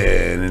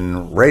Oakland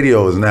and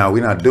radios now.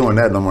 We're not doing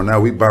that no more. Now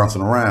we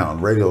bouncing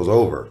around. Radio's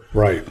over.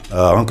 Right.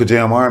 Uncle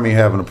Jam Army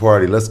having a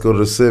party. Let's go to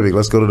the Civic.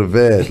 Let's go to the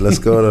Vet. Let's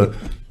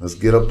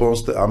get up on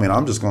stage. I mean,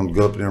 I'm just going to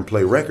go up there and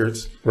play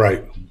records.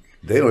 Right.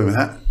 They don't even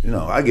have,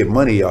 I get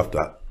money off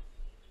the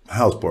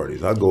house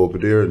parties. I go over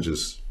there and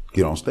just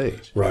get on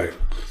stage. Right.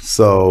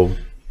 So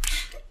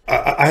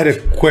I had a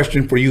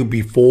question for you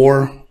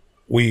before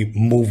we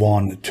move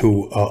on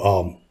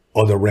to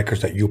other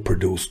records that you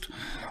produced.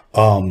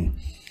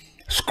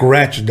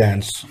 Scratch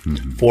Dance,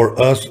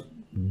 for us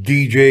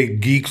DJ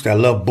geeks that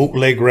love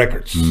bootleg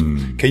records.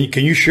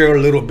 Can you share a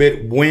little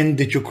bit? When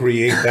did you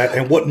create that,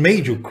 and what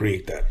made you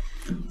create that?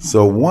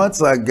 So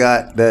once I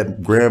got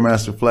that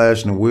Grandmaster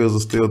Flash and the Wheels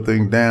of Steel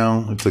thing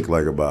down, it took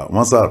like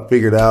once I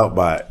figured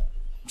out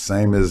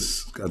same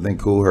as I think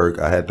Kool Herc,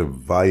 I had the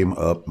volume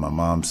up. My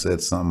mom said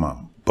something, I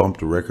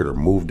bumped the record or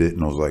moved it,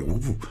 and I was like,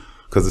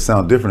 because it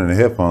sounded different in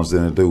the headphones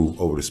than it do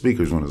over the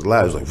speakers when it's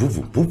live. It's like,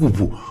 woo, woo,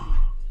 woo, woo.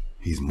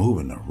 He's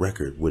moving the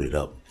record with it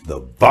up, the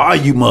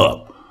volume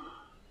up.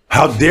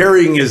 How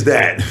daring is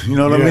that? You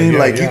know what I mean?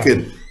 You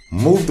can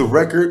move the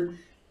record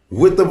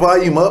with the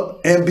volume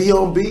up and be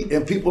on beat,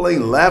 and people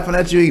ain't laughing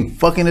at you, ain't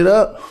fucking it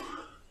up.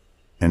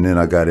 And then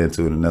I got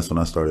into it, and that's when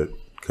I started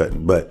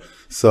cutting. But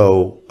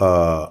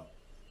so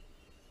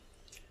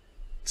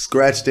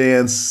Scratch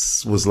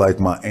Dance was like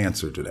my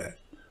answer to that.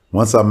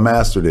 Once I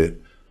mastered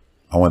it,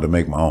 I wanted to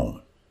make my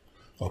own.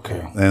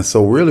 Okay. And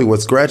so really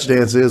what Scratch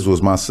Dance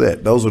was my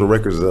set. Those were the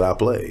records that I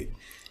played.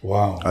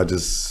 Wow.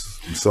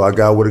 So I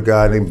got with a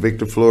guy named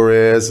Victor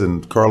Flores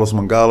and Carlos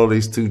Mangalo,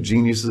 these two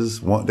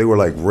geniuses. They were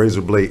like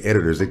razor blade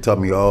editors. They taught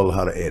me all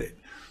how to edit.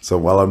 So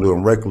while I'm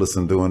doing Reckless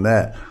and doing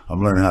that,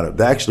 I'm learning how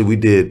to, actually we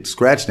did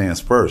Scratch Dance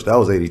first. That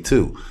was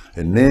 82.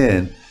 And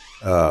then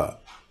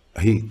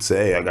he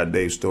said, hey, I got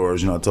Dave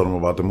Storrs. I told him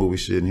about the movie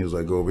shit, and he was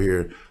like, go over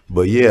here.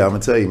 But yeah, I'm gonna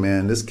tell you,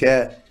 man, this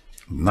cat,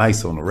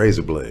 nice on the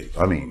razor blade.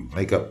 I mean,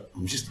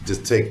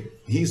 just take,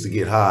 he used to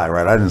get high,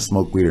 right? I didn't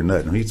smoke weed or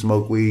nothing. He'd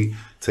smoke weed,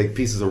 take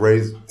pieces of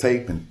razor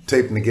tape and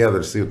tape them together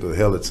to see what the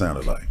hell it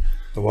sounded like.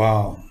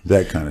 Wow.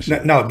 That kind of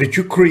shit. Now, did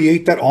you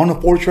create that on a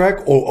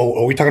 4-track, or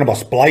are we talking about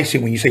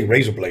splicing when you say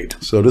razor blade?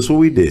 So this is what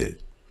we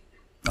did.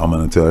 I'm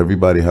gonna tell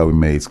everybody how we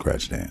made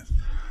Scratch Dance.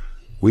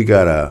 We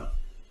got a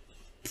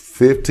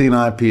 15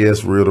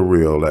 IPS reel to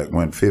reel that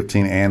went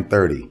 15 and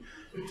 30.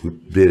 We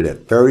did it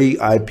at 30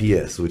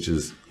 IPS, which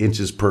is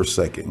inches per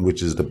second,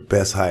 which is the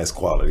best, highest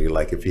quality.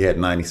 Like if you had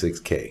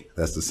 96K,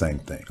 that's the same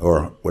thing.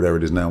 Or whatever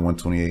it is now,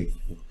 128.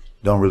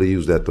 Don't really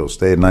use that though.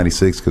 Stay at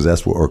 96 because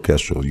that's for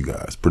orchestral, you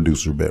guys,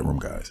 producer, bedroom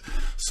guys.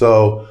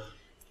 So,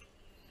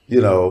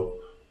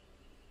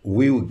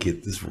 we would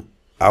get this.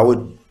 I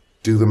would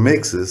do the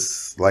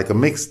mixes like a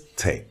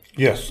mixtape.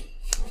 Yes.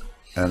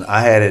 And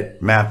I had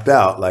it mapped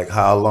out like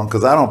how long,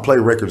 because I don't play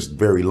records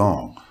very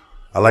long.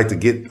 I like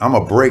to I'm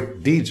a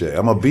break DJ.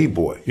 I'm a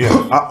B-boy. Yeah.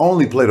 I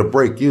only play the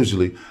break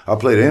usually. I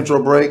play the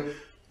intro break,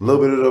 a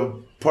little bit of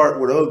the part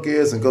where the hook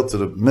is, and go to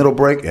the middle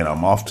break, and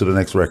I'm off to the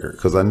next record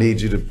because I need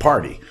you to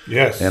party.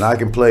 Yes. And I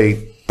can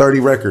play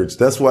 30 records.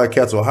 That's why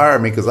cats will hire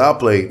me, because I'll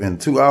play in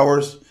 2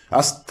 hours.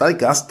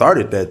 think I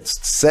started that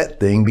set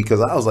thing because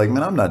I was like,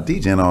 man, I'm not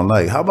DJing all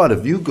night. How about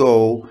if you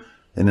go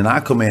and then I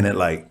come in at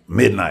like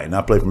midnight and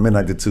I play from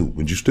midnight to 2,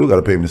 but you still got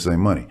to pay me the same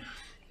money.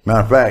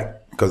 Matter of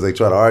fact, because they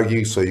try to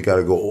argue, so you got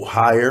to go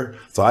higher.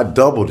 So I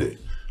doubled it.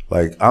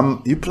 Like,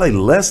 you play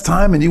less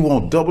time and you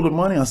won't double the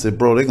money? I said,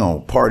 bro, they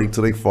going to party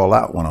till they fall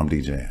out when I'm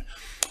DJing.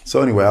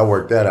 So anyway, I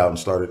worked that out and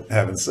started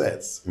having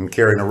sets and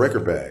carrying a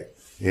record bag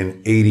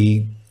in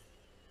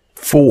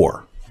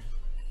 84.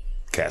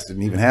 Cats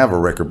didn't even have a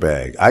record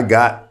bag. I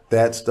got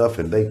that stuff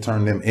and they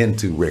turned them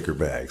into record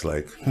bags.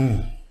 Like,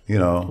 you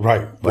know,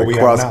 right, like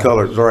cross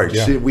colors, right?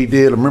 Yeah. Shit, we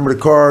did. Remember the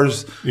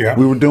cars? Yeah,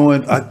 we were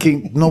doing.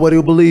 Nobody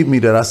will believe me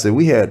that I said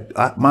we had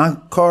my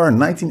car in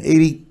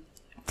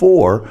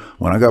 1984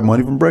 when I got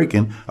money from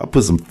breaking. I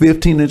put some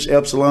 15-inch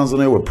Epsilons on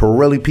there with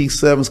Pirelli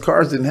P7s.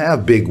 Cars didn't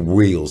have big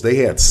wheels; they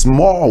had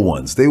small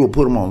ones. They would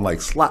put them on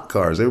like slot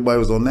cars. Everybody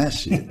was on that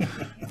shit.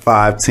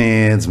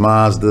 510s,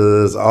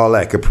 Mazdas, all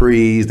that,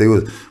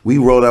 Capris. We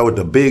rolled out with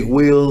the big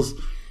wheels,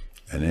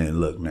 and then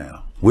look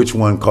now, which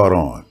one caught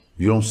on?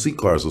 You don't see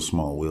cars with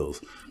small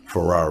wheels,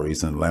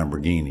 Ferraris and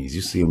Lamborghinis.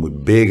 You see them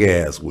with big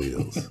ass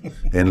wheels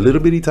and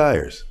little bitty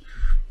tires.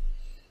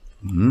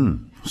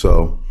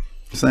 So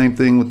same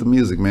thing with the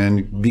music, man.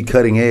 You be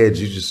cutting edge.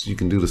 You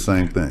can do the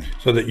same thing.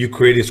 So that you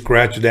created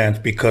Scratch Dance,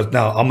 because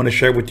now I'm going to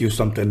share with you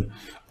something.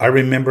 I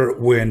remember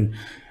when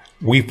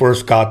we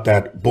first got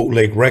that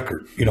bootleg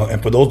record, you know,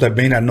 and for those that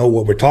may not know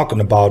what we're talking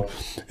about,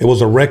 it was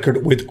a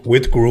record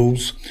with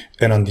grooves,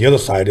 and on the other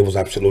side, it was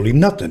absolutely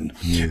nothing.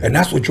 Yeah. And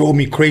that's what drove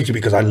me crazy,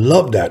 because I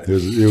love that.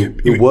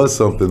 It was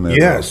something there.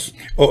 Yes.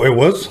 Oh, it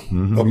was?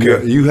 Mm-hmm.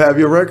 Okay. You have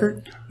your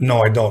record?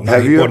 No, I don't.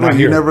 Have you ever?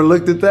 You never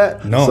looked at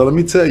that? No. So let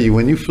me tell you,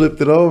 when you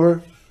flipped it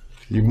over,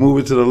 you move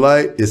it to the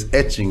light, it's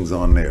etchings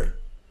on there,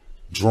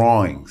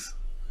 drawings.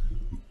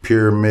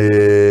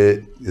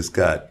 Pyramid, it's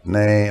got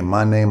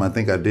my name, I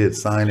think I did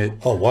sign it.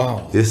 Oh,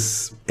 wow.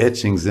 This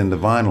etchings in the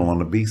vinyl on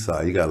the B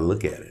side. You got to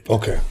look at it.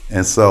 Okay.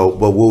 And so,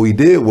 but what we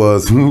did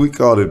was, we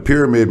called it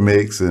Pyramid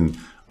Mix and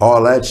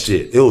all that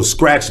shit. It was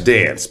Scratch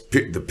Dance,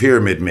 the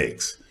Pyramid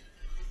Mix.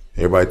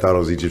 Everybody thought it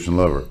was Egyptian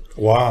Lover.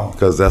 Wow.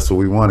 Because that's what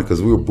we wanted,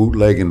 because we were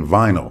bootlegging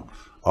vinyl.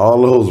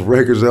 All those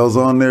records that was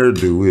on there,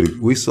 dude,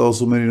 we sold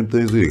so many of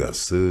them things, we got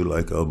sued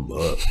like a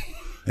buck.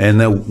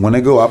 And then when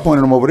they go, I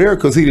pointed him over there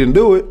because he didn't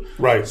do it.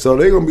 Right. So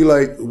they're going to be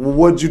like, well,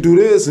 what'd you do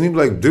this? And he'd be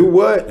like, do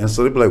what? And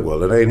so they'd be like,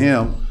 well, it ain't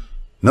him.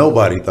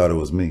 Nobody thought it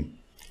was me.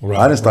 Right.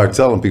 I didn't start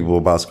telling people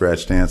about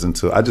Scratch Dance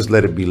until I just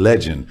let it be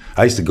legend.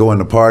 I used to go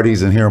into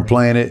parties and hear them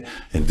playing it,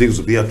 and dudes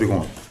would be up there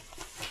going.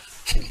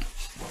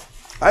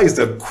 I used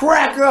to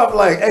crack up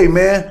like, hey,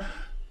 man,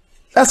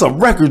 that's a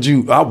record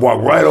I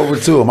walked right over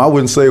to him. I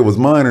wouldn't say it was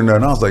mine or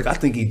nothing. I was like, I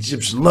think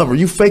Egyptian Lover.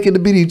 You faking to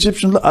be the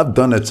Egyptian Lover? I've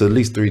done that to at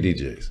least 3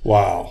 DJs.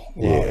 Wow.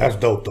 Yeah. That's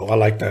dope, though. I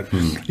like that.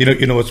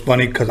 You know, it's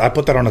funny because I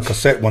put that on a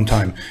cassette one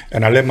time,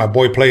 and I let my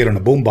boy play it on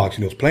a boombox, and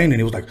he was playing, and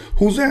he was like,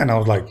 who's that? And I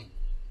was like,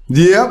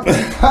 yep.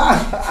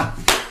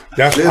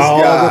 That's this all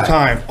guy. The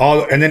time.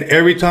 And then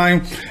every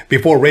time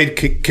before Raid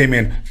came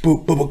in,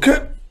 boop, boop,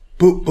 boop,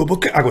 boop, boop,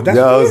 boop. I go, that's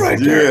me right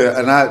there. Yeah,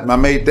 and I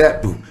made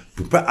that boop,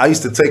 boop. I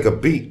used to take a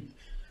beat.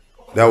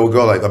 That would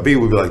go like, a beat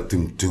would be like,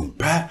 doom, doom,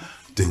 pat,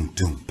 doom,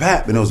 doom,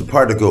 pat. And there was a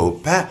part to go,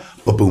 pat,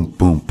 boom,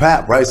 boom,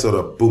 pat, right? So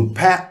the boom,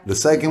 pat, the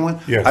second one,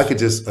 yes. I could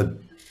just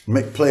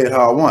play it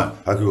how I want.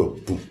 I could go,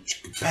 boom,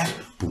 pat,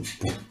 boom,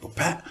 boom,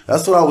 pat.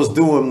 That's what I was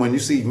doing when you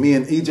see me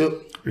in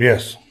Egypt.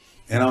 Yes.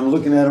 And I'm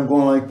looking at him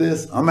going like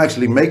this. I'm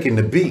actually making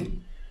the beat.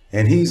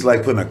 And he's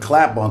like putting a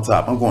clap on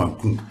top. I'm going,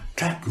 boom,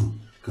 clap, boom,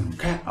 boom,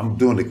 clap. I'm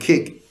doing the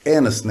kick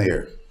and the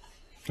snare.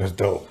 That's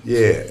dope.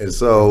 Yeah, and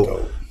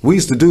so we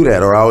used to do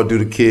that, or I would do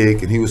the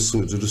kick, and he would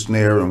do the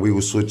snare, and we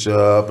would switch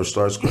up or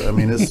start. I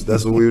mean,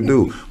 that's what we would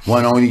do,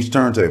 one on each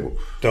turntable.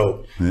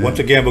 Dope. Yeah. Once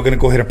again, we're gonna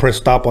go ahead and press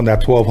stop on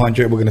that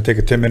 1200. We're gonna take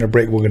a 10-minute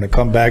break. We're gonna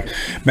come back,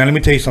 man. Let me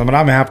tell you something.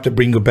 I'm gonna have to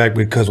bring you back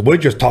because we're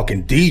just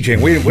talking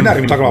DJing. We're not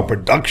even talking about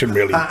production,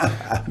 really.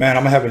 Man,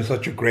 I'm having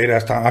such a great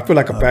ass time. I feel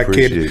like a fat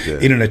kid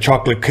eating a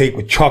chocolate cake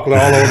with chocolate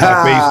all over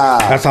my face.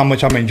 That's how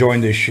much I'm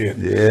enjoying this shit.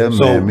 Yeah, man.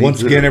 So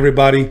once again,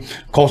 everybody,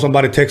 call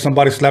somebody, text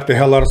somebody, slap the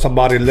hell out of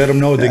somebody, let them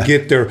know they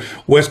get their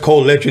West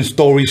Coast legend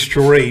story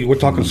straight. We're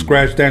talking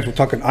Scratch Dance. We're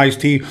talking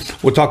Ice-T.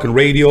 We're talking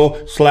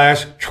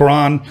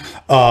radio/Tron.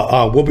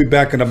 We'll be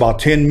back in about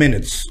 10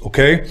 minutes,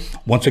 okay?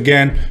 Once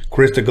again,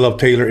 Chris the Glove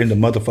Taylor in the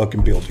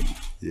motherfucking building.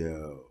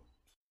 Yeah.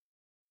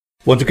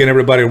 Once again,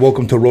 everybody,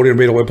 welcome to Roadium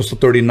Radio episode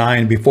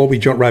 39. Before we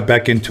jump right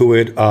back into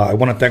it, I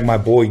want to thank my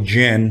boy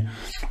Jen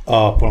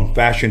from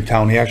Fashion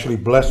Town. He actually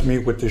blessed me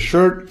with this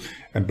shirt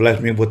and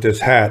blessed me with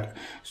this hat.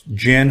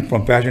 Jen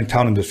from Fashion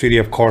Town in the city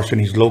of Carson.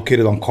 He's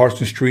located on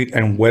Carson Street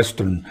and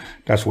Western.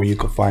 That's where you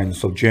can find him.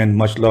 So Jen,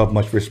 much love,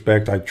 much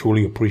respect. I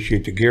truly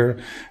appreciate the gear.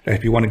 And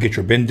if you want to get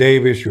your Ben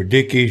Davis, your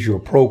Dickies, your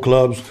Pro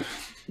Clubs,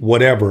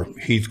 whatever,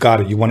 he's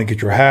got it. You want to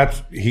get your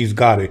hats, he's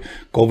got it.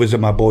 Go visit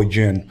my boy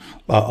Jen,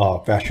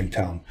 Fashion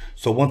Town.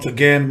 So once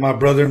again, my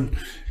brother,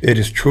 it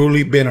has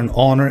truly been an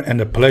honor and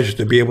a pleasure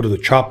to be able to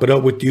chop it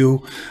up with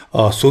you.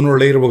 Sooner or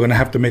later, we're going to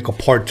have to make a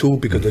part 2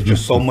 because there's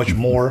just so much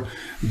more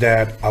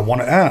that I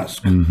want to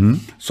ask.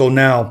 So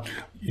now,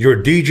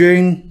 you're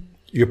DJing,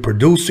 you're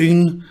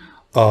producing,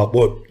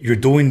 what you're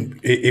doing,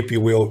 if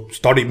you will,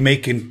 started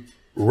making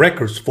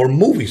records for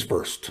movies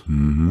first.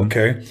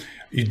 Okay?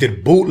 You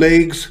did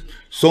bootlegs,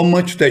 so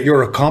much that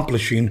you're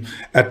accomplishing.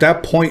 At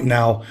that point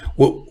now,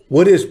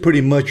 what is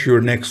pretty much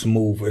your next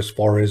move as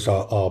far as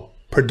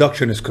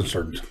production is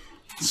concerned?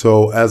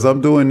 So as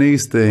I'm doing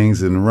these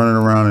things and running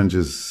around and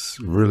just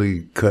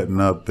really cutting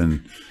up,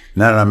 and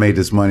now that I made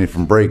this money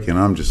from breaking,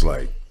 I'm just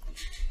like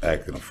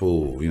acting a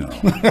fool, you know.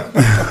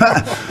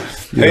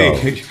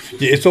 Hey,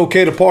 it's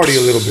okay to party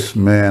a little bit.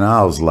 Man,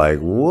 I was like,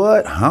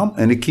 what? How?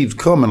 And it keeps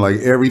coming like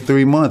every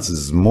 3 months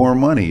is more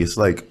money. It's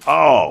like,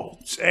 oh,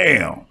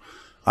 damn.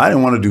 I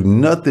didn't want to do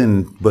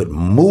nothing but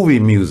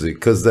movie music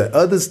because the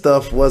other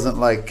stuff wasn't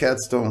like,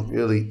 cats don't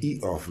really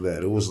eat off of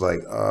that. It was like,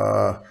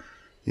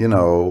 you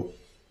know,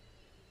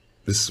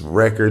 this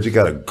record, you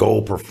got to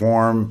go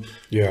perform.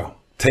 Yeah.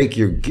 Take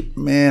your,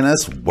 man,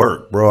 that's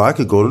work, bro. I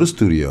could go to the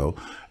studio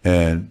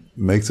and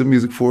make some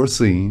music for a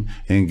scene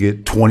and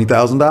get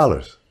 $20,000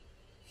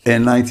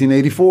 in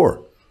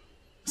 1984.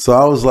 So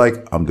I was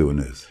like, I'm doing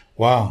this.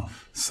 Wow.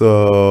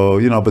 So,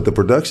 you know, but the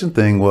production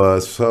thing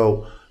was,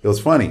 so it was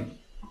funny.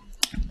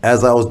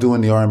 As I was doing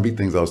the R&B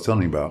things I was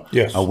telling you about,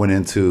 yes, I went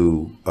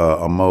into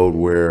a mode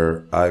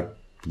where I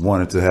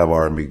wanted to have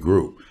R&B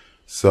group.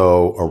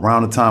 So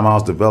around the time I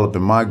was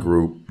developing my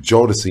group,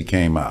 Jodeci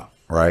came out,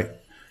 right?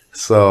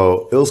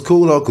 So it was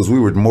cool though, because we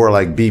were more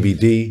like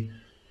BBD,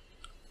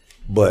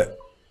 but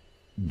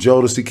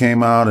Jodeci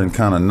came out and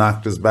kind of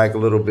knocked us back a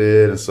little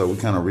bit, and so we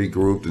kind of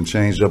regrouped and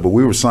changed up. But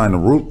we were signed to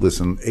Ruthless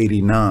in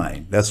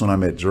 '89. That's when I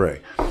met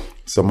Dre.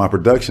 So my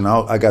production,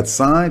 I got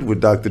signed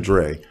with Dr.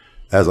 Dre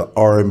as an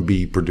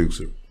R&B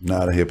producer,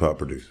 not a hip hop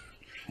producer.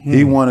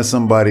 He wanted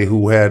somebody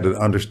who had an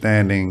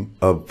understanding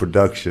of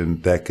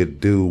production that could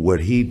do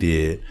what he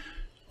did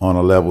on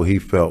a level he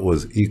felt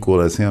was equal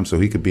as him, so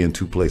he could be in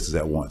 2 places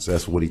at once.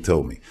 That's what he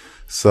told me.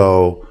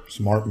 So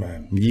smart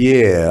man.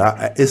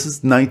 Yeah, this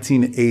is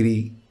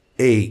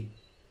 1988.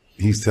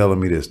 He's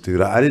telling me this,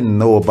 dude. I didn't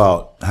know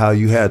about how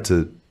you had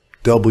to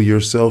double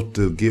yourself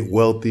to get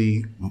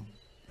wealthy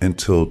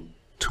until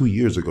 2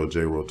 years ago.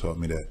 J-Ro taught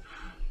me that.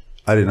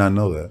 I did not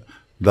know that.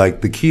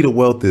 Like, the key to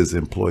wealth is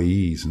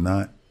employees,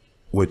 not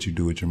what you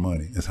do with your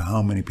money. It's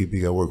how many people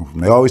you got working for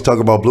them. They always talk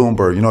about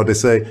Bloomberg. You know what they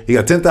say? You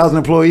got 10,000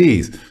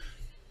 employees.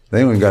 They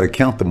don't even got to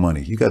count the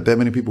money. You got that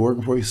many people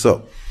working for you?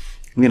 So,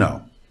 you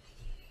know.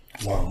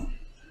 Wow.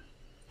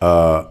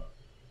 I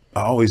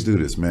always do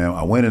this, man.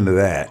 I went into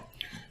that.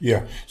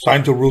 Yeah.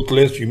 Signed to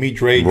Ruthless. You meet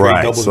Dre. Dre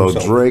Right. doubles So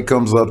himself. Dre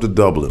comes up to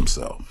double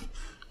himself.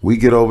 We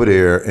get over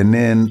there. And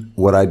then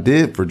what I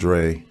did for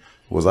Dre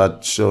was I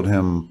showed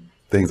him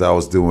things I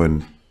was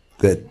doing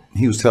that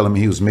he was telling me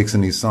he was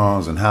mixing these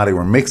songs and how they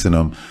were mixing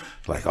them.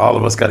 Like, all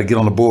of us got to get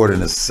on the board,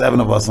 and there's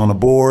 7 of us on the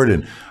board,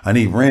 and I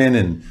need Ren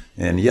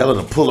and Yella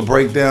to pull a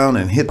breakdown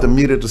and hit the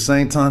mute at the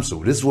same time.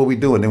 So this is what we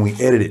do. And then we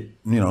edit it.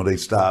 You know, they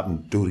stop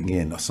and do it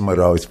again. Somebody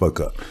always fuck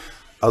up.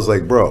 I was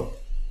like, bro,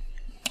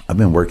 I've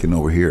been working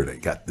over here. They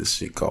got this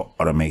shit called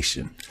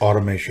automation.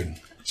 Automation.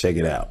 Check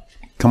it out.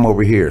 Come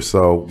over here.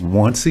 So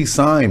once he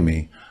signed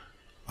me,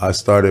 I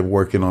started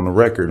working on the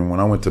record. And when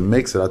I went to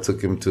mix it, I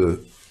took him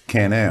to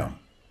Can-Am.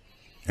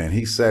 And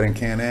he sat in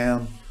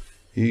Can-Am.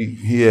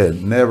 He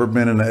had never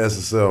been in the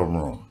SSL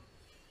room.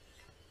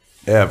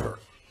 Ever.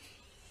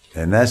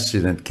 And that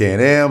shit in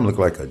Can-Am looked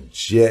like a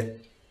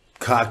jet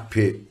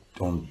cockpit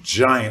on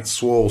giant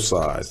swole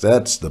size.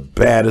 That's the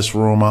baddest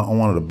room,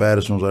 one of the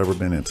baddest rooms I've ever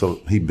been in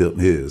until he built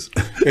his.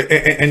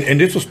 and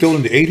this was still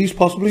in the 80s,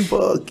 possibly?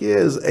 Fuck yeah,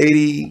 it's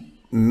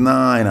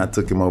 89 I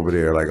took him over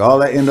there. Like, all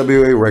that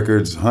NWA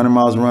records, 100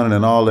 Miles Running,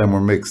 and all them were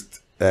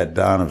mixed at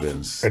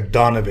Donovan's. At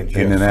Donovan's,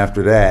 yes. And then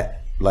after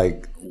that,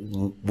 like,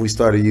 we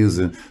started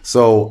using,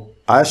 so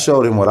I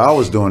showed him what I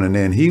was doing, and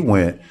then he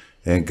went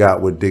and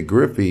got with Dick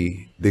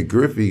Griffey. Dick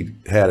Griffey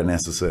had an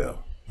SSL.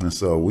 And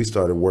so we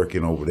started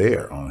working over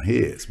there on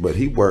his. But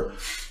he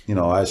worked, you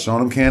know, I had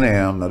shown him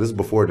Can-Am. Now, this is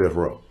before Death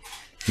Row.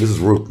 This is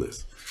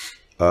Ruthless.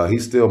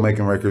 He's still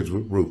making records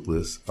with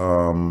Ruthless.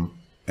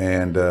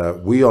 And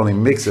we only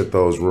mixed at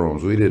those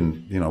rooms. We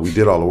didn't, you know, we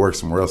did all the work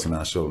somewhere else, and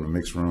I showed him the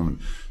mix room. And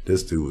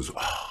this dude was,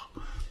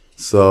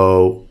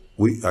 So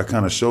I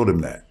kind of showed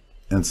him that.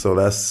 And so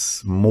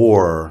that's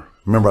more,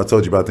 remember I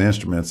told you about the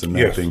instruments and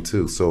that thing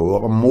too. So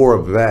I'm more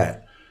of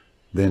that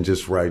than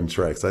just writing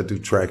tracks. I do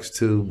tracks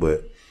too,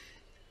 but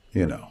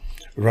you know.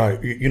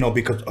 Right. You know,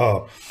 because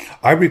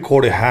I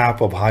recorded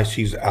half of High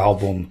C's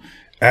album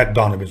at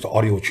Donovan's, the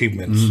Audio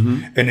Achievements.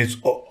 And it's,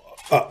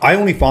 I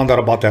only found out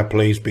about that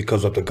place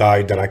because of the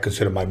guy that I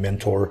consider my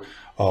mentor,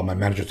 my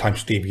manager at the time,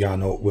 Steve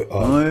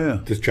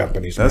Yano, this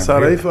Japanese man. That's how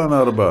they found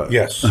out about it.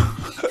 Yes.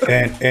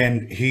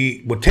 and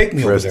he would take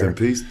me over there. Rest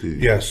in peace,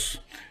 Steve. Yes.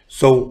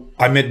 So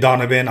I met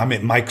Donovan, I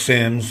met Mike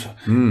Sims,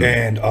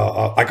 and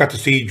I got to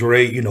see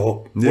Dre, you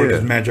know, work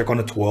his magic on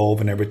the 12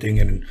 and everything.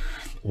 And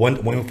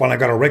when we finally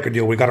got our record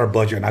deal, we got our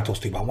budget, and I told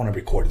Steve, I want to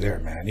record there,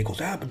 man. And he goes,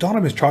 but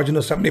Donovan's charging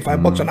us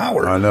 $75 an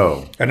hour. I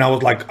know. And I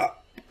was like,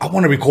 I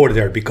want to record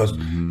there because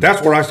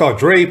that's where I saw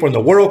Dre from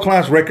the World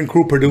Class Wrecking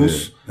Crew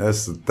produce. Yeah,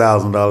 that's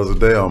 $1,000 a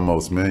day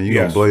almost, man.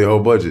 You're gonna blow your whole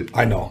budget.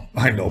 I know.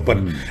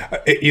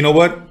 But you know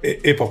what?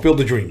 It fulfilled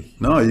the dream.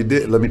 No, you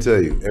did. Let me tell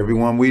you,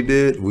 everyone we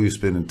did, we were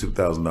spending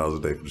 $2,000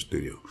 a day for the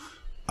studio.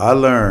 I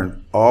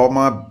learned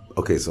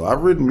so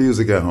I've written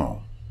music at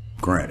home,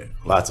 granted,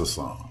 lots of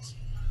songs.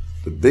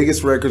 The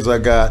biggest records I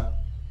got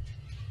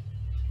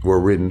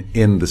were written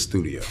in the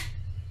studio.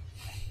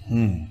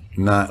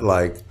 Not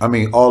like,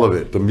 all of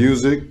it, the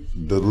music,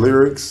 the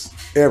lyrics,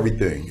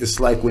 everything. It's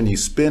like when you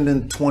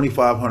spending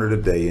 $2,500 a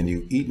day and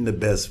you eating the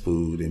best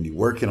food and you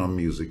working on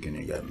music and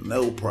you got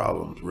no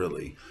problems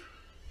really.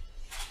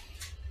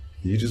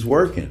 You just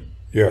working.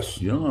 Yes.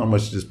 You don't know how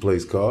much this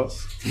place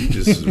costs. You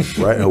just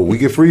we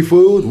get free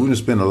food. We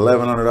just spend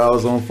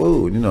 $1,100 on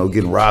food. You know,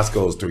 getting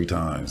Roscoe's 3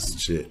 times and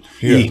shit.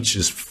 Yeah. Each,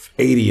 just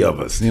 80 of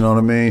us. You know what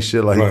I mean?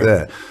 Shit like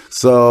that.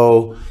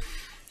 So,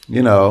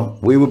 you know,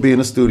 we would be in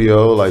the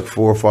studio, like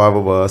 4 or 5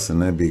 of us,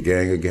 and there'd be a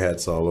gang of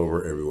cats all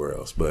over everywhere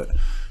else. But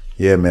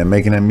yeah, man,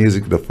 making that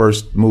music, the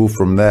first move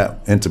from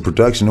that into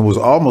production, it was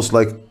almost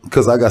like,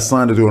 because I got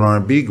signed to do an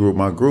R&B group,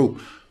 my group,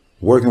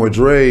 working with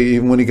Dre,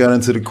 even when he got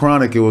into the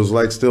Chronic, it was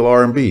like still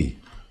R&B.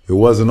 It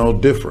wasn't no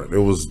different. It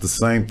was the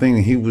same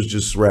thing. He was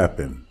just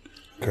rapping.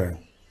 Okay.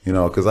 You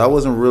know, because I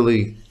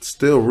wasn't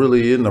still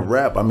really in the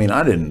rap. I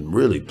didn't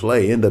really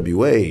play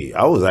NWA.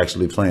 I was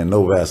actually playing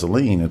No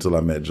Vaseline until I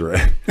met Dre.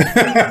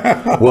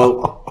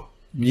 Well,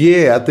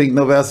 yeah, I think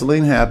No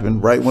Vaseline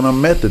happened right when I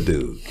met the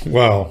dude.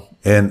 Wow.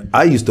 And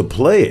I used to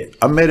play it.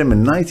 I met him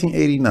in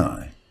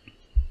 1989.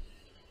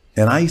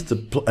 And I used to,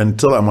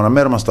 when I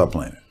met him, I stopped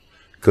playing it.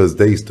 Because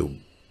they used to,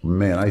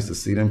 I used to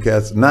see them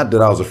cats. Not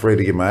that I was afraid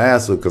to get my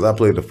ass hooked, because I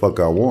played the fuck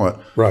I want.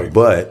 Right.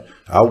 But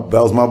that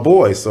was my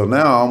boy. So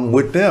now I'm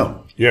with them.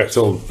 Yes.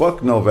 So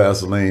fuck No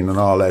Vaseline and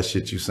all that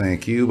shit you saying,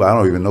 Cube. I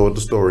don't even know what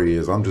the story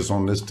is. I'm just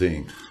on this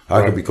team.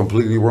 I could be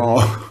completely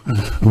wrong.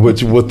 What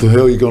the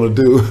hell you gonna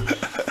do?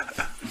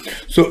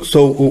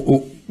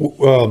 So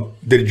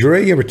did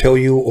Dre ever tell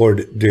you, or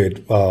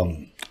did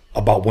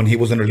about when he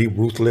was gonna leave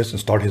Ruthless and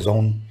start his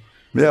own?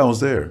 Yeah, I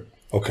was there.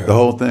 Okay. The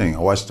whole thing. I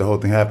watched the whole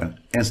thing happen.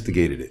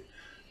 Instigated it.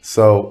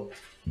 So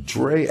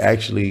Dre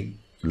actually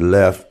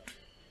left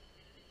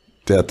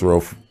Death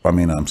Row.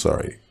 I'm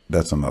sorry.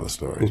 That's another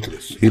story.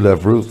 Ruthless. He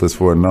left Ruthless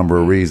for a number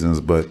of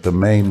reasons, but the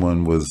main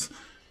one was,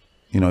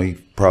 he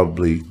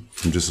probably,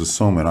 I'm just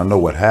assuming, I know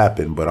what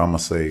happened, but I'm going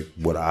to say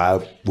what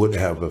would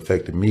have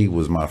affected me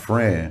was my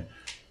friend,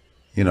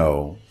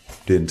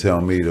 didn't tell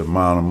me the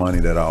amount of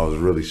money that I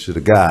really should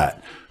have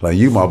got. Like,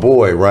 you my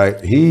boy, right?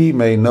 He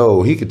may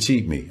know, he could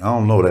cheat me. I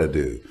don't know that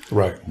dude.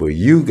 Right. But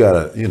you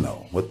gotta,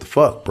 what the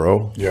fuck,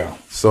 bro? Yeah.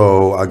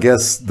 So I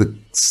guess the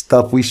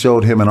stuff we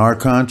showed him in our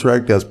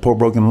contract, that's Poor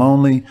Broken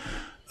Lonely,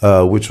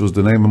 which was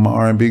the name of my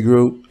R&B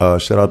group.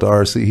 Shout out to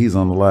RC. He's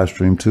on the live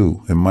stream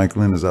too. And Mike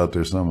Lynn is out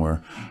there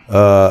somewhere.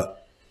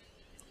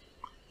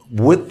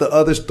 With the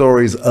other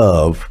stories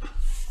of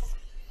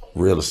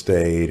real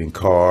estate and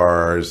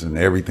cars and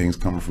everything's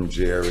coming from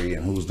Jerry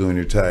and who's doing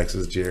your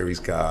taxes, Jerry's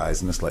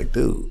guys. And it's like,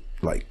 dude,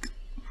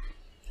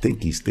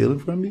 think he's stealing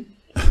from me?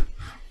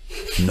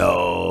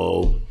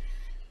 No.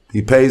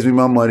 He pays me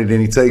my money,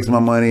 then he takes my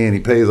money and he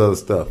pays other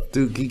stuff.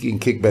 Dude, he getting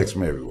kickbacks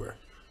from everywhere.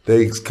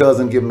 His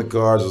cousin give him the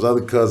cars. His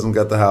other cousin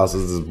got the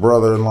houses. His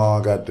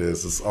brother-in-law got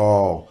this. It's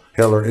all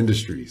Heller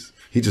Industries.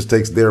 He just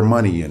takes their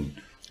money and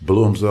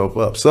blew himself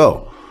up.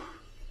 So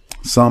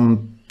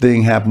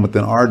something happened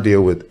within our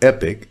deal with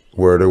Epic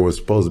where there was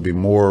supposed to be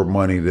more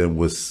money than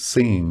was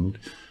seemed.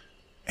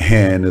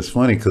 And it's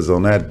funny because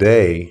on that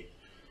day,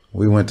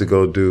 we went to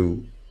go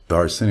do the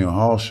Arsenio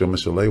Hall show.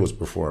 Mr. Lay was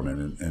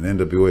performing and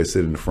NWA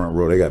sitting in the front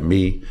row. They got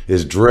me.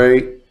 It's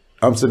Dre.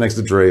 I'm sitting next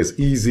to Dre. It's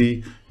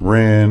Easy,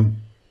 Ren,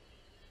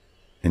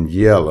 and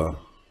Yella,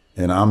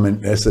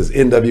 and it says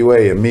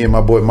NWA, and me and my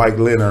boy Mike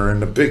Lynn are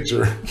in the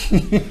picture.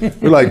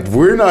 We're like,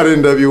 we're not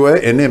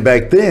NWA. And then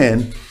back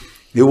then,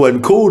 it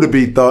wasn't cool to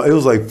be thought. It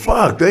was like,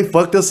 fuck, they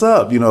fucked us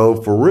up,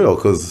 for real.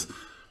 Because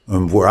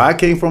where I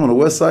came from on the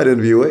West Side,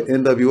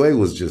 NWA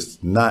was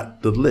just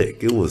not the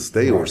lick. It was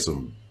they were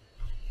some,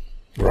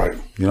 right.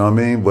 You know what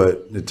I mean?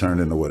 But it turned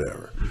into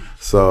whatever.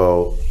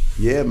 So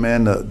yeah,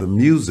 man, the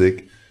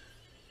music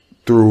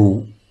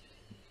through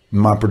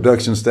my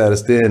production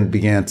status then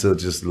began to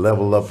just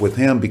level up with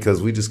him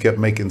because we just kept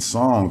making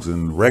songs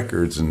and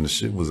records and the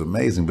shit was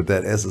amazing. But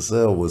that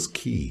SSL was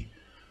key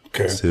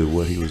to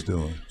what he was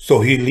doing.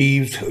 So he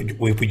leaves,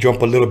 if we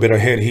jump a little bit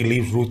ahead, he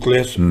leaves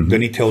Ruthless.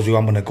 Then he tells you,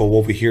 I'm going to go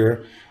over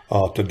here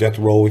to Death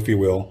Row, if you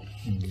will.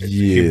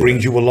 Yeah. He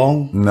brings you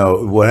along?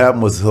 No, what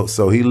happened was,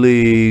 so he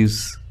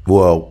leaves,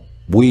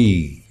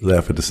 we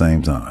left at the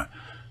same time.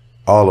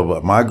 All of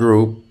us, my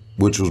group,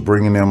 which was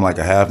bringing them like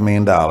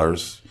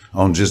 $500,000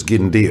 on just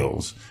getting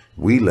deals.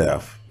 We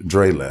left,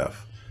 Dre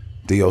left,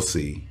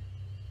 DOC,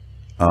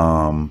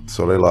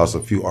 So they lost a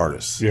few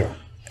artists. Yeah.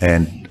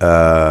 And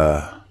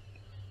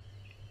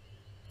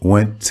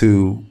went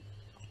to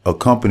a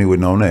company with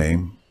no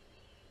name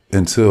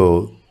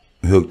until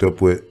hooked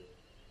up with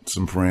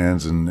some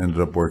friends and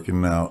ended up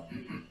working out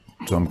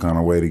some kind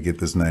of way to get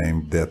this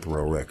name, Death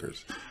Row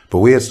Records. But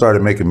we had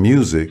started making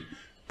music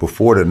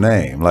before the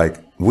name. Like,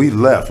 we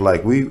left,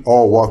 like, we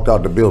all walked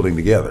out the building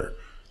together,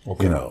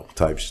 you know,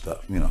 type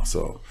stuff, you know.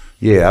 So,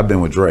 yeah, I've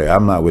been with Dre.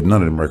 I'm not with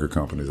none of them record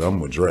companies. I'm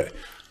with Dre.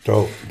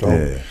 Dope.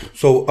 Yeah.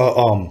 So,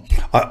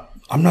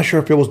 I'm not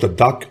sure if it was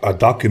a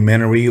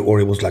documentary or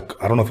it was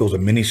like, I don't know if it was a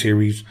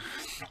miniseries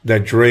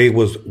that Dre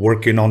was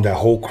working on that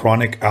whole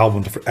Chronic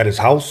album at his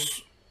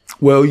house.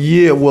 Well,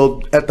 yeah,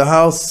 well, at the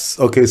house,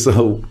 okay,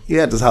 so he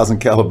had this house in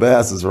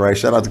Calabasas, right?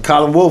 Shout out to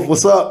Colin Wolf,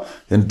 what's up?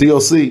 And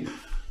DLC.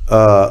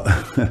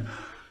 The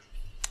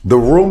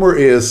rumor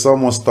is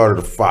someone started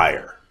a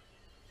fire,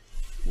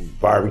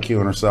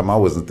 barbecuing or something. I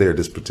wasn't there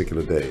this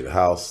particular day. The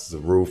house, the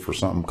roof or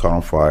something caught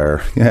on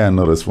fire. Yeah, I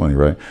know that's funny,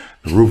 right?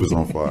 The roof is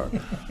on fire.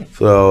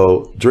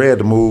 So Dre had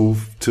to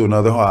move to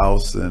another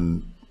house,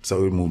 and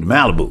so he moved to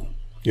Malibu.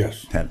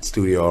 Yes. Had the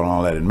studio and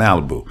all that in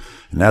Malibu.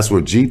 And that's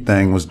where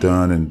G-Thang was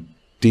done, and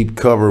Deep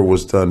Cover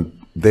was done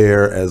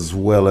there, as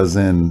well as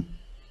in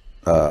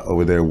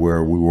over there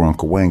where we were on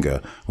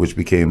Cahuenga, which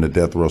became the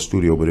Death Row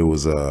Studio, but it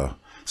was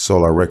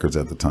Solar Records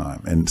at the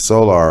time. And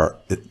Solar,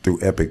 through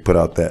Epic, put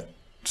out that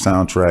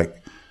soundtrack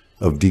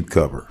of Deep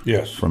Cover,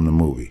 yes, from the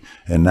movie.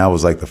 And that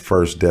was like the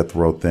first Death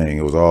Row thing.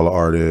 It was all the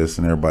artists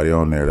and everybody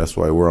on there. That's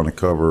why we're on the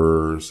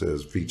cover, it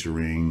says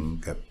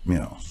featuring, you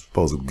know,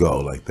 supposed to go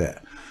like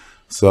that.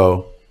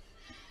 So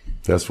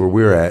that's where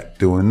we're at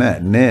doing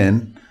that. And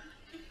then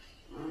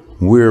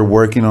we're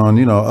working on,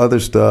 you know, other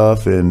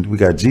stuff, and we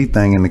got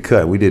G-Thang in the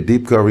cut. We did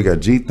Deep Cover, we got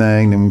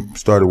G-Thang, then we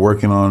started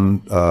working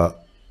on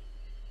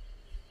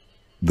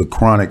the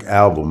Chronic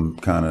album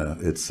kind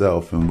of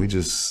itself, and we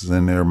just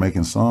in there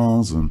making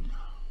songs, and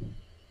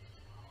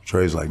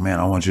Dre's like, man,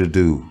 I want you to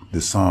do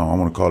this song. I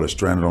want to call it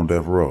Stranded on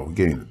Death Row. We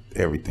gave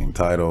everything,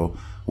 title,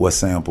 what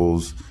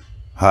samples,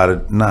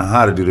 not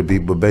how to do the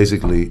beat, but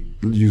basically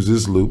use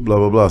this loop, blah,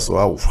 blah, blah.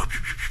 So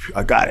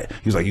I got it.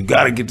 He was like, you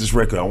got to get this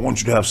record. I want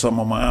you to have something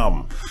on my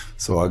album.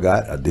 So I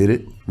did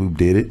it. We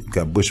did it.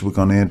 Got Bushwick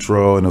on the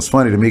intro. And it was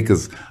funny to me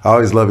because I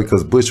always love it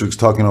because Bushwick's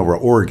talking over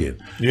an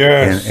organ.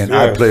 Yes. And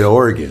I play the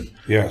organ.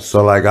 Yes.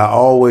 So like I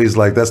always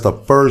like, that's the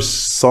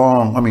first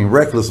song. I mean,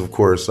 Reckless, of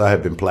course, I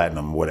have been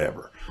platinum,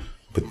 whatever.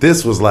 But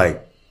this was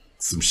like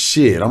some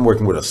shit. I'm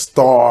working with a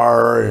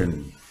star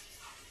and,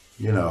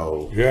 you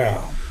know.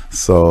 Yeah.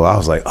 So I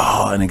was like,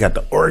 oh, and it got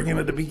the organ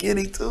at the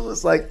beginning too.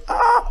 It's like,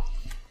 ah.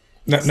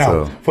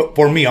 Now,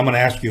 for me, I'm going to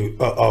ask you,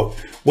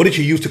 what did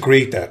you use to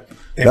create that?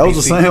 MPC? That was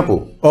a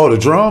sample. Oh, the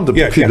drum, the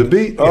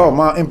beat. Yeah. Oh,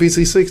 my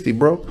MPC 60,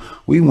 bro.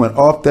 We went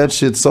off that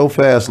shit so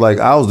fast. Like,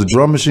 I was the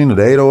drum machine of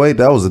the 808.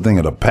 That was the thing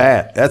of the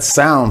pad. That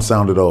sound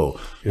sounded old.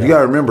 Yeah. You got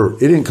to remember,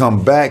 it didn't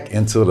come back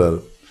until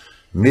the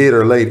mid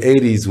or late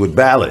 80s with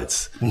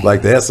ballads,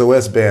 like the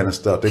SOS band and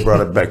stuff. They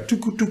brought it back. That's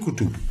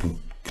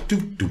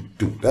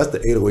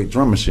the 808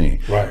 drum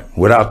machine. Right.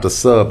 Without the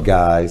sub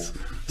guys.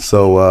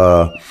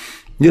 So,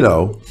 you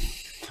know.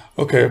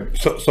 Okay.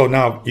 So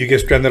now you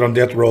get Stranded on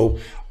Death Row.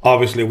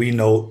 Obviously, we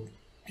know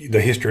the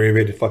history of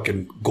it. It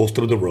fucking goes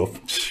through the roof.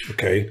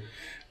 Okay.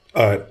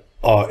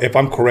 If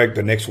I'm correct,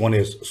 the next one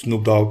is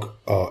Snoop Dogg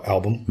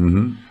album.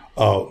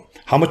 Mm-hmm.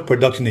 How much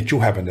production did you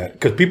have in that?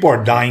 Because people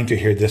are dying to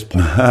hear this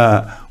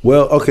part.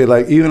 Well, okay,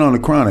 like even on the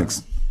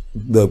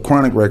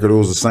Chronic record, it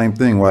was the same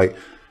thing. Like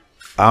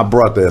I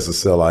brought the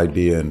SSL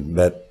idea and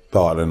that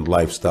thought and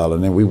lifestyle,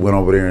 and then we went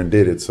over there and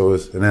did it. So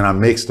and then I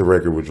mixed the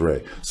record with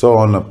Dre. So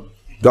on the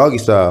Doggy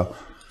Style,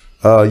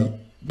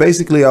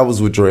 basically I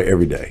was with Dre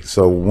every day.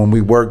 So when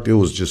we worked, it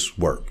was just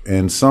work.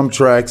 And some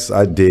tracks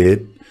I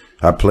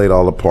played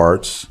all the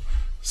parts.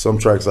 Some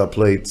tracks I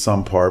played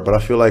some part, but I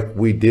feel like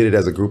we did it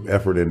as a group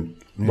effort, and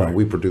you know,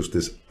 we produced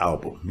this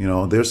album. You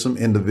know, there's some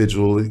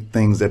individual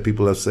things that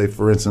people have said.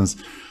 For instance,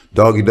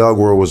 Doggy Dog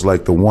World was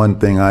like the one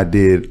thing I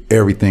did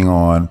everything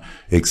on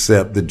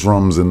except the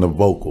drums and the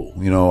vocal.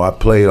 You know, I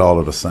played all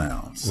of the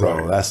sounds.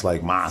 So that's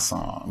like my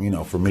song, you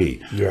know, for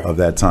me of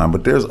that time.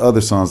 But there's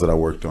other songs that I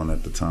worked on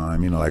at the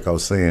time. You know, like I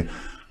was saying,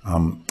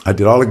 I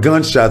did all the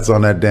gunshots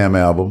on that damn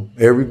album.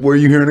 Everywhere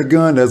you hearing a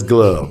gun, that's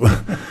Glove.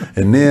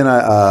 And then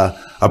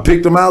I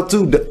picked them out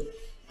too,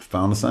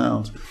 found the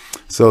sounds.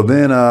 So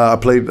then I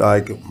played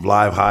like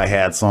live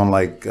hi-hats on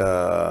like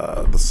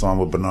the song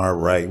with Bernard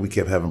Wright. We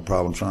kept having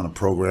problems trying to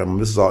program them.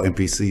 This is all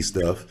MPC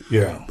stuff.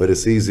 Yeah. But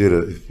it's easier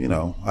to, you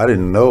know, I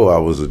didn't know I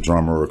was a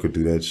drummer or could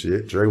do that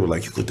shit. Dre was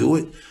like, you could do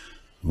it.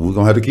 We're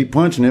going to have to keep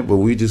punching it, but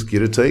we just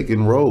get a take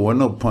and roll. Wasn't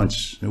no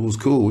punch. It was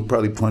cool. We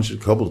probably punched it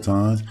a couple of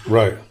times.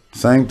 Right.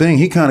 Same thing.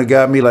 He kind of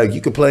got me like,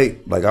 you could play,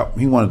 like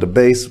he wanted the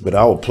bass, but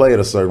I would play it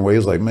a certain way. He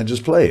was like, man,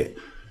 just play it.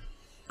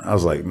 I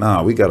was like,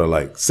 nah, we got to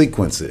like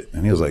sequence it.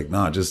 And he was like,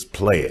 nah, just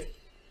play it.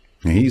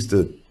 And he used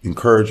to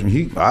encourage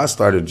me. I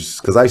started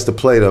just, because I used to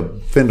play the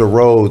Fender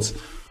Rhodes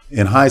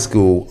in high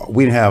school.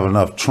 We didn't have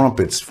enough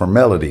trumpets for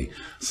melody.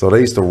 So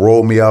they used to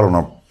roll me out on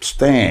a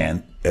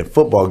stand at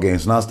football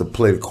games, and I used to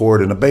play the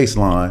chord and the bass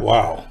line.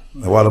 Wow.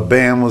 And while the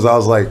band was,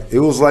 it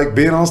was like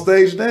being on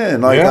stage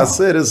then. Like I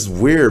said, it's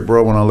weird,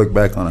 bro, when I look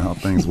back on how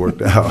things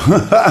worked out.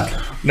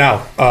 Now,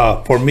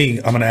 for me,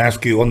 I'm going to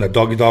ask you on the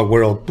Doggy Dog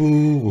World.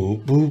 Boo,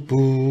 boo,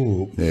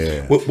 boo.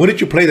 Yeah. What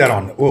did you play that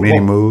on? Mini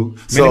Moog.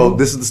 So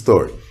this is the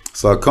story.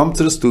 So I come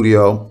to the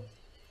studio.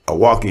 I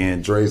walk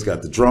in. Dre's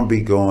got the drum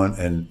beat going,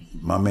 and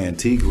my man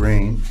T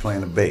Green playing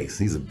the bass.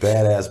 He's a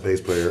badass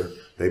bass player.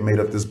 They made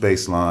up this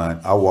bass line.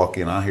 I walk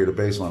in. I hear the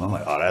bass line. I'm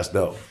like, oh, that's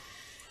dope.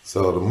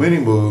 So the Mini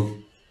Moog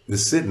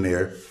is sitting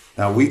there.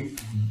 Now we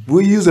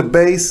use a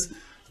bass.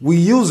 We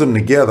use them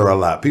together a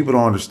lot. People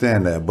don't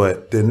understand that.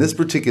 But in this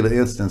particular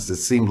instance, it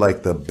seemed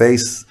like the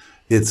bass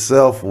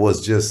itself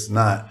was just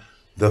not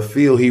the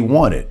feel he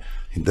wanted.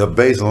 The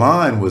bass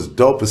line was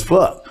dope as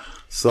fuck.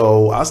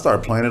 So I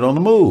started playing it on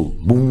the Moog.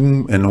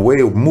 Boom. And the way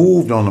it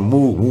moved on the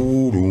Moog,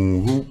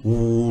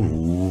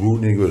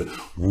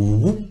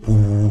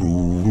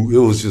 it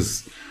was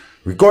just,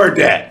 record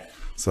that.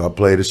 So I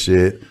played the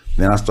shit.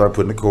 Then I started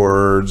putting the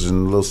chords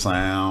and little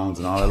sounds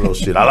and all that little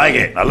shit. I like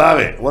it. I love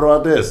it. What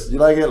about this? You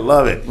like it?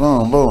 Love it.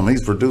 Boom, boom.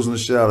 He's producing the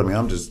shit out of me.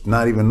 I'm just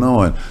not even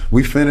knowing.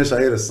 We finished. I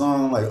hear the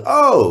song. I'm like,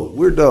 oh,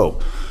 we're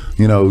dope.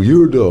 You know,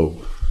 you're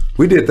dope.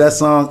 We did that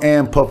song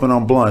and Puffin'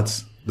 on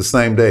Blunts the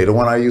same day. The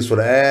one I used for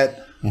the ad,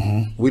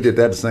 we did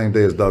that the same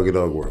day as Doggy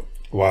Dog World.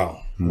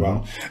 Wow.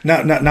 Wow.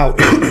 Now,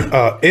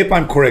 if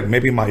I'm correct,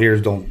 maybe my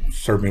ears don't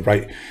serve me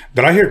right.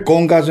 Did I hear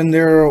congas in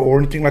there or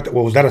anything like that?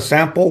 Well, was that a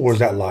sample or was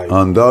that live?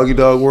 On Doggy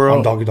Dog World?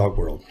 On Doggy Dog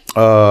World.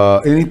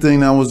 Anything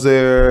that was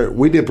there,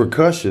 we did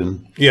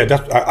percussion. Yeah,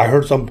 I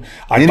heard some.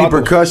 Any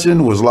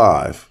percussion was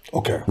live.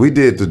 Okay. We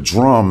did the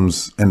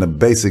drums and the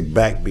basic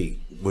backbeat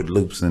with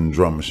loops and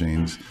drum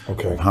machines.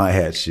 Okay.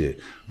 Hi-hat shit.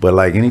 But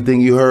like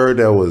anything you heard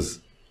that was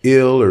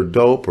ill or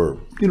dope or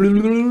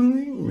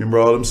remember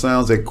all them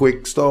sounds that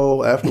Quick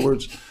stole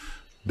afterwards?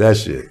 That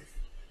shit.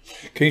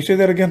 Can you say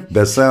that again?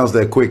 That sounds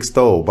that Quick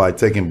stole by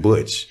taking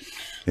Butch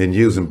and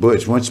using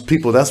Butch. Once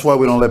people, that's why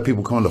we don't let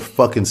people come to the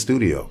fucking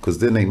studio, because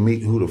then they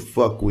meet who the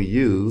fuck we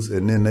use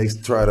and then they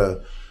try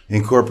to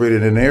incorporate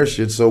it in their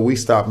shit, so we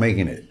stop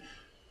making it.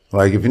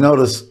 Like if you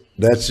notice,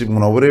 that shit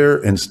went over there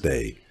and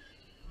stayed.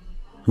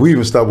 We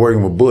even stopped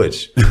working with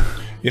Butch.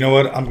 You know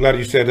what? I'm glad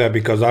you said that,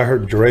 because I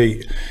heard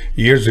Dre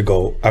years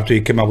ago after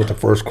he came out with the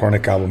first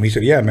Chronic album. He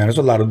said, yeah, man, there's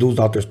a lot of dudes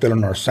out there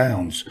stealing our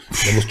sounds.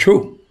 And it was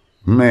true.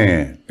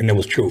 Man. And it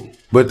was true.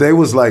 But they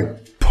was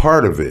like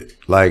part of it.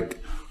 Like,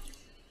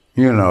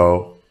 you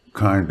know,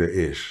 kind of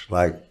ish.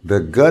 Like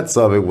the guts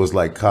of it was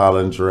like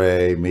Colin,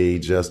 Dre, me,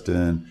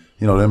 Justin,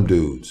 you know, them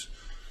dudes.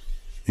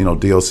 You know,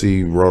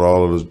 DLC wrote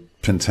all of the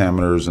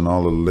pentameters and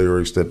all the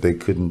lyrics that they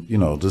couldn't, you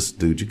know, this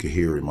dude, you could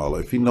hear him all.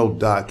 If you know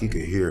Doc, you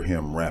could hear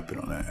him rapping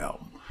on that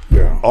album.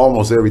 Yeah.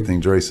 Almost everything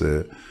Dre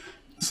said.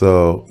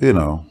 So, you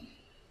know,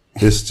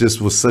 it's just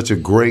was such a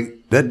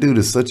great, that dude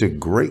is such a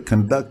great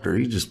conductor.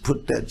 He just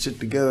put that shit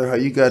together. How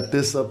you got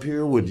this up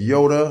here with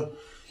Yoda.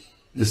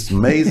 It's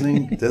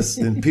amazing.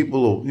 And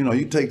people, you know,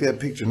 you take that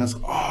picture and that's,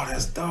 oh,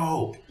 that's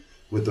dope.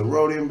 With the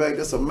Rodium back,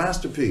 that's a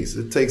masterpiece.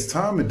 It takes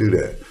time to do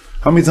that.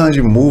 How many times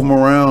you move them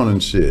around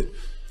and shit?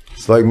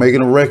 It's like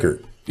making a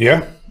record.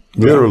 Yeah.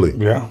 Literally.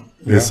 Yeah.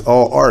 It's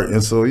all art.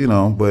 And so, you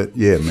know, but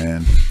yeah,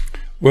 man.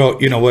 Well,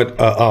 you know what?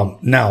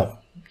 Now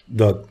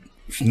the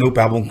Snoop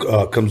album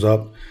comes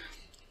up,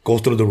 goes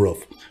through the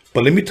roof.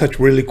 But let me touch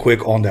really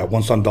quick on that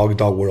Once on Doggy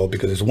Dog World,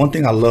 because it's one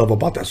thing I love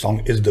about that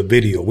song is the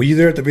video. Were you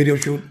there at the video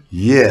shoot?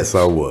 Yes,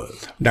 I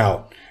was.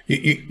 Now,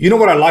 you know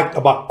what I liked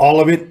about all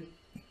of it?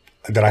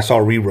 That I saw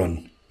a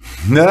rerun.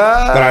 Nah.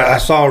 That I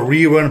saw a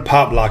rerun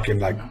pop locking.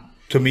 Like,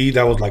 to me,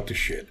 that was like the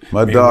shit.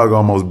 My dog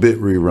almost bit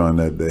rerun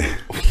that day.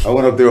 I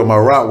went up there with my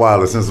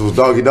Rottweiler since it was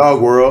Doggy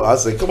Dog World. I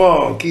said, come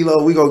on,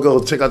 Kilo, we gonna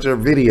go check out your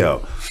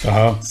video.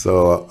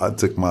 So I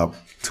took my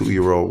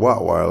 2-year-old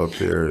Rottweiler up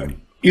there.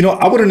 And, you know,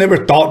 I would have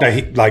never thought that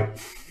he, like,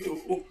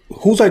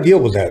 whose idea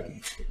was that?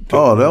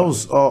 Oh, that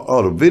was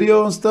the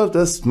video and stuff.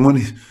 That's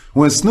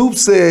when Snoop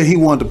said he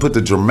wanted to put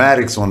the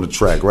dramatics on the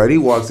track, right? He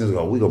walks in and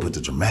goes, we gonna put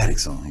the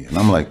dramatics on here. And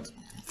I'm like,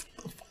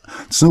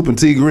 Snoop and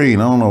T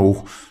Green, I don't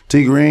know,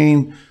 T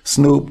Green,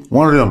 Snoop,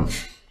 one of them.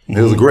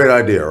 It was a great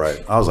idea,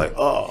 right? I was like,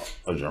 oh,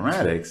 a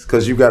dramatics?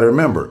 Because you got to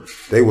remember,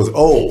 they was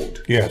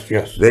old. Yes.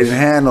 They didn't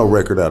have no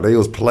record out. They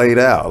was played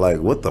out. Like,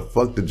 what the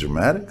fuck, the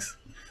dramatics?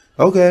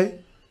 Okay.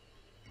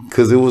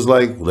 Because it was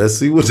like, let's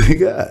see what they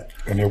got.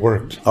 And it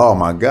worked. Oh,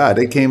 my God.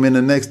 They came in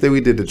the next day. We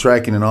did the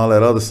tracking and all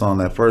that other song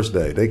that first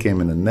day. They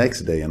came in the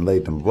next day and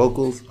laid them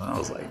vocals. I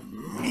was like,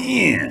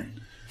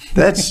 man,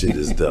 that shit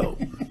is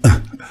dope.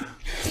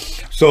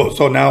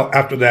 So now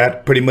after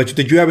that, pretty much,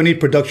 did you have any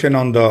production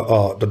on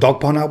the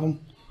Dog Pound album?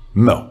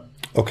 No.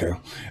 Okay.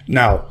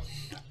 Now,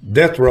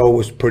 Death Row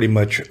is pretty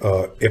much,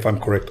 if I'm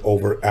correct,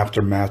 over.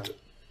 Aftermath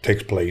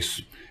takes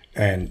place,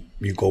 and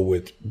you go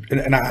with,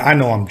 and I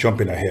know I'm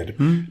jumping ahead,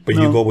 but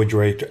you go with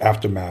Dre to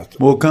Aftermath.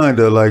 Well, kind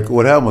of like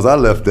what happened was I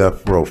left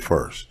Death Row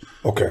first.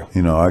 Okay.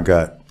 You know, I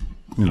got,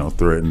 you know,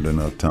 threatened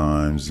enough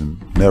times and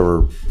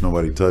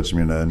nobody touched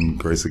me and nothing.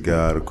 Grace of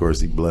God, of course,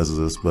 he blesses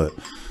us, but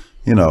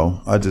you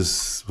know, I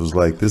just was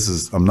like,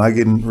 I'm not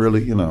getting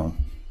really, you know,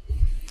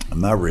 I'm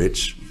not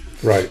rich.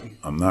 Right.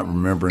 I'm not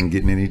remembering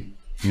getting any,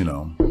 you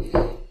know.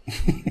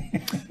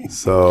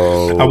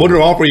 So I would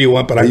have offered you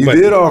one, but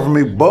did offer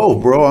me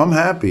both, bro. I'm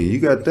happy. You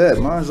got that.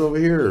 Mine's over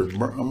here. I'm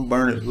gonna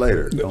burn it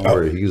later. Don't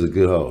worry. He's a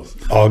good host.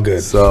 All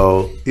good.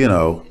 So, you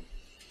know,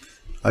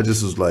 I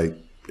just was like,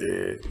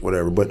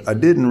 whatever. But I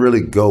didn't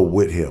really go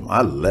with him.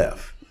 I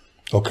left.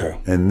 Okay.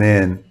 And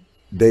then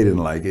they didn't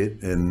like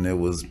it, and it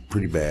was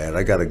pretty bad.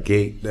 I got a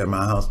gate at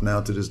my house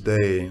now to this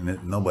day,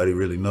 and nobody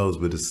really knows,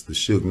 but it's the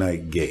Suge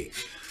Knight gate.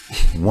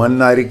 One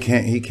night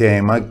he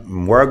came.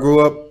 Where I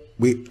grew up,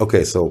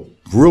 so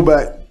real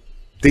back,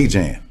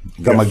 DJing.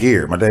 Got my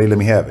gear. My daddy let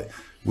me have it.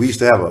 We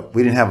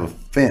didn't have a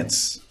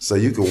fence, so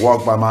you could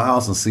walk by my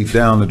house and see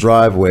down the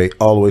driveway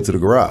all the way to the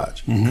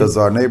garage, because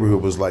our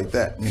neighborhood was like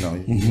that. You know,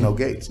 no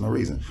gates, no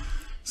reason.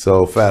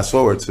 So fast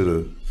forward to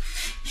the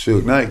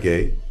Suge Knight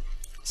gate.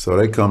 So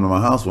they come to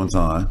my house one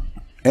time,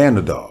 and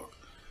the dog,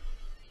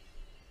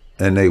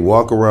 and they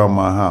walk around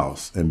my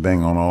house and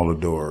bang on all the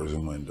doors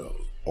and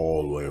windows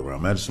all the way around.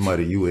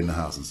 Imagine you in the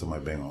house and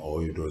somebody bang on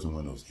all your doors and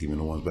windows, even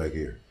the ones back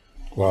here.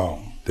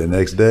 Wow. The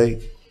next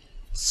day,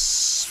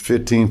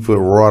 15-foot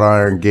wrought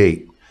iron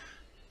gate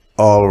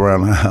all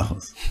around the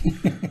house.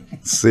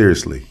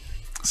 Seriously.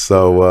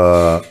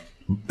 So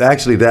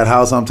actually, that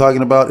house I'm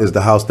talking about is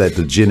the house that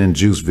the Gin and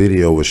Juice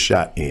video was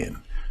shot in.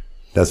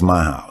 That's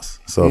my house.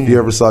 So if you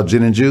ever saw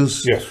Gin and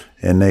Juice, yes,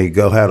 and they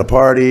go had a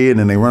party and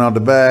then they run out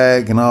the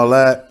bag and all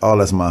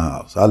that's my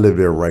house. I live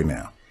there right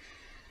now.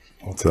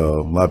 Okay. So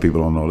a lot of people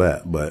don't know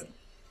that, but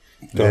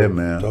yeah,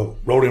 man. So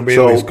Roadie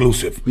Radio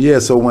exclusive. Yeah,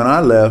 so when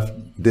I left,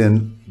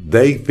 then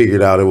they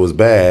figured out it was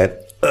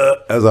bad,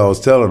 as I was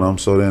telling them.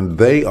 So then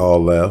they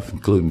all left,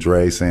 including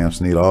Dre, Sam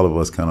Snead, all of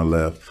us kind of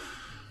left.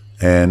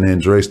 And then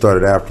Dre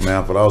started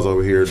Aftermath, but I was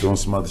over here doing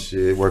some other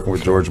shit, working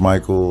with George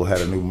Michael, had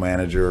a new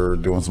manager,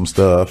 doing some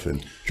stuff.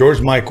 And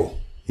George Michael.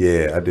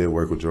 Yeah, I did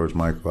work with George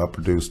Michael. I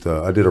produced,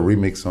 I did a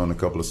remix on a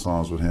couple of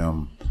songs with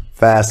him.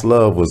 Fast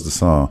Love was the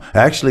song.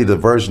 Actually, the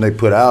version they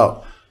put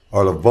out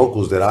are the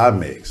vocals that I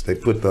mixed. They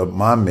put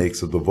my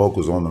mix of the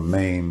vocals on the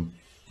main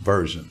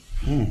version.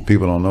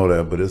 People don't know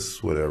that, but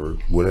it's whatever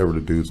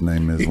the dude's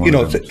name is. You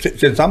know,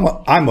 since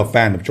I'm a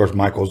fan of George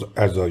Michael's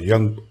as a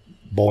young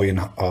boy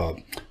in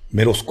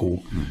middle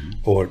school,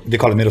 or they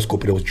call it middle school,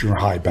 but it was junior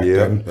high back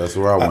then. Yeah, that's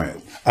where I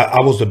went.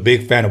 I was a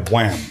big fan of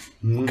Wham.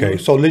 Okay,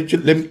 so I'm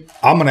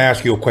going to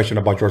ask you a question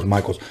about George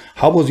Michael's.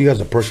 How was he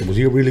as a person? Was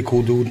he a really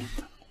cool dude?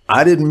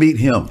 I didn't meet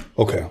him.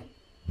 Okay.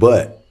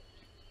 But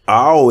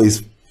I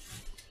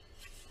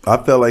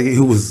felt like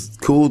he was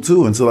cool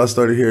too until I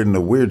started hearing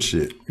the weird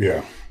shit.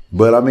 Yeah.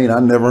 But I mean, I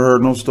never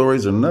heard no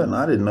stories or nothing.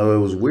 I didn't know it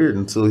was weird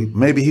until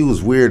maybe he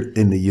was weird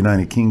in the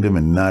United Kingdom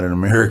and not in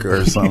America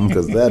or something,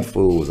 because that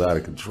fool was out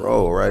of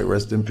control, right?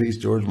 Rest in peace,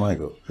 George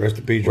Michael. Rest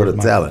in peace, George Michael.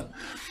 What a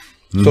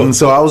talent.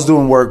 So I was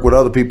doing work with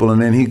other people,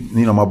 and then he,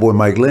 you know, my boy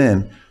Mike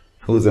Lynn,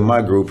 who was in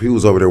my group, he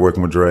was over there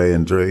working with Dre,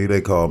 and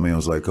they called me and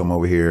was like, come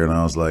over here. And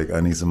I was like,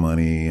 I need some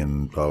money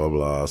and blah, blah,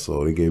 blah.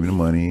 So they gave me the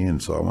money,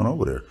 and so I went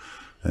over there.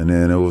 And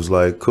then it was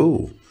like,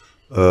 cool.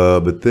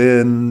 But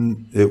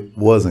then it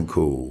wasn't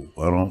cool.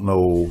 I don't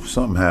know.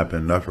 Something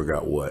happened. I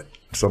forgot what.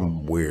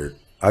 Something weird.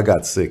 I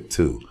got sick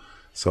too.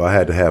 So I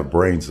had to have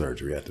brain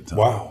surgery at the time.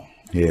 Wow.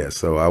 Yeah.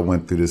 So I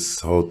went through this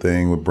whole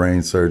thing with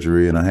brain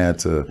surgery, and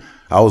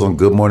I was on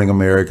Good Morning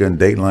America and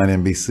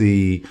Dateline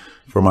NBC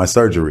for my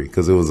surgery,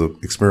 because it was an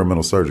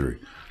experimental surgery.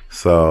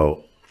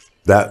 So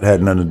that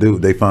had nothing to do.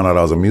 They found out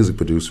I was a music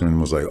producer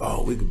and was like,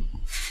 oh, we could,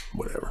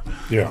 whatever.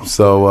 Yeah.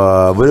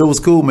 So, but it was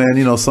cool, man.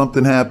 You know,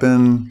 something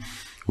happened.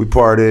 We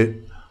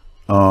parted.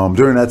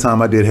 During that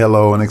time, I did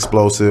Hello and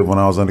Explosive when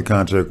I was under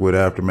contract with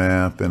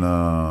Aftermath,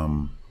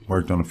 and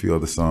worked on a few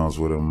other songs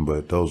with them.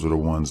 But those were the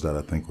ones that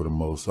I think were the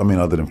most, I mean,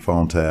 other than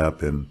Phone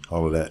Tap and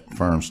all of that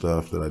firm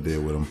stuff that I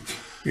did with them.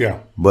 Yeah.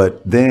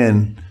 But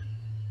then,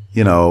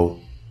 you know,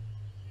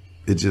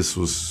 it just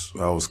was,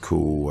 I was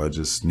cool. I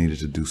just needed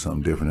to do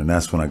something different. And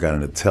that's when I got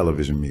into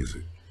television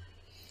music.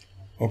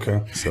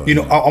 Okay. So, you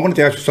know, I wanted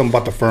to ask you something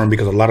about the firm,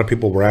 because a lot of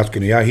people were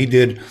asking. Yeah, he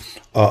did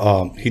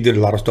a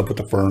lot of stuff with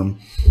the firm.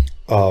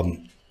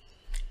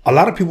 A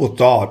lot of people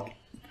thought,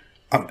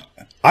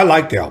 I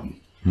liked the album.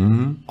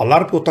 A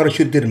lot of people thought it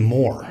should have did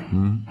more.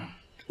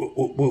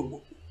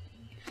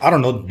 I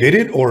don't know, did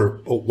it, or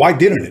why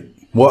didn't it?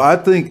 Well, I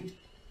think,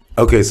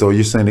 okay, so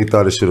you're saying they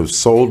thought it should have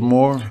sold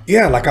more?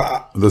 Yeah, like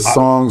the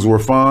songs were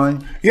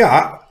fine?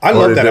 Yeah, I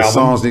love that album. The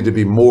songs need to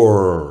be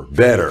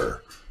better?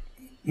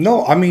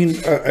 No, I mean,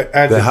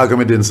 how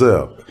come it didn't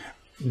sell?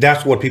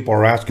 That's what people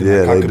are asking.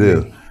 Yeah, like, they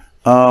do.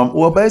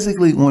 Well,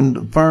 basically, when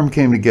the firm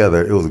came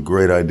together, it was a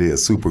great idea.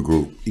 Super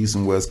group, East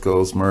and West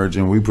Coast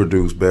merging. We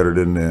produced better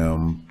than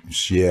them.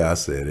 Yeah, I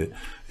said it.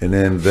 And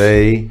then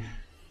they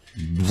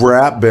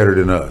rap better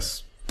than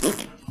us.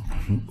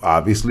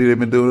 Obviously, they've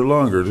been doing it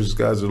longer. These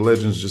guys are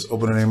legends, just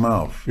opening their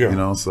mouth. Yeah. You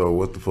know, so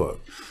what the fuck?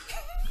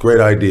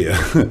 Great idea.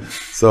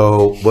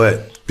 So,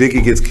 but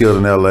Biggie gets killed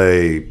in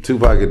L.A.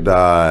 Tupac had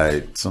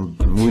died.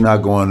 We not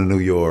going to New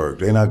York.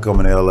 They not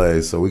coming to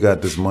L.A. So we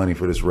got this money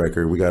for this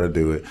record. We got to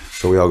do it.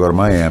 So we all go to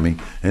Miami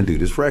and do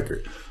this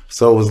record.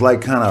 So it was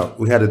like kind of,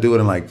 we had to do it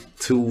in like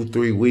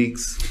 2-3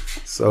 weeks.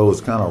 So it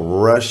was kind of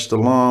rushed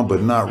along,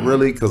 but not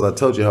really, because I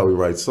told you how we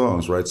write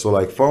songs, right? So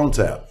like Phone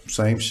Tap,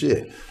 same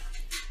shit.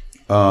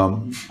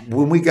 When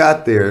we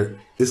got there,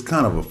 it's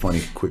kind of a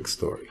funny, quick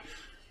story.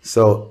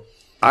 So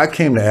I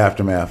came to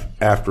Aftermath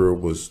after it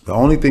was, the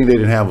only thing they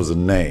didn't have was a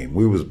name.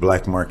 We was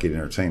Black Market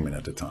Entertainment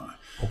at the time.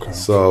 Okay.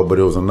 So, but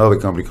it was another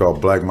company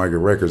called Black Market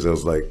Records that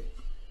was like,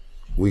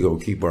 we gonna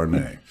keep our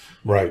name.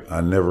 Right.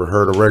 I never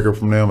heard a record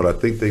from them, but I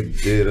think they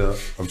did,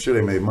 I'm sure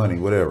they made money,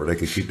 whatever. They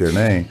could keep their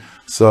name.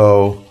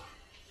 So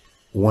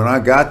when I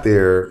got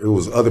there, it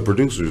was other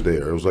producers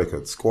there. It was like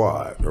a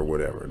squad or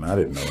whatever. And I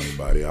didn't know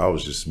anybody. I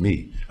was just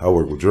me. I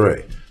worked with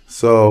Dre.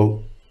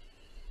 So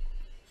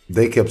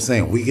they kept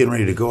saying, we getting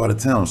ready to go out of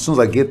town. As soon as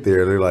I get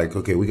there, they're like,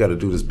 okay, we got to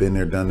do this, been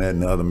there, done that,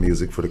 and the other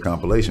music for the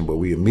compilation. But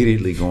we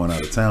immediately going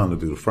out of town to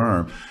do the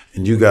firm.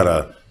 And you got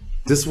to,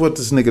 this is what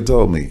this nigga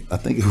told me. I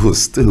think it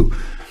was Stu.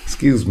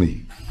 Excuse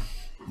me.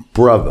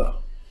 Brother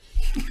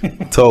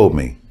told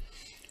me,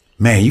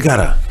 man, you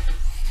gotta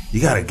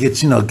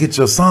get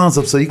your songs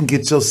up so you can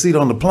get your seat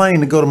on the plane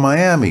to go to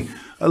Miami.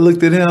 I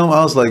looked at him,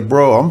 I was like,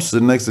 bro, I'm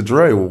sitting next to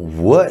Dre.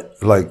 What?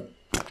 Like,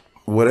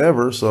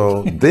 whatever.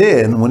 So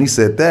then when he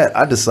said that,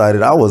 I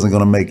decided I wasn't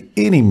gonna make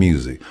any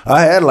music.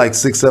 I had like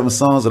 6-7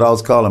 songs that I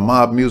was calling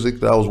mob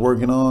music that I was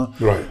working on.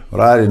 Right.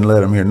 But I didn't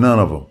let him hear none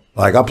of them.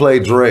 Like I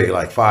played Dre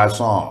like 5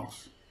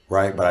 songs,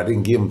 right? But I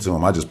didn't give them to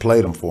him. I just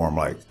played them for him,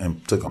 like,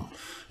 and took them.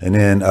 And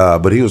then,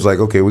 but he was like,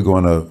 okay, we're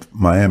going to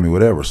Miami,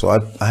 whatever. So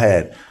I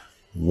had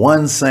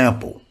one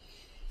sample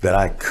that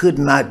I could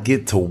not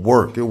get to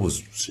work. It was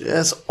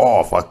just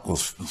off. It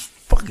was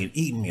fucking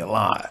eating me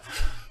alive.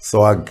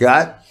 So I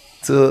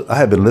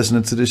had been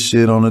listening to this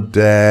shit on the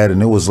DAD,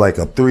 and it was like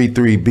a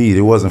 3/3 beat.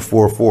 It wasn't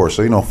 4/4.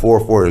 So,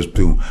 4/4 is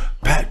boom,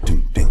 pat,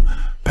 doom, ding,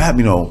 pat,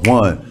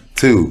 1,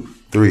 2,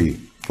 3,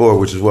 4,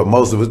 which is what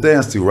most of us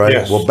dance to, right?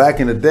 Yes. Well, back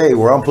in the day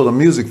where I'm pulling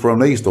music from,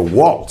 they used to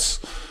waltz.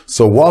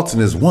 So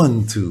waltzing is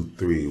 1, 2,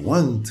 3,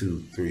 1,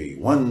 2, 3,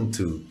 1,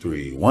 2,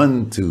 3,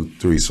 1, 2,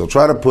 3. So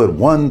try to put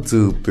 1,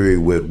 2, 3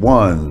 with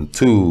 1,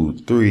 2,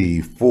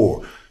 3,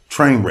 4.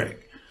 Train wreck.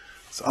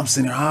 So I'm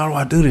sitting there, how do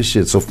I do this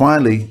shit? So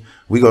finally,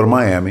 we go to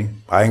Miami.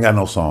 I ain't got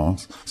no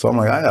songs. So I'm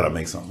like, I got to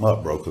make something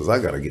up, bro, because I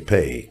got to get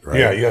paid, right?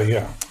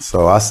 Yeah.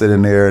 So I sit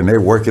in there, and we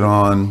were working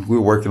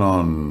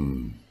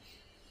on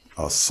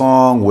a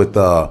song with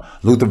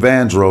Luther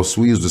Vandross.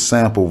 We used a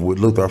sample with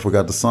Luther. I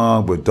forgot the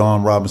song, but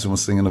Dawn Robinson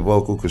was singing the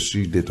vocal because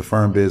she did the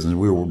Firm Biz, and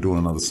we were doing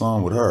another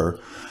song with her.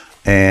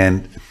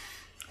 And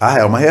I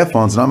had my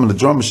headphones, and I'm in the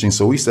drum machine,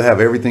 so we used to have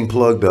everything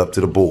plugged up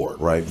to the board,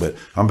 right? But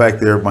I'm back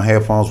there with my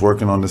headphones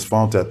working on this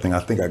Phone Tap thing. I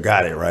think I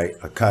got it, right?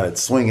 I caught it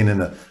swinging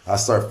I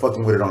started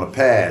fucking with it on the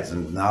pads,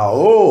 and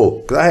now,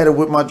 because I had it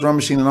with my drum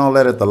machine and all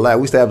that at the lab.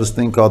 We used to have this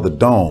thing called the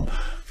Dome.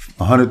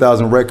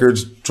 100,000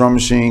 records, drum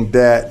machine,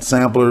 DAT,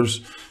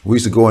 samplers. We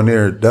used to go in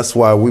there. That's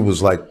why we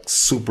was like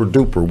super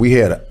duper. We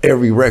had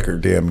every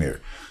record damn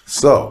near.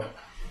 So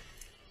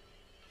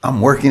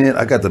I'm working it.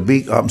 I got the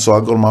beat. So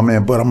I go to my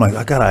man Bud. I'm like,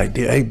 I got an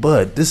idea. Hey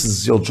Bud, this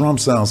is your drum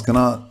sounds.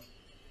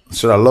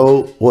 Should I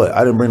load? What?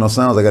 I didn't bring no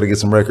sounds. I got to get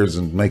some records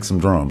and make some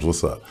drums.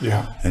 What's up?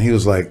 Yeah. And he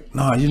was like,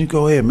 nah, you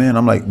go ahead, man.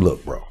 I'm like,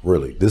 look, bro,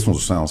 really, this one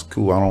sounds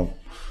cool.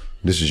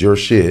 This is your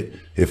shit.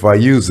 If I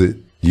use it,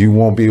 you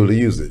won't be able to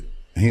use it.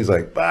 And he's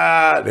like,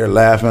 bah, they're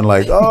laughing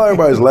like, oh,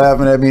 everybody's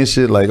laughing at me and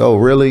shit. Like, oh,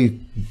 really?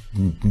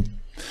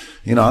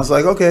 I was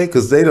like, okay,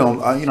 because they don't,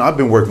 I've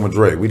been working with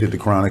Dre. We did the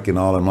Chronic and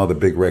all them other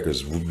big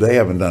records. They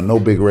haven't done no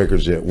big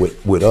records yet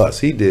with us.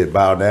 He did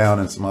Bow Down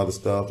and some other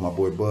stuff, my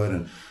boy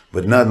Bud,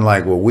 but nothing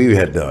like what we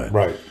had done.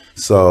 Right.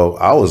 So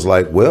I was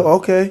like, well,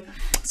 okay.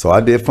 So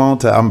I did Phone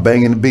Tap. I'm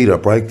banging the beat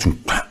up, right?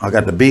 I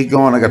got the beat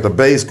going. I got the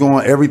bass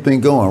going, everything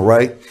going,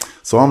 right?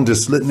 So I'm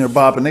just sitting there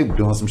bopping. They were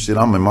doing some shit.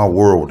 I'm in my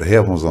world with the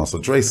headphones on. So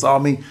Dre saw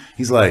me.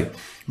 He's like,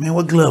 man,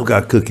 what Glove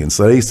got cooking?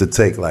 So they used to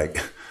take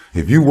like,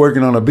 if you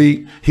working on a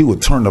beat, he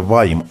would turn the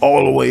volume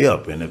all the way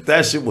up. And if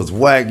that shit was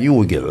whack, you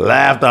would get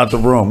laughed out the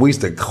room. We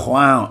used to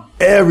clown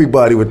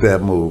everybody with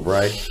that move,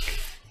 right?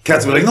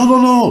 Cats would be like,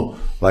 no.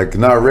 Like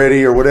not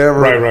ready or whatever.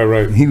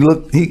 Right.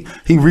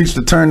 He reached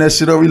to turn that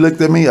shit over. He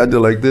looked at me. I did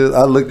like this.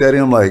 I looked at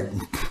him like,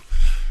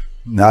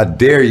 I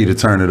dare you to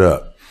turn it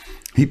up.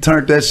 He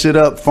turned that shit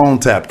up. Phone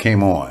Tap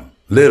came on.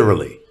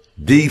 Literally.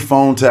 The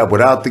Phone Tap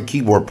without the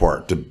keyboard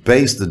part. The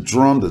bass, the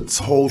drum,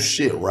 the whole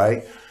shit,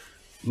 right?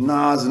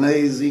 Nas and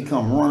AZ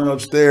come running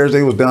upstairs.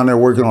 They was down there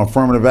working on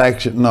Affirmative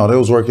Action. No, they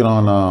was working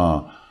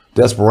on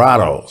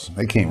Desperados.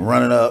 They came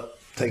running up,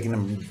 taking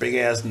them big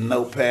ass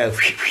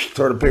notepads,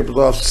 tore the papers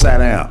off, sat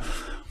down.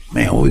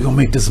 Man, what we gonna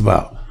make this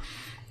about?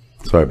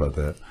 Sorry about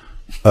that.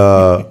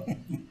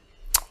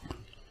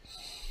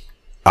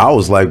 I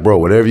was like, bro,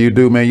 whatever you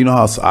do, man, you know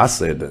how I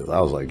said this.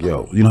 I was like,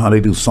 yo, you know how they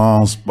do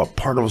songs, a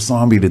part of a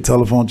song be the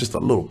telephone, just a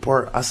little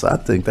part. I said, I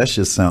think that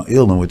shit sound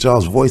ill. And with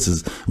y'all's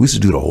voices, we used to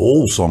do the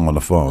whole song on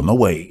the phone.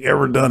 Nobody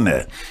ever done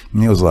that.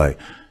 And he was like,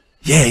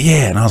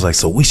 yeah. And I was like,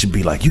 so we should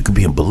be like, you could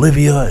be in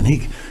Bolivia and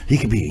he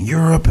could be in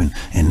Europe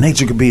and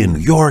Nature could be in New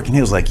York. And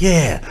he was like,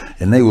 yeah.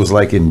 And they was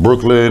like in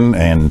Brooklyn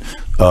and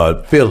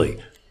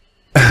Philly.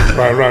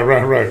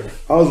 Right.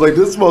 I was like,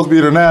 this is supposed to be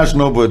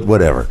international, but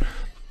whatever.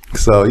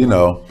 So, you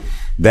know,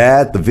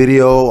 that, the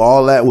video,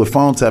 all that with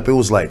Phone Tap, it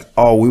was like,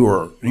 oh, we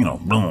were, you know,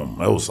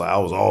 boom. I was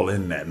all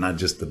in that, not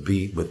just the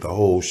beat, but the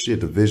whole shit,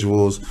 the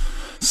visuals.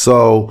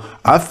 So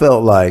I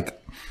felt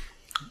like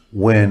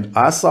when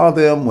I saw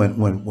them,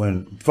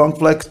 when Funk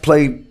Flex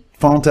played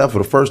Phone Tap for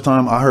the first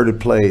time, I heard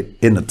it played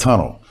in the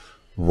tunnel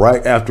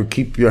right after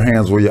Keep Your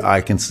Hands Where Your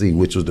Eye Can See,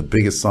 which was the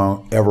biggest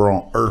song ever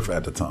on earth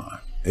at the time.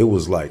 It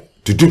was like,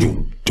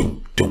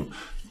 do-do-do-do-do.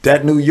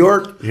 That New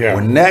York,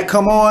 when that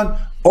come on,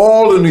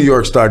 all of New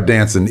York start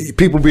dancing.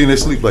 People be in their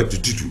sleep like,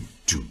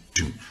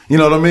 do-do-do-do-do. You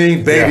know what I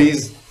mean?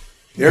 Babies,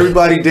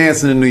 everybody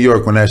dancing in New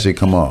York when that shit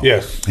come on.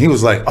 Yes. He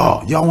was like,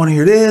 oh, y'all want to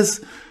hear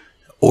this?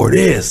 Or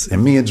this?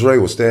 And me and Dre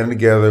was standing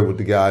together with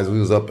the guys. We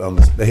was up on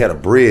this, they had a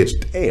bridge,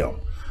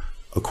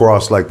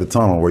 across like the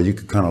tunnel where you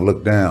could kind of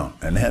look down.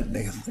 And that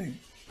nigga thing,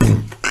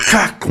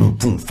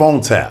 boom,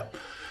 Phone Tap.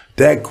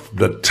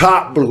 The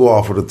top blew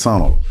off of the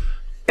tunnel.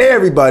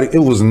 Everybody, it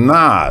was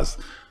Nas.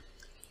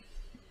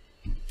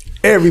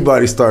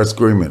 Everybody started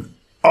screaming.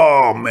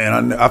 Oh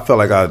man, I felt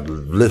like I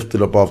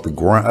lifted up off the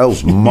ground. That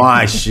was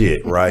my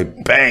shit, right?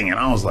 Bang, and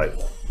I was like,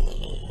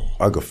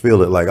 I could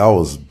feel it like I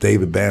was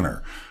David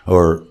Banner.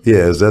 Or,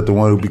 is that the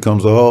one who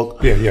becomes a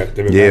Hulk? Yeah,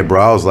 David Banner.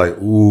 Bro, I was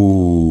like,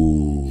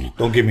 ooh.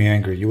 Don't get me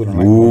angry. You wouldn't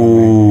like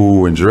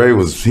ooh, and Dre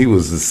was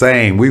the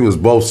same. We was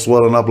both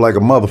swelling up like a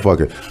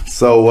motherfucker.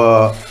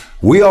 So,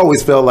 we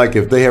always felt like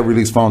if they had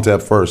released Phone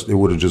Tap first, it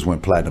would have just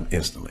went platinum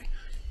instantly.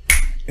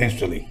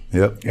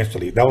 Yep.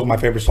 Instantly. That was my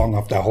favorite song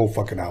off that whole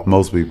fucking album.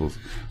 Most people's.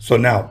 So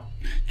now,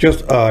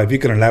 just if you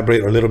can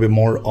elaborate a little bit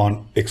more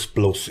on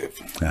Explosive.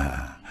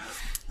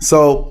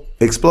 So,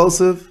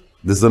 Explosive,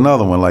 this is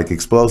another one, like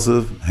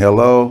Explosive,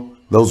 Hello,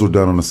 those were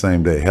done on the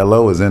same day.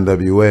 Hello is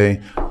NWA,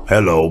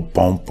 Hello,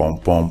 boom, boom,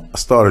 boom. I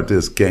started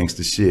this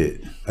gangster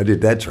shit. I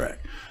did that track.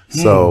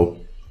 So,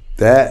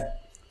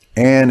 that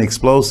and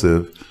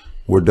Explosive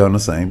were done the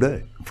same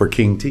day for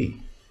King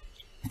T,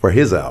 for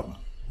his album.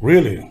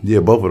 Really? Yeah,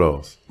 both of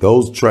those.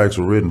 Those tracks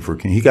were written for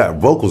King. He got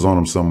vocals on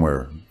them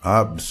somewhere.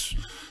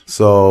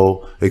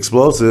 So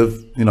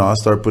Explosive, you know, I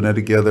started putting that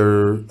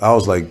together. I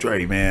was like,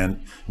 Dre, man,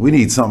 we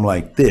need something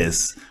like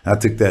this. I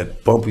took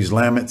that Bumpy's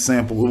Lament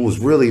sample. It was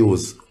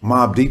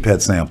Mobb Deep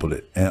had sampled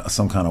it in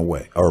some kind of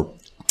way. Or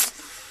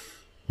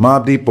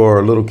Mobb Deep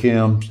or Lil'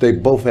 Kim, they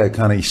both had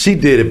kind of, she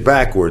did it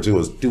backwards. It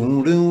was that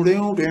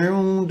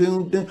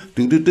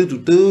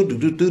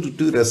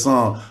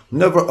song,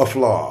 Never a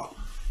Flaw.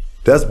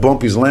 That's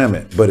Bumpy's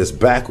Lament, but it's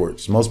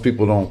backwards. Most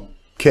people don't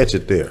catch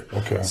it there.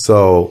 Okay.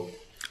 So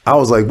I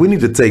was like, we need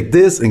to take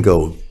this and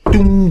go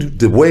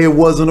the way it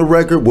was on the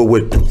record.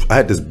 I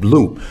had this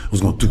loop. It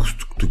was going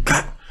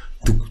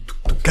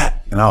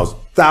and I was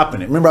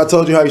stopping it. Remember I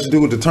told you how I used to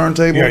do with the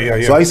turntable?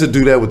 Yeah. So I used to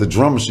do that with the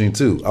drum machine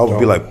too. I would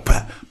be like,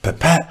 pat, pat,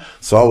 pat.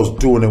 So I was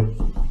doing it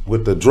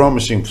with the drum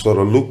machine, so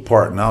the loop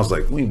part. And I was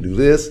like, we can do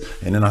this.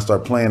 And then I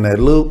started playing that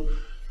loop.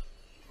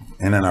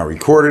 And then I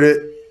recorded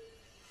it.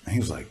 And he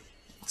was like,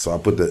 so I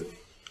put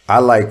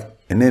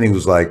and then he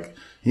was like,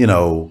 you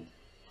know,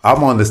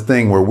 I'm on this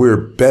thing where we're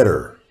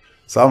better.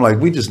 So I'm like,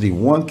 we just need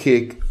one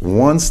kick,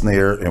 one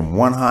snare, and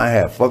one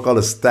hi-hat. Fuck all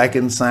the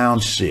stacking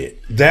sound shit.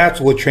 That's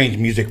what changed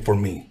music for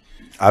me.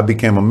 I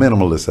became a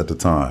minimalist at the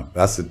time.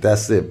 That's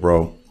it,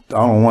 bro. I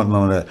don't want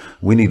none of that.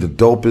 We need the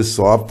dopest.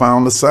 So I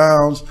found the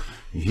sounds.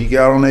 He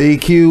got on the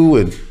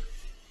EQ and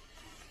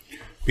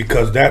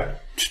because that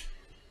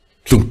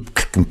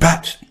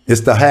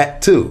it's the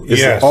hat too.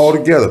 It's all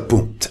together.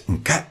 Boom,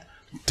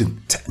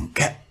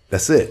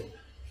 that's it.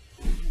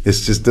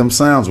 It's just them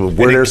sounds with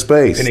where their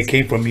space. And it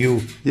came from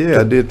you.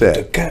 Yeah, I did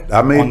that.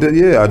 I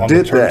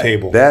did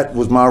that. That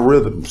was my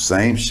rhythm.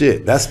 Same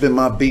shit. That's been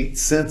my beat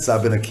since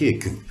I've been a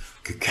kid.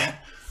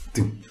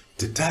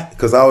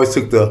 Because I always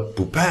took the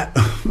boop-pat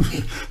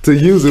to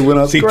use it when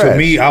I scratched. See, to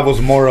me, I was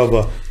more of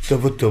a see,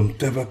 that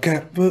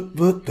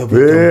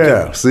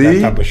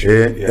type of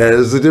shit. That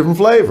is a different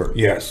flavor.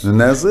 Yes, and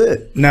that's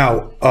it.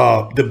 Now,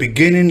 the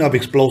beginning of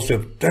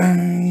Explosive,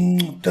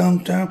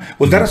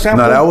 was that a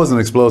sample? No, that wasn't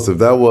Explosive.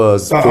 That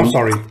was. I'm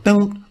sorry.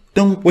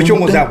 Which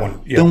one was that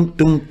one? Yeah.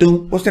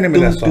 What's the name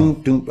of that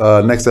song?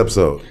 Next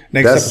episode.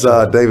 That's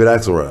David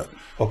Axelrod.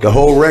 Okay. The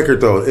whole record,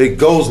 though, it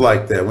goes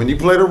like that. When you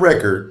play the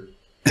record,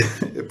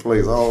 it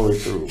plays all the way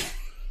through,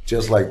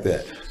 just like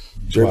that.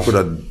 Dre put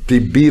a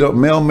beat up,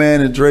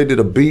 Mailman and Dre did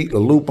a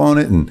loop on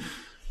it, and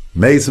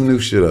made some new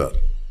shit up.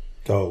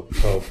 So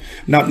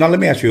now let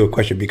me ask you a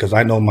question, because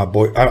I know my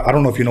boy. I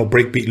don't know if you know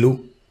Breakbeat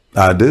Lou.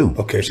 I do.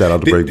 Okay. Shout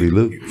out to Breakbeat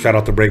Lou. Shout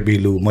out to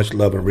Breakbeat Lou. Much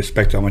love and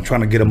respect to him. I'm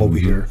trying to get him over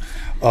here.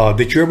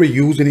 Did you ever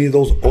use any of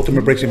those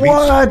Ultimate Breaks and Beats?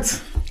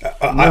 What?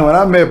 Man, when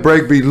I met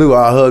Breakbeat Lou,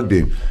 I hugged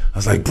him. I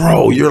was like,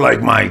 bro, you're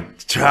like my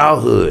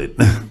childhood.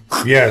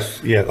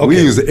 Yes. Okay.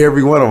 We used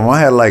every one of them. I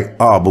had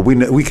but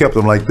we kept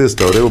them like this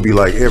though. They would be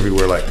like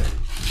everywhere, like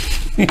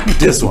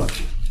this one.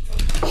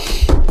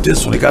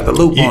 This one, it got the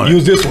loop on it.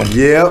 Use this one.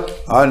 Yep.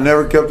 I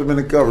never kept them in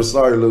the cover.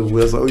 Sorry, Lou.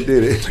 That's how we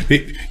did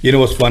it. You know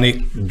what's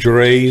funny?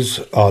 Dre's,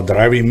 that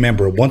I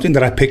remember, one thing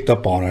that I picked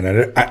up on,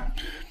 and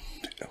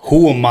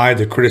who am I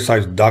to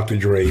criticize Dr.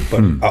 Dre,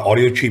 but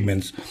Audio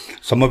Achievements,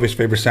 some of his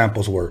favorite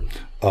samples were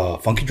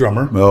Funky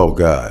Drummer. Oh,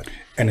 God.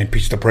 And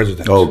Impeach the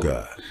President. Oh,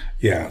 God.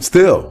 Yeah.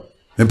 Still.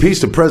 Impeach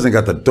the President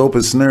got the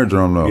dopest snare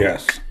drum, though.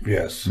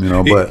 Yes. You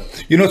know,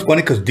 but... You know, it's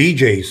funny because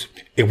DJs,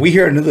 if we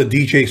hear another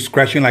DJ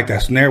scratching like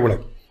that snare, we're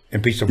like,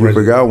 Impeach the You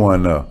President. forgot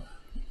one, though.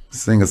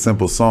 Sing a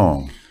Simple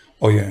Song.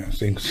 Oh, yeah.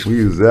 We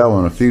use that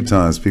one a few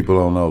times. People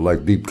don't know,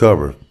 like Deep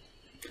Cover.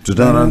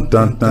 Dun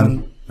dun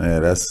dun. Yeah,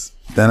 that's...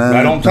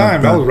 Right on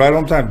time. That was right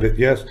on time.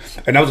 Yes.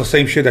 And that was the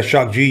same shit that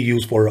Shock G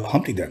used for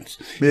Humpty Dance.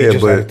 Yeah,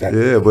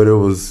 but it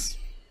was...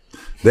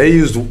 They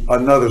used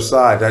another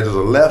side. That was a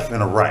left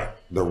and a right.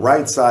 The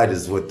right side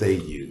is what they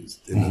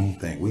used in the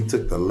thing. We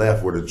took the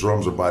left where the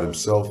drums are by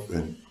themselves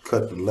and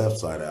cut the left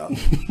side out.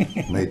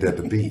 Made that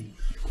the beat.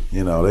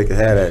 You know, they could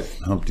have that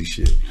Humpty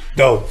shit.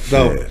 Dope.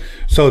 Yeah.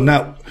 So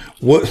now,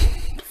 what?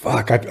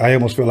 Fuck, I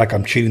almost feel like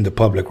I'm cheating the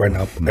public right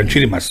now. I'm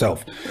cheating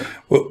myself.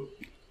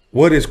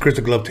 What is Chris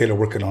the Glove Taylor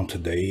working on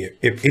today?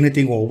 If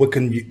anything, or what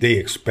can they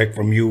expect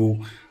from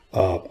you?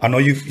 I know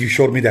you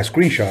showed me that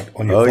screenshot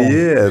on your phone.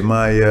 Yeah,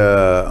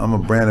 I'm a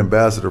brand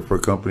ambassador for a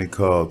company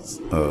called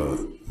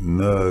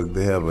Nug.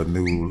 They have a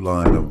new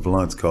line of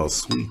blunts called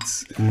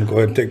Sweets. I'm gonna go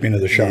ahead and take me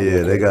another shot.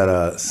 Yeah, they got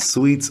a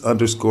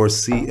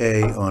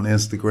Sweets_CA on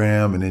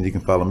Instagram, and then you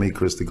can follow me,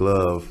 Chris the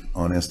Glove,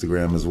 on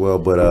Instagram as well.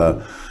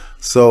 But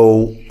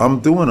so I'm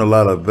doing a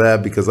lot of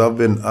that because I've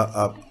been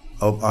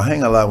I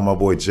hang a lot with my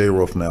boy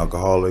J-Ro from the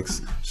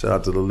Alcoholics. Shout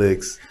out to the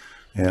Licks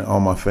and all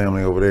my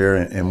family over there,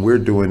 and we're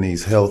doing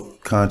these health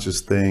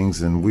conscious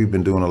things, and we've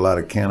been doing a lot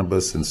of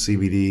cannabis and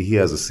CBD. He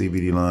has a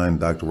CBD line,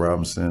 Dr.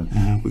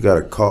 Robinson. We got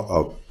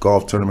a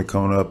golf tournament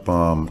coming up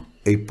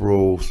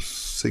April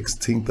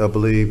 16th, I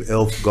believe.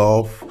 Elf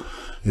Golf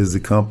is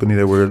the company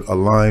that we're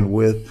aligned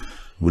with.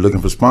 We're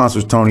looking for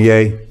sponsors, Tony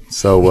A.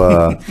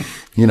 So,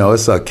 you know,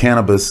 it's a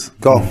cannabis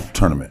golf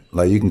tournament.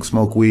 Like, you can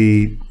smoke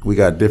weed. We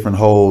got different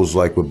holes,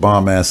 like with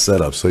bomb-ass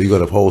setups. So you go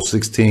to hole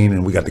 16,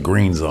 and we got the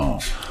green zone.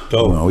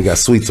 Dope. You know, we got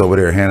Sweets over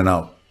there handing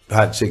out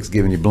hot chicks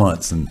giving you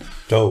blunts and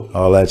Dope.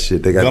 all that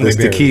shit. They got Gummy this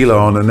bears. tequila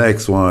on the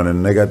next one,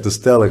 and they got the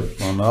Stella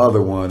on the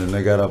other one, and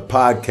they got a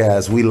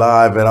podcast. We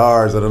live at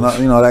ours, at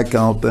another, you know, that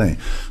kind of thing.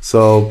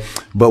 So,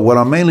 but what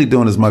I'm mainly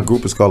doing is my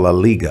group is called La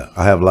Liga.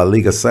 I have La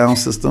Liga Sound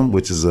System,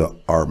 which is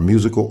our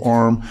musical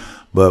arm.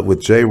 But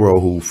with J-Ro,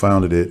 who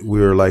founded it,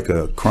 we're like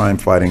a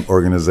crime-fighting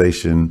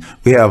organization.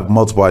 We have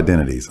multiple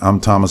identities.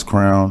 I'm Thomas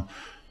Crown,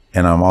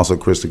 and I'm also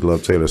Chris the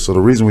Glove Taylor. So the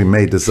reason we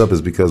made this up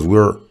is because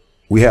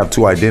we have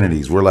two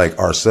identities. We're like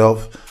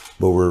ourselves,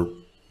 but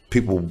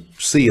people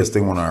see us, they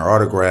want our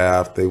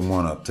autograph, they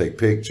want to take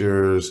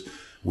pictures.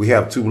 We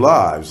have two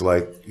lives,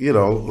 like, you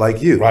know,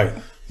 like you. Right.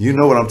 You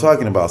know what I'm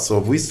talking about. So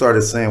if we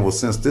started saying, well,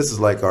 since this is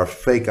like our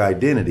fake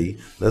identity,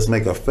 let's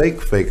make a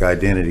fake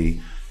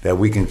identity that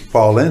we can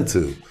fall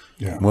into.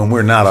 Yeah. When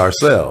we're not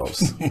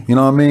ourselves, you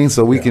know what I mean?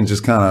 So we can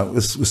just kind of,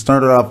 we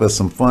started off as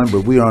some fun,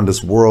 but we are on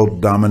this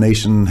world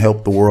domination,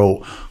 help the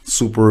world,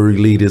 super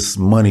elitist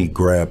money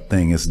grab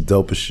thing. It's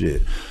dope as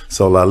shit.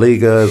 So La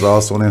Liga is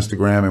also on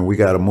Instagram, and we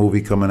got a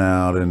movie coming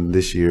out, and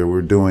this year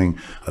we're doing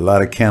a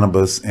lot of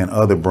cannabis and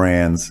other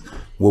brands.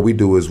 What we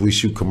do is we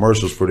shoot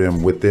commercials for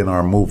them within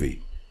our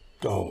movie.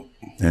 Dope.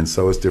 And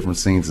so it's different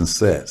scenes and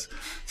sets.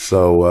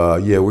 So,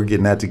 yeah, we're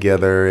getting that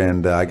together,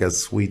 and I got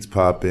Sweets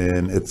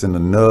popping. It's in the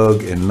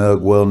Nug and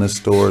Nug Wellness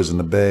stores in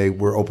the Bay.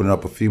 We're opening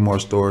up a few more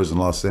stores in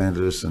Los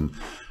Angeles and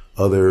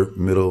other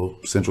middle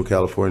Central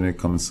California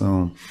coming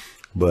soon.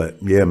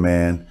 But, yeah,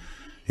 man,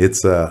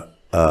 it's a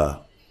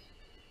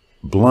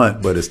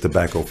blunt, but it's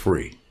tobacco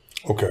free.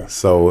 Okay.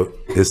 So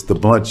it's the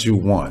blunt you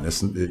want.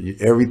 It's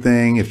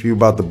everything. If you're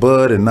about the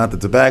bud and not the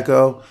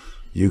tobacco,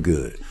 you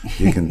good.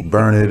 You can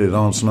burn it. It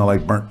don't smell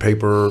like burnt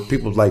paper.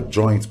 People like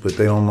joints, but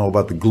they don't know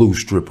about the glue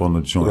strip on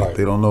the joint. Right.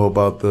 They don't know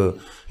about the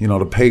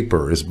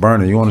paper. It's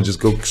burning. You want to just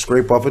go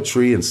scrape off a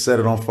tree and set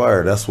it on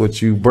fire. That's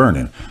what you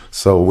burning.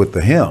 So with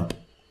the hemp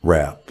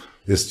wrap,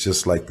 it's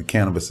just like the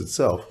cannabis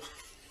itself.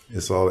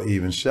 It's all an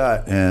even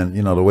shot. And,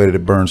 you know, the way that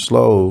it burns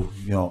slow,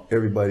 you know,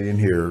 everybody in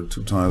here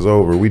 2 times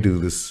over, we do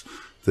this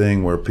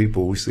thing where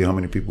we see how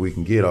many people we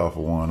can get off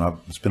of one.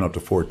 It's been up to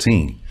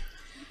 14.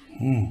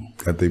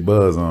 Got their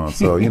buzz on.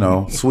 So, you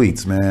know,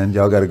 Sweets, man.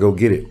 Y'all got to go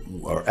get it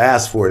or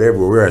ask for it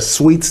everywhere. We're at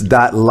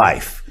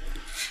sweets.life.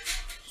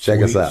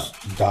 Check us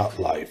out.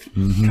 .life.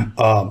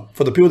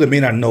 For the people that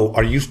may not know,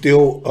 are you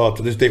still,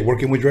 to this day,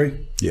 working with Dre?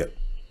 Yeah.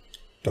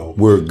 Dope.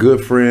 We're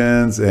good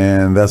friends,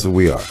 and that's what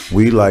we are.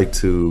 We like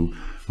to,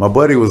 my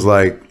buddy was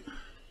like,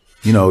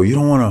 you know, you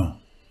don't want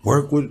to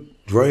work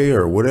with Dre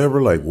or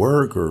whatever, like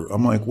work, or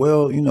I'm like,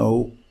 well, you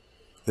know,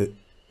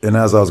 and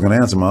as I was going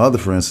to answer, my other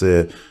friend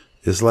said,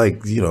 it's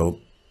like, you know,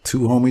 2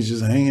 homies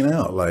just hanging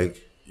out.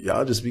 Like,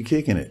 y'all just be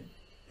kicking it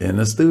in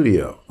the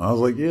studio. I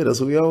was like, yeah, that's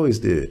what we always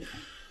did.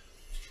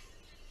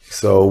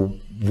 So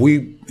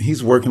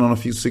he's working on a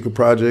few secret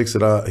projects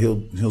that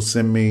he'll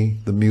send me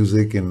the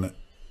music, and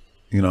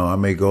You know, I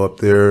may go up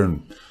there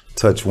and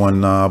touch one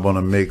knob on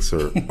a mix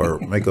or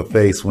make a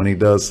face when he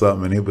does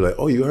something, and he'll be like,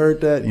 "Oh, you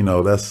heard that?" You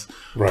know, that's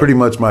pretty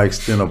much my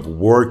extent of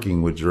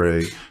working with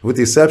Dre. With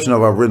the exception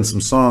of I've written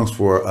some songs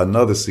for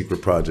another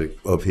secret project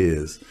of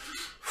his,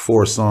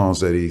 4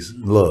 songs that he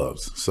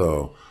loves.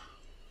 So,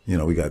 you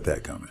know, we got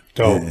that coming.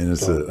 Dope, and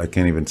it's I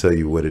can't even tell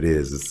you what it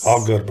is. It's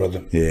all good,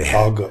 brother. Yeah.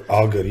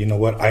 All good. You know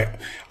what?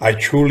 I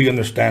truly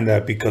understand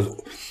that because,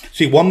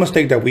 see, one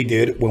mistake that we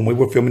did when we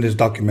were filming this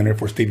documentary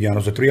for Steve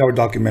Llanos, a 3-hour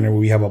documentary,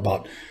 we have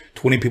about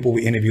 20 people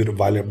we interviewed: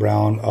 Violet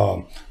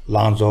Brown,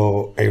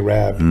 Lonzo,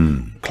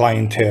 Arab,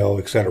 clientele,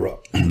 etc.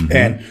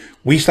 And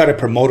we started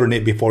promoting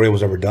it before it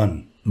was ever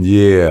done.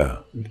 Yeah.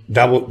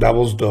 That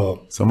was the...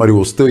 Somebody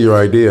will steal your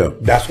idea.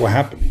 That's what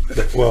happened.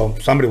 Well,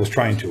 somebody was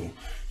trying to.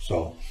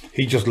 So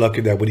he's just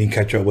lucky that we didn't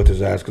catch up with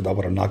his ass, because I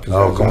would have knocked his ass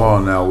out. Oh, come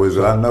on now,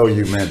 Wizard. I know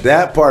you, man.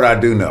 That part I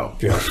do know.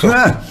 Yeah. So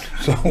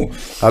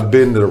I've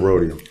been to the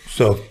rodeo.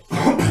 So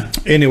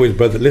anyways,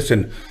 brother,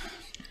 listen,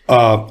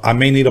 I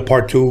may need a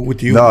part 2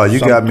 with you. No, you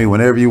got me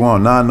whenever you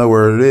want. Now I know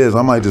where it is.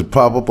 I might just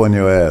pop up on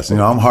your ass. You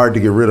know, I'm hard to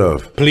get rid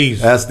of.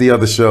 Please. That's the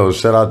other shows.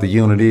 Shout out to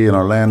Unity in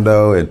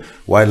Orlando and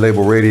White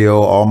Label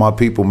Radio. All my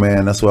people,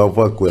 man. That's what I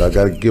fuck with. I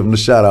got to give them the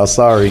shout out.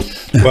 Sorry.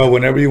 Well,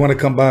 whenever you want to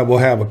come by, we'll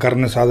have a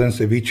carne asada and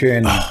ceviche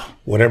and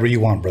whatever you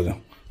want, brother.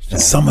 So.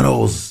 And some of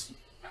those,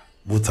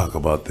 we'll talk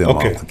about them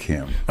off the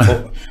camera.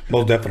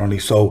 Most definitely.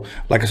 So,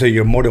 like I said,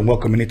 you're more than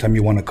welcome anytime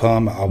you want to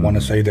come. I want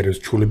to say that it's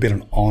truly been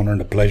an honor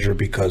and a pleasure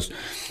because,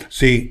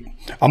 see,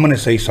 I'm going to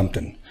say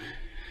something.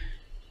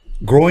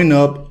 Growing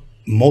up,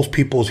 most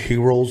people's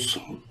heroes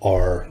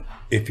are,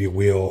 if you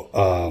will,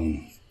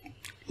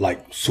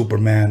 like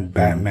Superman,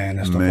 Batman,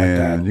 and stuff like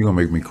that. You're going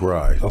to make me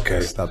cry.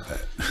 Okay. Stop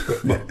that.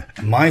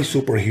 But my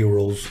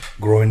superheroes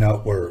growing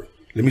up were,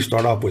 let me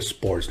start off with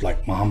sports,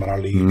 like Muhammad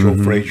Ali, Joe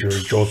Frazier,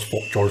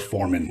 George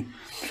Foreman.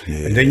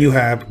 Yeah. And then you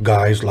have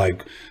guys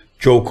like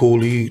Joe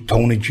Cooley,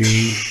 Tony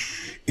G,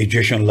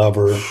 Egyptian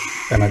Lover,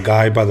 and a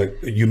guy by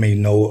you may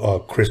know,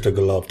 Chris the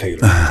Glove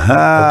Taylor. Okay?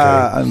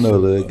 I know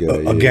that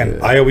guy.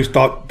 Again, I always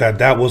thought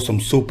that was some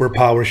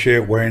superpower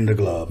shit, wearing the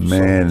gloves.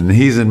 Man, and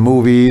he's in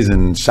movies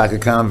and Shaka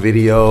Khan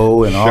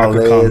video and all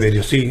that. Shaka Khan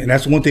video. See, and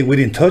that's one thing we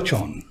didn't touch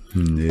on.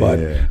 Yeah. But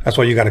that's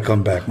why you got to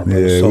come back, my brother.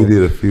 Yeah, we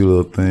did a few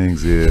little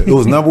things. Yeah, it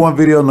was #1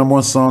 video,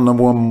 #1 song,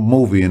 #1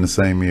 movie in the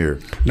same year.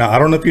 Now I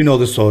don't know if you know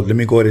this, so let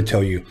me go ahead and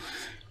tell you.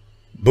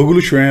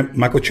 Boogaloo Shrimp,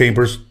 Michael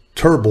Chambers,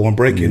 Turbo, and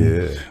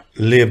Breaking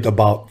lived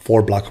about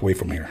 4 blocks away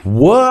from here.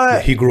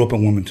 What? He grew up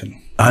in Wilmington.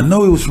 I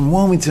know he was from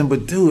Wilmington,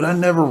 but dude, I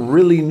never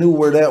really knew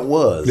where that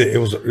was. It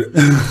was.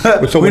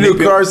 So we knew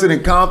Carson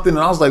and Compton,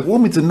 and I was like,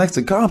 Wilmington next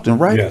to Compton,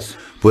 right? Yes.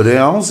 But I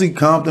don't see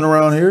Compton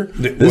around here.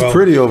 It's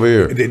pretty over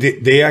here.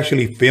 They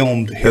actually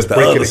filmed his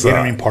Breaking and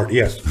Entering part.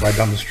 Yes, right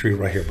down the street,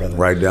 right here, brother.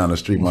 Right down the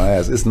street, my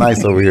ass. It's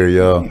nice over here,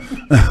 y'all.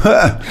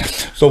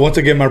 So once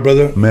again, my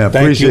brother, man,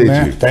 appreciate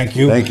you. Thank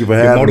you. Thank you for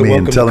having me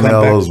and telling me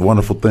all those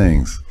wonderful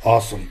things.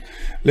 Awesome.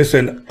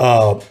 Listen,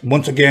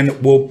 once again,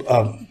 we'll.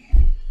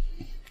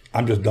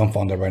 I'm just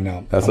dumbfounded right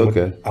now. That's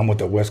okay. I'm with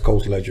the West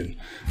Coast legend.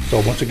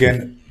 So once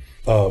again,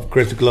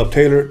 Chris the Glove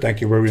Taylor, thank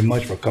you very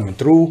much for coming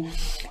through.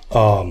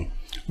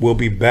 We'll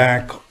be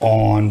back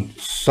on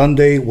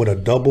Sunday with a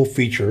double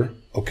feature.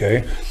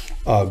 Okay,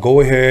 go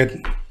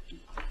ahead,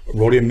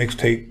 Rhodium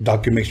Mixtape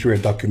Documixtury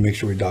at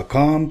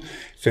documixtury.com.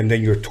 Send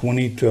in your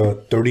 20 to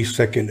 30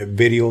 second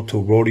video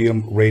to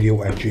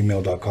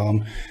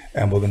rhodiumradio@gmail.com,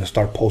 and we're gonna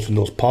start posting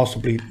those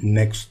possibly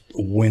next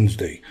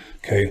Wednesday.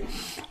 Okay.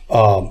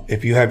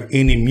 If you have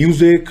any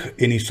music,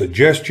 any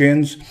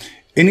suggestions,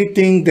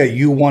 anything that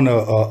you want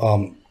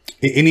to,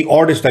 any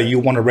artist that you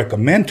want to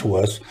recommend to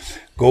us,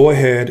 go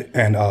ahead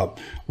and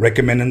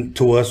recommend them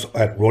to us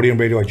at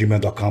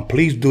rhodiumradio@gmail.com.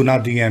 Please do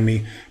not DM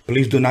me.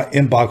 Please do not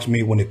inbox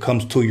me when it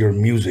comes to your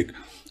music.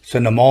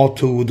 Send them all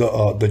to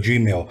the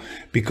Gmail,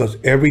 because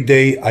every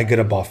day I get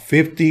about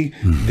 50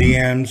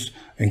 DMs,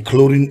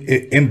 including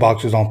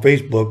inboxes on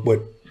Facebook,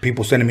 but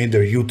people sending me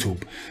their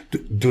YouTube.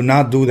 Do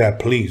not do that,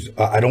 please.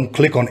 I don't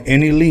click on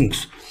any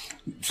links.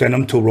 Send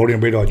them to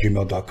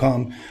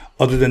rhodiumradio@gmail.com.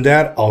 Other than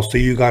that, I'll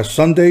see you guys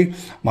Sunday.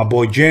 My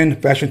boy Jen,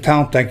 Fashion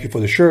Town, thank you for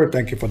the shirt.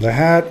 Thank you for the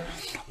hat.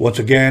 Once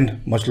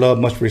again, much love,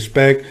 much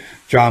respect.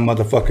 John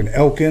motherfucking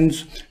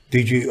Elkins,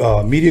 DG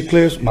Media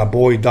Clips, my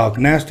boy Doc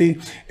Nasty,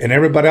 and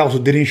everybody else who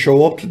didn't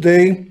show up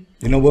today.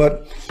 You know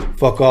what?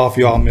 Fuck off,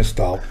 y'all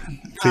missed out.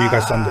 See you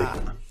guys Sunday.